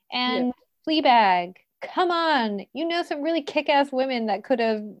and Fleabag. Come on, some really kick-ass women that could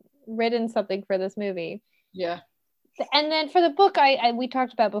have written something for this movie. Yeah. And then for the book, we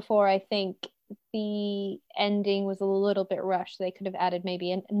talked about before, I think the ending was a little bit rushed. They could have added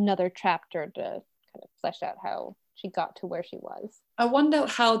maybe another chapter to kind of flesh out how she got to where she was. I wonder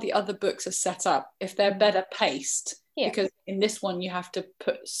how the other books are set up, if they're better paced. Yeah. Because in this one you have to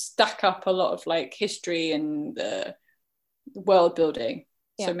stack up a lot of like history and the world building.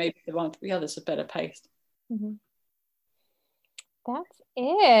 Yeah. So maybe the others are better paced. That's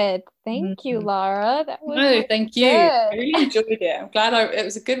it. Thank you, Lara. That was thank you. I really enjoyed it. I'm glad it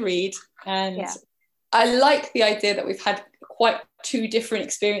was a good read, and I like the idea that we've had quite two different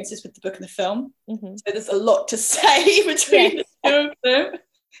experiences with the book and the film. So there's a lot to say between the two of them.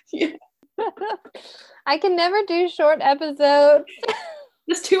 I can never do short episodes.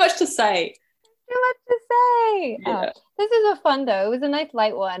 There's too much to say. This is a fun though. It was a nice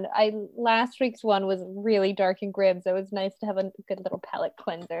light one. Last week's one was really dark and grim, so it was nice to have a good little palate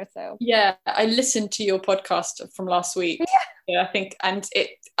cleanser. So I listened to your podcast from last week. I think, and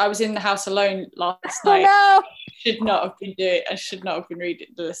I was in the house alone last night. No. Should not have been doing it. I should not have been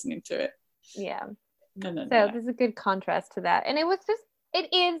listening to it. No. There's a good contrast to that, and it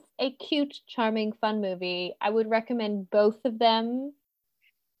is a cute, charming, fun movie. I would recommend both of them.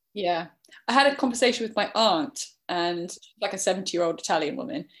 I had a conversation with my aunt, and she's like a 70-year-old Italian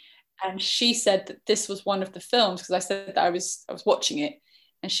woman, and she said that this was one of the films, because I said that I was watching it,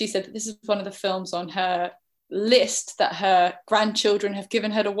 and she said that this is one of the films on her list that her grandchildren have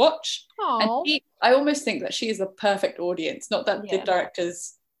given her to watch. Aww. And I almost think that she is a perfect audience, not that the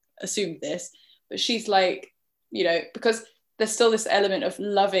directors assumed this, but she's like, because there's still this element of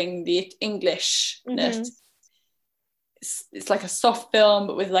loving the Englishness. It's like a soft film,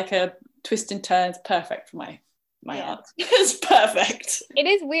 but with like a twist and turns. Perfect for my aunt. It's perfect. It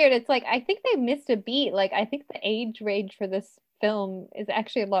is weird. It's like, I think they missed a beat. Like, I think the age range for this film is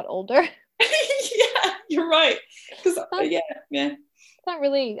actually a lot older. You're right. Because it's not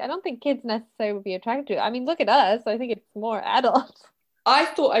really. I don't think kids necessarily would be attracted to it. I mean, look at us. I think it's more adult.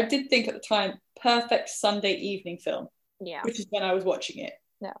 I did think at the time, perfect Sunday evening film. Yeah. Which is when I was watching it.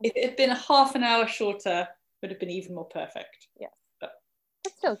 No. If it had been a half an hour shorter, would have been even more perfect. Yes. But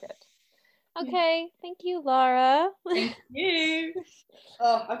still good. Okay. Thank you, Lara. Thank you.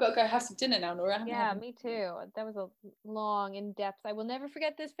 Oh, I've got to go have some dinner now, Nora. Yeah, me too. That was a long, in-depth. I will never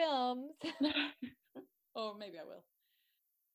forget this film. Or maybe I will.